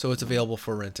 Okay, so it's available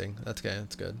for renting. That's okay.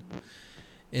 That's good.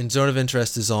 And Zone of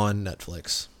Interest is on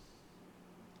Netflix.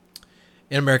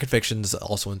 And American Fiction is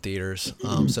also in theaters.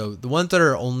 So the ones that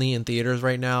are only in theaters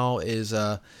right now is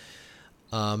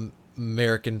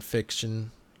American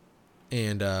Fiction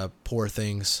and Poor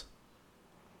Things.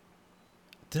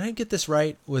 Did I get this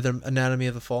right with Anatomy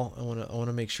of the Fall? I want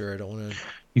to make sure. I don't want to.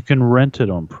 You can rent it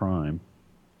on Prime.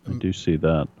 I do see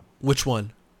that. Which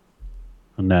one?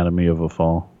 Anatomy of a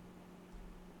Fall.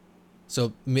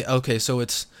 So okay, so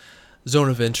it's Zone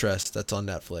of Interest that's on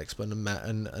Netflix, but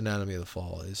Anatomy of the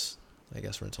Fall is, I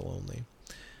guess, rental only.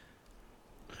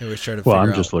 I always try to figure out. Well,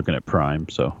 I'm just looking at Prime,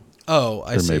 so Oh,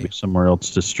 I see. there may be somewhere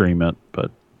else to stream it,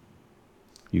 but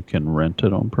you can rent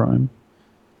it on Prime.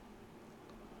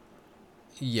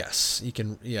 Yes, you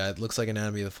can. Yeah, it looks like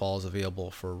Anatomy of the Fall is available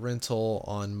for rental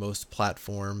on most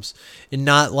platforms, and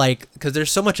not like, because there's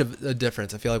so much of a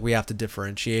difference. I feel like we have to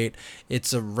differentiate.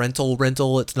 It's a rental.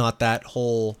 It's not that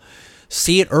whole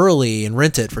see it early and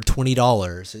rent it for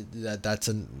 $20.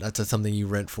 That's something you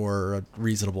rent for a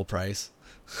reasonable price.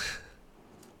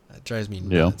 That drives me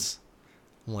nuts.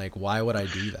 I'm like, why would I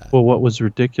do that? Well, what was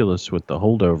ridiculous with the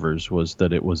Holdovers was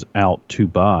that it was out to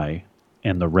buy,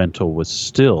 and the rental was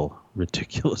still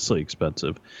ridiculously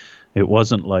expensive. It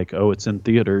wasn't like, oh, it's in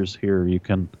theaters, here you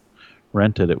can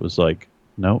rent it. It was like,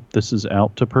 nope, this is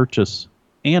out to purchase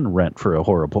and rent for a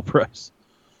horrible price.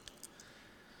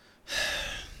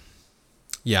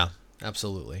 Yeah,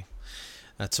 absolutely.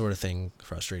 That sort of thing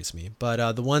frustrates me.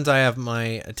 But the ones I have my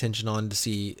attention on to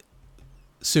see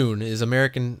soon is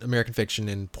American Fiction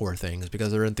and Poor Things,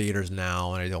 because they're in theaters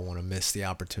now and I don't want to miss the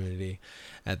opportunity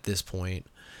at this point.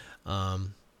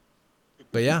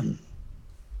 But yeah.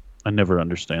 I never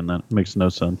understand that. It makes no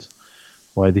sense.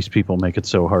 Why these people make it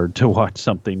so hard to watch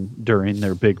something during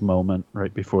their big moment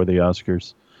right before the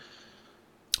Oscars.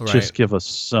 Right. Just give us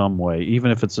some way. Even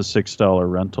if it's a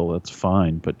 $6 rental, that's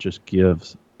fine. But just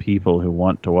give people who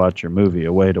want to watch your movie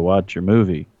a way to watch your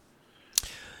movie.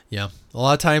 Yeah. A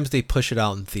lot of times they push it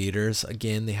out in theaters.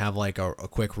 Again, they have like a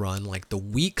quick run. Like the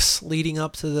weeks leading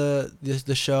up to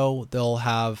the show, they'll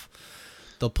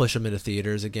push them into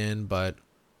theaters again. But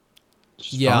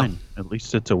it's fine. At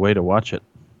least it's a way to watch it.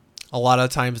 a lot of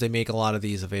times they make a lot of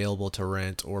these available to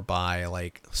rent or buy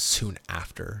like soon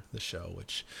after the show,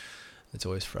 which it's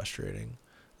always frustrating.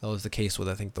 That was the case with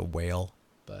I think The Whale,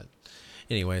 but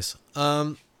anyways,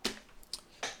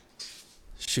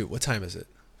 shoot, what time is it?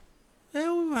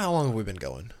 How long have we been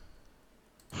going?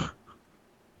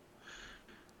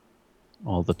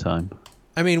 All the time.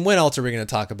 I mean, when else are we going to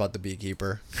talk about the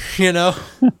Beekeeper? You know,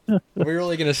 are we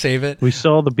really going to save it? We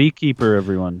saw the Beekeeper,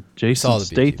 everyone. Jason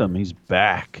Statham, Beekeeper. He's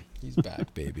back. He's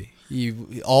back, baby.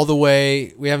 He all the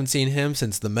way. We haven't seen him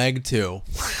since the Meg 2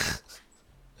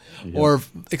 Yep. or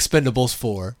Expendables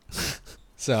 4.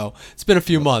 So it's been a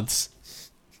few months.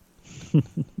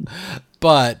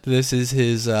 But this is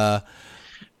his.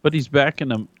 But he's back in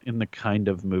the kind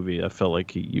of movie I felt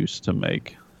like he used to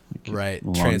make. Like right, a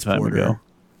long Transporter. time ago.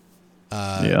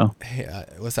 Yeah. Hey,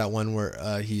 what's that one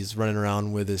where he's running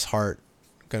around with his heart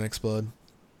gonna explode?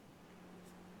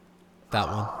 That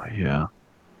one. Oh, yeah.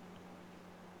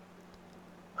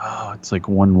 Oh, it's like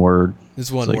one word. It's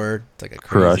one like word. It's like a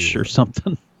crush word. or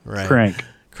something. Right.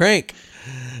 Crank.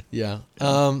 Yeah.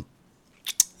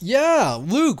 Yeah,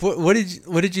 Luke, what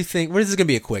did you think? This is gonna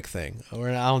be a quick thing. I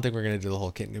don't think we're gonna do the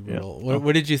whole kit and caboodle. Yeah.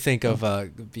 What did you think of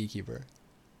Beekeeper?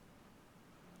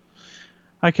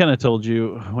 I kind of told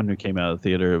you when we came out of the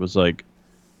theater, it was like,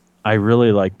 I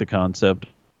really like the concept.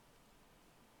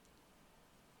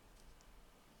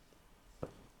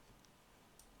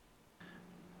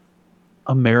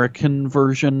 American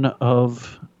version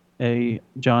of a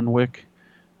John Wick,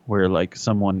 where like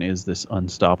someone is this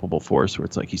unstoppable force, where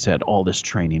it's like he's had all this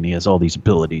training, he has all these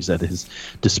abilities at his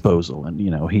disposal, and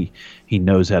he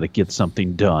knows how to get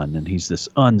something done, and he's this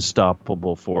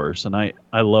unstoppable force. And I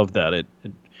love that. It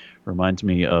reminds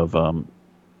me of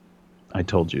I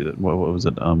told you that what was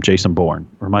it? Jason Bourne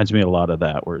reminds me a lot of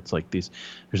that, where it's like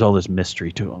there's all this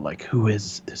mystery to him, like who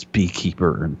is this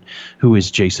Beekeeper and who is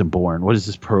Jason Bourne? What is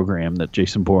this program that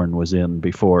Jason Bourne was in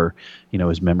before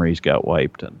his memories got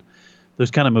wiped? And those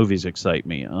kind of movies excite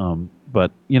me.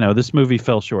 But this movie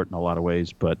fell short in a lot of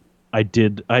ways, but I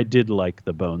did like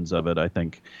the bones of it. I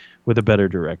think with a better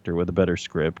director, with a better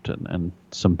script, and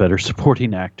some better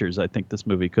supporting actors, I think this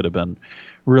movie could have been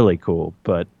really cool.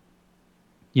 But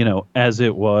as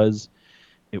it was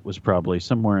probably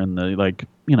somewhere in the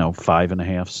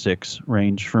 5.5, 6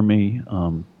 range for me.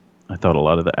 I thought a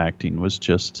lot of the acting was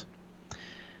just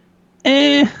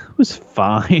it was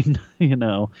fine,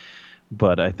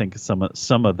 but I think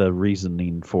some of the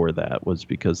reasoning for that was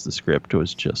because the script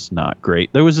was just not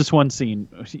great. There was this one scene,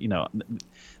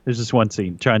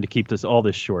 trying to keep all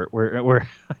this short, where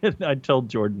I told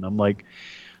Jordan, I'm like,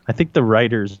 I think the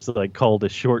writers called a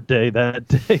short day that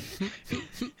day,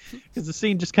 because the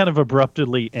scene just kind of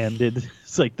abruptly ended.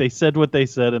 It's like they said what they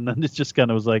said, and then it just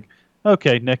kind of was like,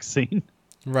 okay, next scene.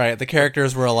 Right. The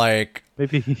characters were like,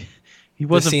 maybe he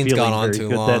wasn't feeling gone on very too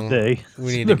good long. that day.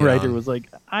 We need the to get writer on. was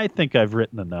like, I think I've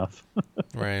written enough.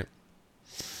 Right.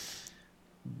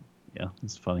 Yeah,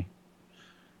 it's funny.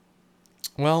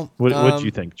 Well, what do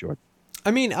you think, Jordan? I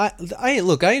mean, I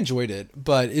enjoyed it,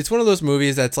 but it's one of those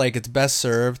movies that's like it's best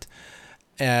served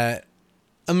at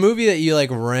a movie that you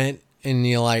rent and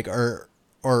you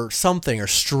or something or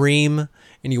stream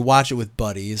and you watch it with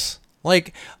buddies.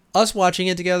 Like us watching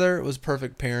it together was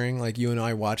perfect pairing. Like you and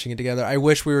I watching it together. I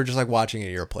wish we were just watching it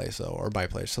at your place though, or my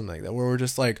place, something like that, where we're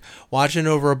just watching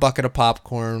over a bucket of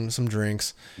popcorn, some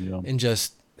drinks, and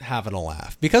just having a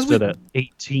laugh, because we at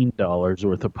 $18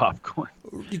 worth of popcorn.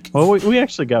 Well, we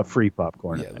actually got free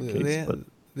popcorn in that case.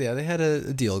 They had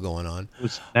a deal going on. It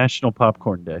was National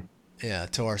Popcorn Day. Yeah,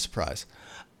 to our surprise.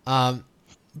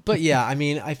 But yeah, I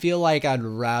mean, I feel like I'd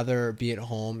rather be at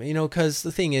home, because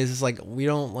the thing is we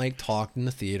don't talk in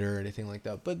the theater or anything like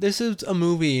that. But this is a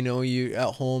movie, you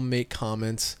at home make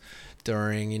comments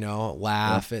during,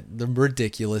 laugh at the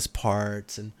ridiculous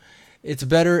parts, and it's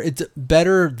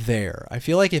better there. I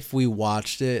feel like if we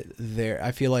watched it there,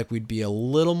 I feel like we'd be a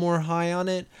little more high on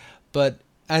it. But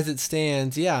as it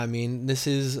stands, yeah, I mean, this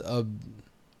is a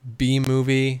B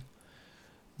movie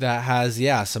that has,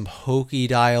 some hokey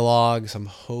dialogue, some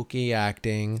hokey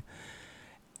acting.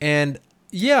 And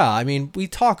yeah, I mean, we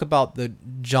talk about the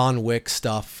John Wick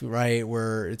stuff, right?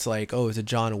 Where it's it's a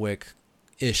John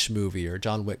Wick-ish movie or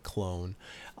John Wick clone.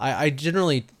 I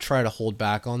generally try to hold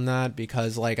back on that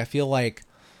because I feel like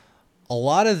a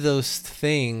lot of those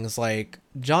things,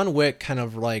 John Wick kind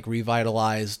of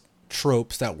revitalized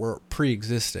tropes that were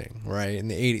pre-existing, right, in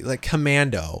the 80s, like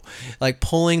Commando,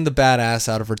 pulling the badass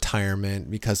out of retirement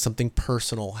because something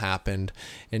personal happened,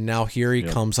 and now here he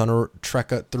comes on a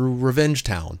trek through Revenge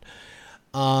Town.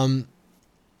 But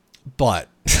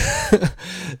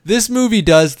this movie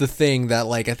does the thing that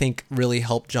like I think really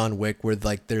helped John Wick, where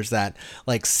like there's that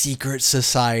like secret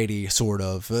society sort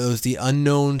of. It was the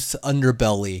unknown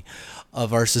underbelly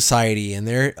of our society, and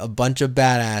they're a bunch of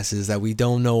badasses that we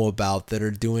don't know about that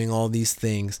are doing all these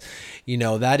things. You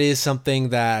know, that is something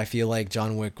that I feel like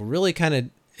John Wick really kind of,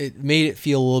 it made it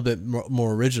feel a little bit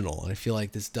more original, and I feel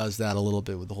like this does that a little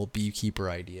bit with the whole Beekeeper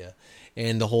idea.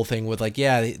 And the whole thing with like,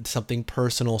 yeah, something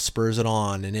personal spurs it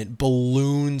on, and it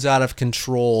balloons out of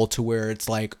control to where it's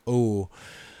like, oh,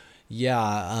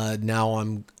 yeah, now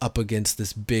I'm up against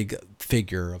this big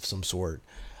figure of some sort.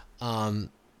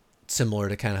 Similar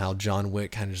to kind of how John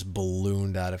Wick kind of just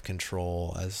ballooned out of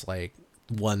control as like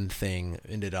one thing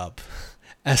ended up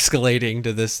escalating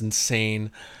to this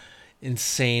insane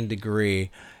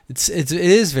degree. It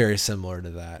is very similar to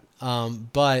that.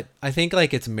 But I think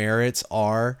like its merits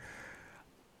are,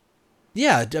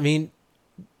 yeah, I mean,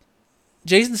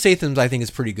 Jason Statham, I think,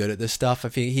 is pretty good at this stuff. I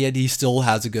think he still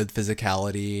has a good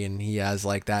physicality, and he has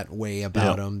like that way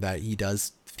about him that he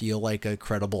does feel like a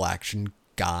credible action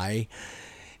guy.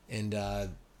 And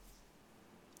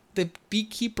the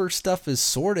Beekeeper stuff is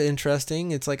sort of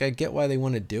interesting. It's like I get why they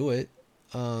want to do it.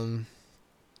 The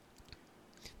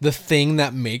thing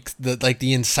that makes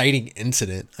the inciting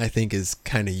incident, I think, is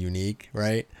kind of unique,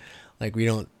 right? Like we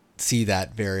don't see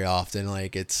that very often.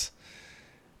 Like it's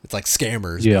like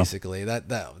scammers, basically.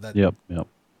 Yep.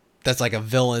 That's like a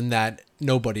villain that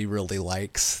nobody really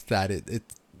likes. That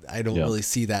I don't really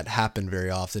see that happen very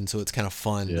often. So it's kind of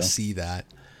fun to see that.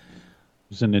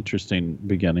 There's an interesting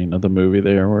beginning of the movie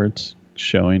there where it's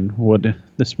showing what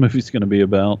this movie's going to be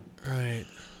about. Right.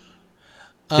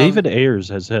 David Ayers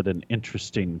has had an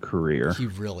interesting career. He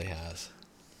really has.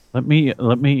 Let me.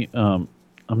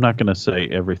 I'm not going to say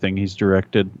everything he's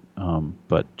directed,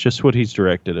 but just what he's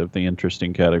directed of the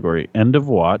interesting category. End of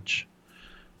Watch,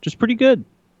 which is pretty good.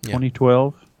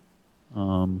 2012. I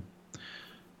don't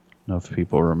know if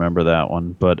people remember that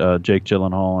one, but Jake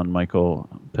Gyllenhaal and Michael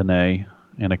Pena,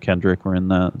 Anna Kendrick were in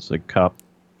that. It's a cop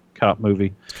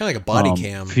movie. It's kind of like a body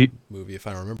cam movie, if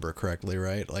I remember correctly,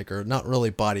 right? Like, or not really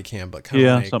body cam, but kind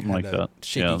of like something like that.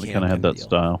 Yeah, they kind of had that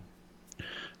style.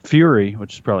 Fury,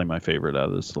 which is probably my favorite out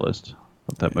of this list.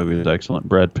 That movie was excellent.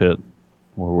 Brad Pitt,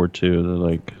 World War II. They're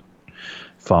like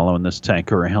following this tank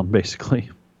around, basically.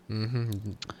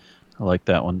 Mm-hmm. I like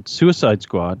that one. Suicide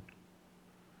Squad,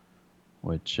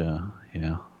 which, that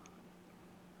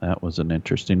was an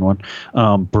interesting one.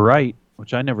 Bright,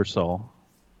 which I never saw,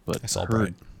 but I saw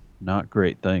Bright. Not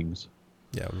great things.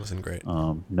 Yeah, it wasn't great.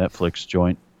 Netflix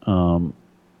joint.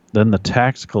 Then The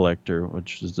Tax Collector,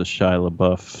 which is the Shia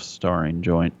LaBeouf starring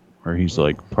joint, where he's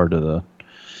like part of the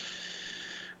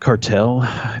cartel,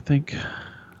 I think.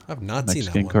 I've not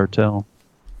Mexican seen that one. cartel.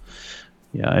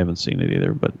 Yeah, I haven't seen it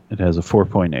either, but it has a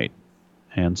 4.8.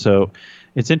 And so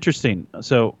it's interesting.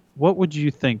 So what would you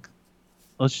think?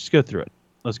 Let's just go through it.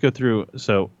 Let's go through.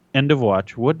 So End of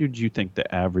Watch, what did you think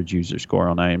the average user score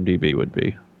on IMDb would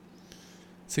be?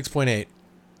 6.8.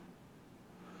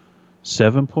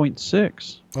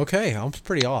 7.6. Okay, I'm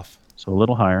pretty off. So a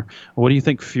little higher. What do you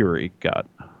think Fury got?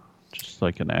 Just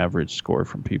like an average score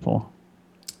from people.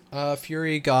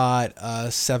 Fury got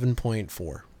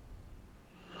 7.4.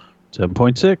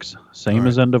 7.6. Same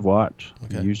as End of Watch.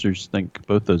 Okay. Users think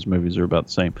both those movies are about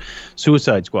the same.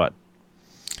 Suicide Squad.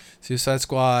 Suicide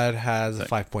Squad has a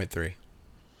 5.3.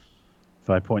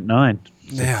 5.9.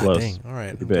 Yeah, close. dang. All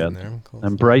right. Pretty bad.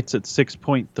 And Bright's at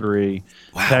 6.3.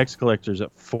 Wow. Tax Collector's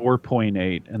at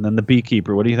 4.8. And then The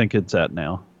Beekeeper, what do you think it's at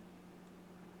now?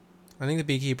 I think The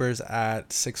Beekeeper's at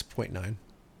 6.9.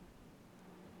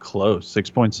 Close.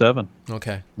 6.7.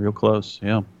 Okay. Real close,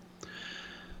 yeah.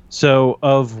 So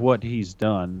of what he's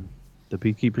done, The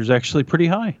Beekeeper's actually pretty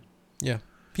high. Yeah.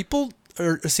 People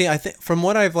I think from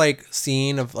what I've like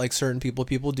seen of like certain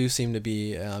people do seem to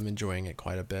be enjoying it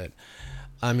quite a bit.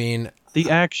 I mean, the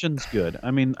action's good.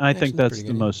 I mean, I think that's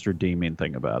the most redeeming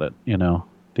thing about it, you know.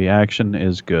 The action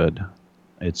is good.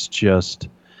 It's just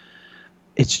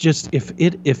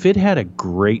if it had a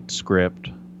great script,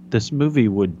 this movie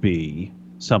would be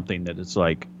something that it's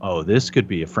like, oh, this could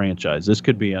be a franchise. This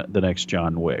could be the next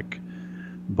John Wick.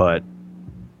 But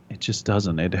it just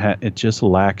doesn't. It just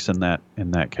lacks in that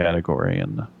category,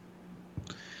 and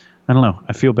I don't know.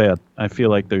 I feel bad. I feel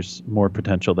like there's more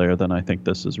potential there than I think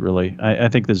this is really. I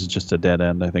think this is just a dead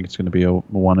end. I think it's going to be a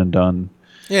one and done.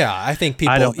 Yeah, I think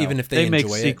people, even if they make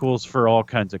enjoy sequels for all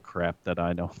kinds of crap that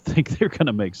I don't think they're going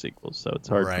to make sequels. So it's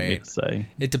hard for me to say.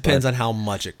 It depends on how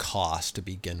much it costs to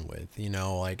begin with. You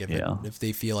know, like if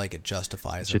they feel like it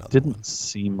justifies. It didn't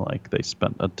seem like they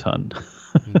spent a ton.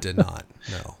 It did not.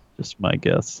 No. Just my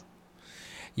guess.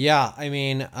 Yeah, I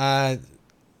mean,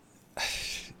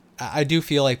 I do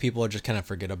feel like people are just kind of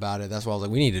forget about it. That's why I was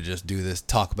like, we need to just do this,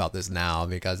 talk about this now,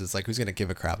 because it's like, who's gonna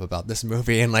give a crap about this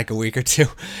movie in like a week or two?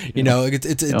 You know,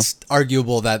 it's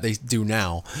arguable that they do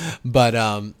now, but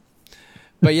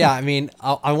yeah, I mean,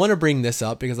 I want to bring this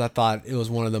up because I thought it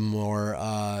was one of the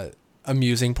more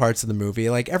amusing parts of the movie.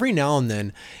 Like every now and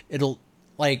then, it'll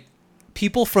like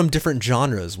people from different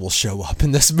genres will show up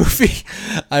in this movie.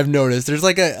 I've noticed there's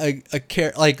like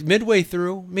like midway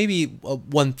through, maybe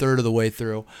 1/3 of the way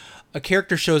through, a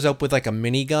character shows up with like a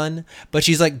minigun, but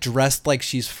she's like dressed like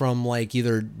she's from like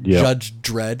either Judge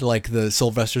Dredd, like the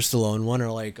Sylvester Stallone one, or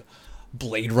like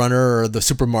Blade Runner or the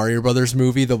Super Mario Brothers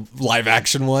movie, the live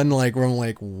action one, like where I'm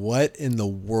like, what in the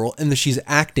world? And she's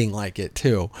acting like it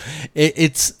too.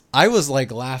 I was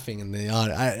like laughing in the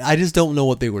audience. I just don't know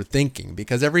what they were thinking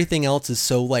because everything else is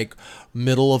so like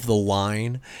middle of the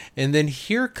line. And then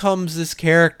here comes this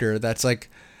character that's like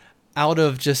out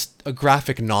of just a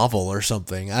graphic novel or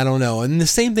something. I don't know. And the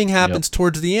same thing happens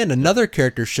towards the end. Another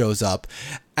character shows up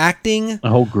acting. A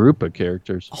whole group of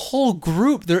characters. A whole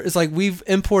group. There is like we've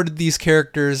imported these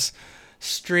characters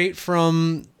straight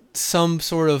from some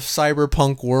sort of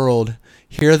cyberpunk world.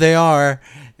 Here they are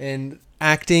and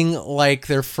acting like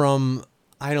they're from,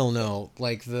 I don't know,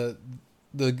 like the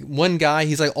one guy,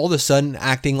 he's like all of a sudden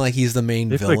acting like he's the main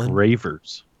villain. Like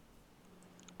ravers.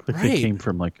 Like right. They came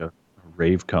from like a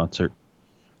rave concert.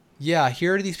 Yeah,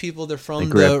 here are these people. They're from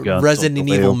the Resident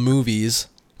Evil movies.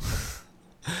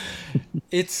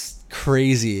 It's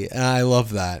crazy, and I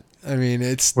love that. I mean,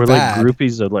 we're bad. Like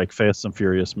groupies of like Fast and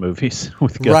Furious movies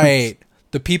with guns. Right.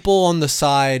 The people on the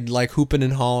side like hooping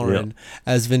and hollering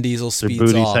as Vin Diesel speeds off.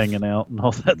 Their booties hanging out and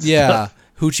all that stuff. Yeah,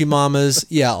 hoochie mamas.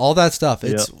 Yeah, all that stuff.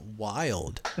 It's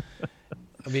wild.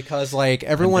 Because like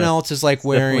everyone else is like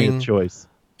wearing a choice.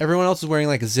 Everyone else is wearing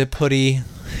like a zip hoodie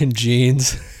and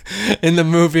jeans in the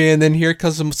movie, and then here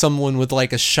comes someone with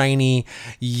like a shiny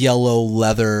yellow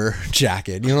leather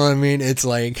jacket. You know what I mean? It's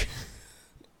like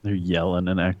they're yelling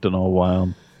and acting all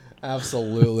wild.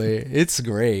 Absolutely, it's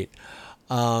great.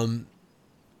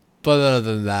 But other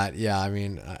than that, yeah, I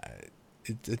mean,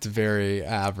 it's very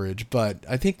average. But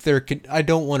I think I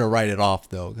don't want to write it off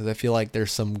though, because I feel like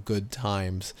there's some good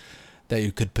times that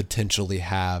you could potentially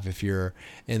have if you're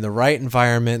in the right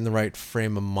environment, in the right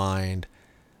frame of mind.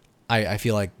 I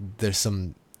feel like there's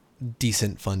some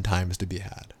decent fun times to be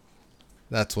had.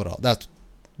 That's what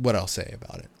I'll say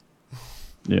about it.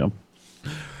 Yeah.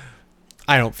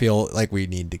 I don't feel like we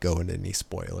need to go into any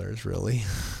spoilers, really.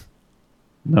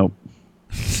 Nope.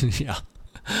 Yeah.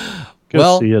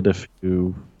 Go see it if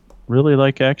you really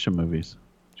like action movies.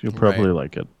 You'll probably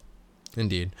like it.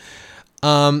 Indeed.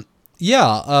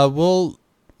 Yeah, we'll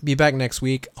be back next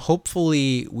week.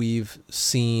 Hopefully we've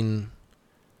seen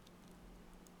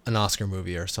an Oscar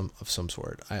movie or some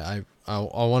sort. I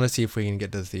want to see if we can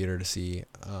get to the theater to see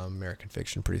American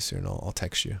Fiction pretty soon. I'll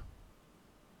text you.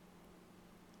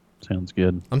 Sounds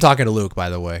good. I'm talking to Luke,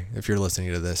 by the way, if you're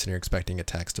listening to this and you're expecting a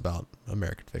text about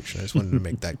American Fiction. I just wanted to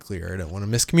make that clear. I don't want to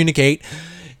miscommunicate.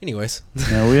 Anyways.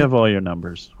 No, we have all your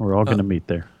numbers. We're all going to meet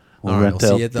there. We'll rent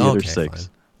out Theater 6.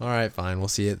 Fine. All right, fine. We'll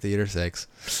see you at Theater 6.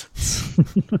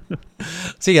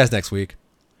 See you guys next week.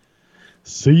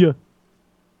 See ya.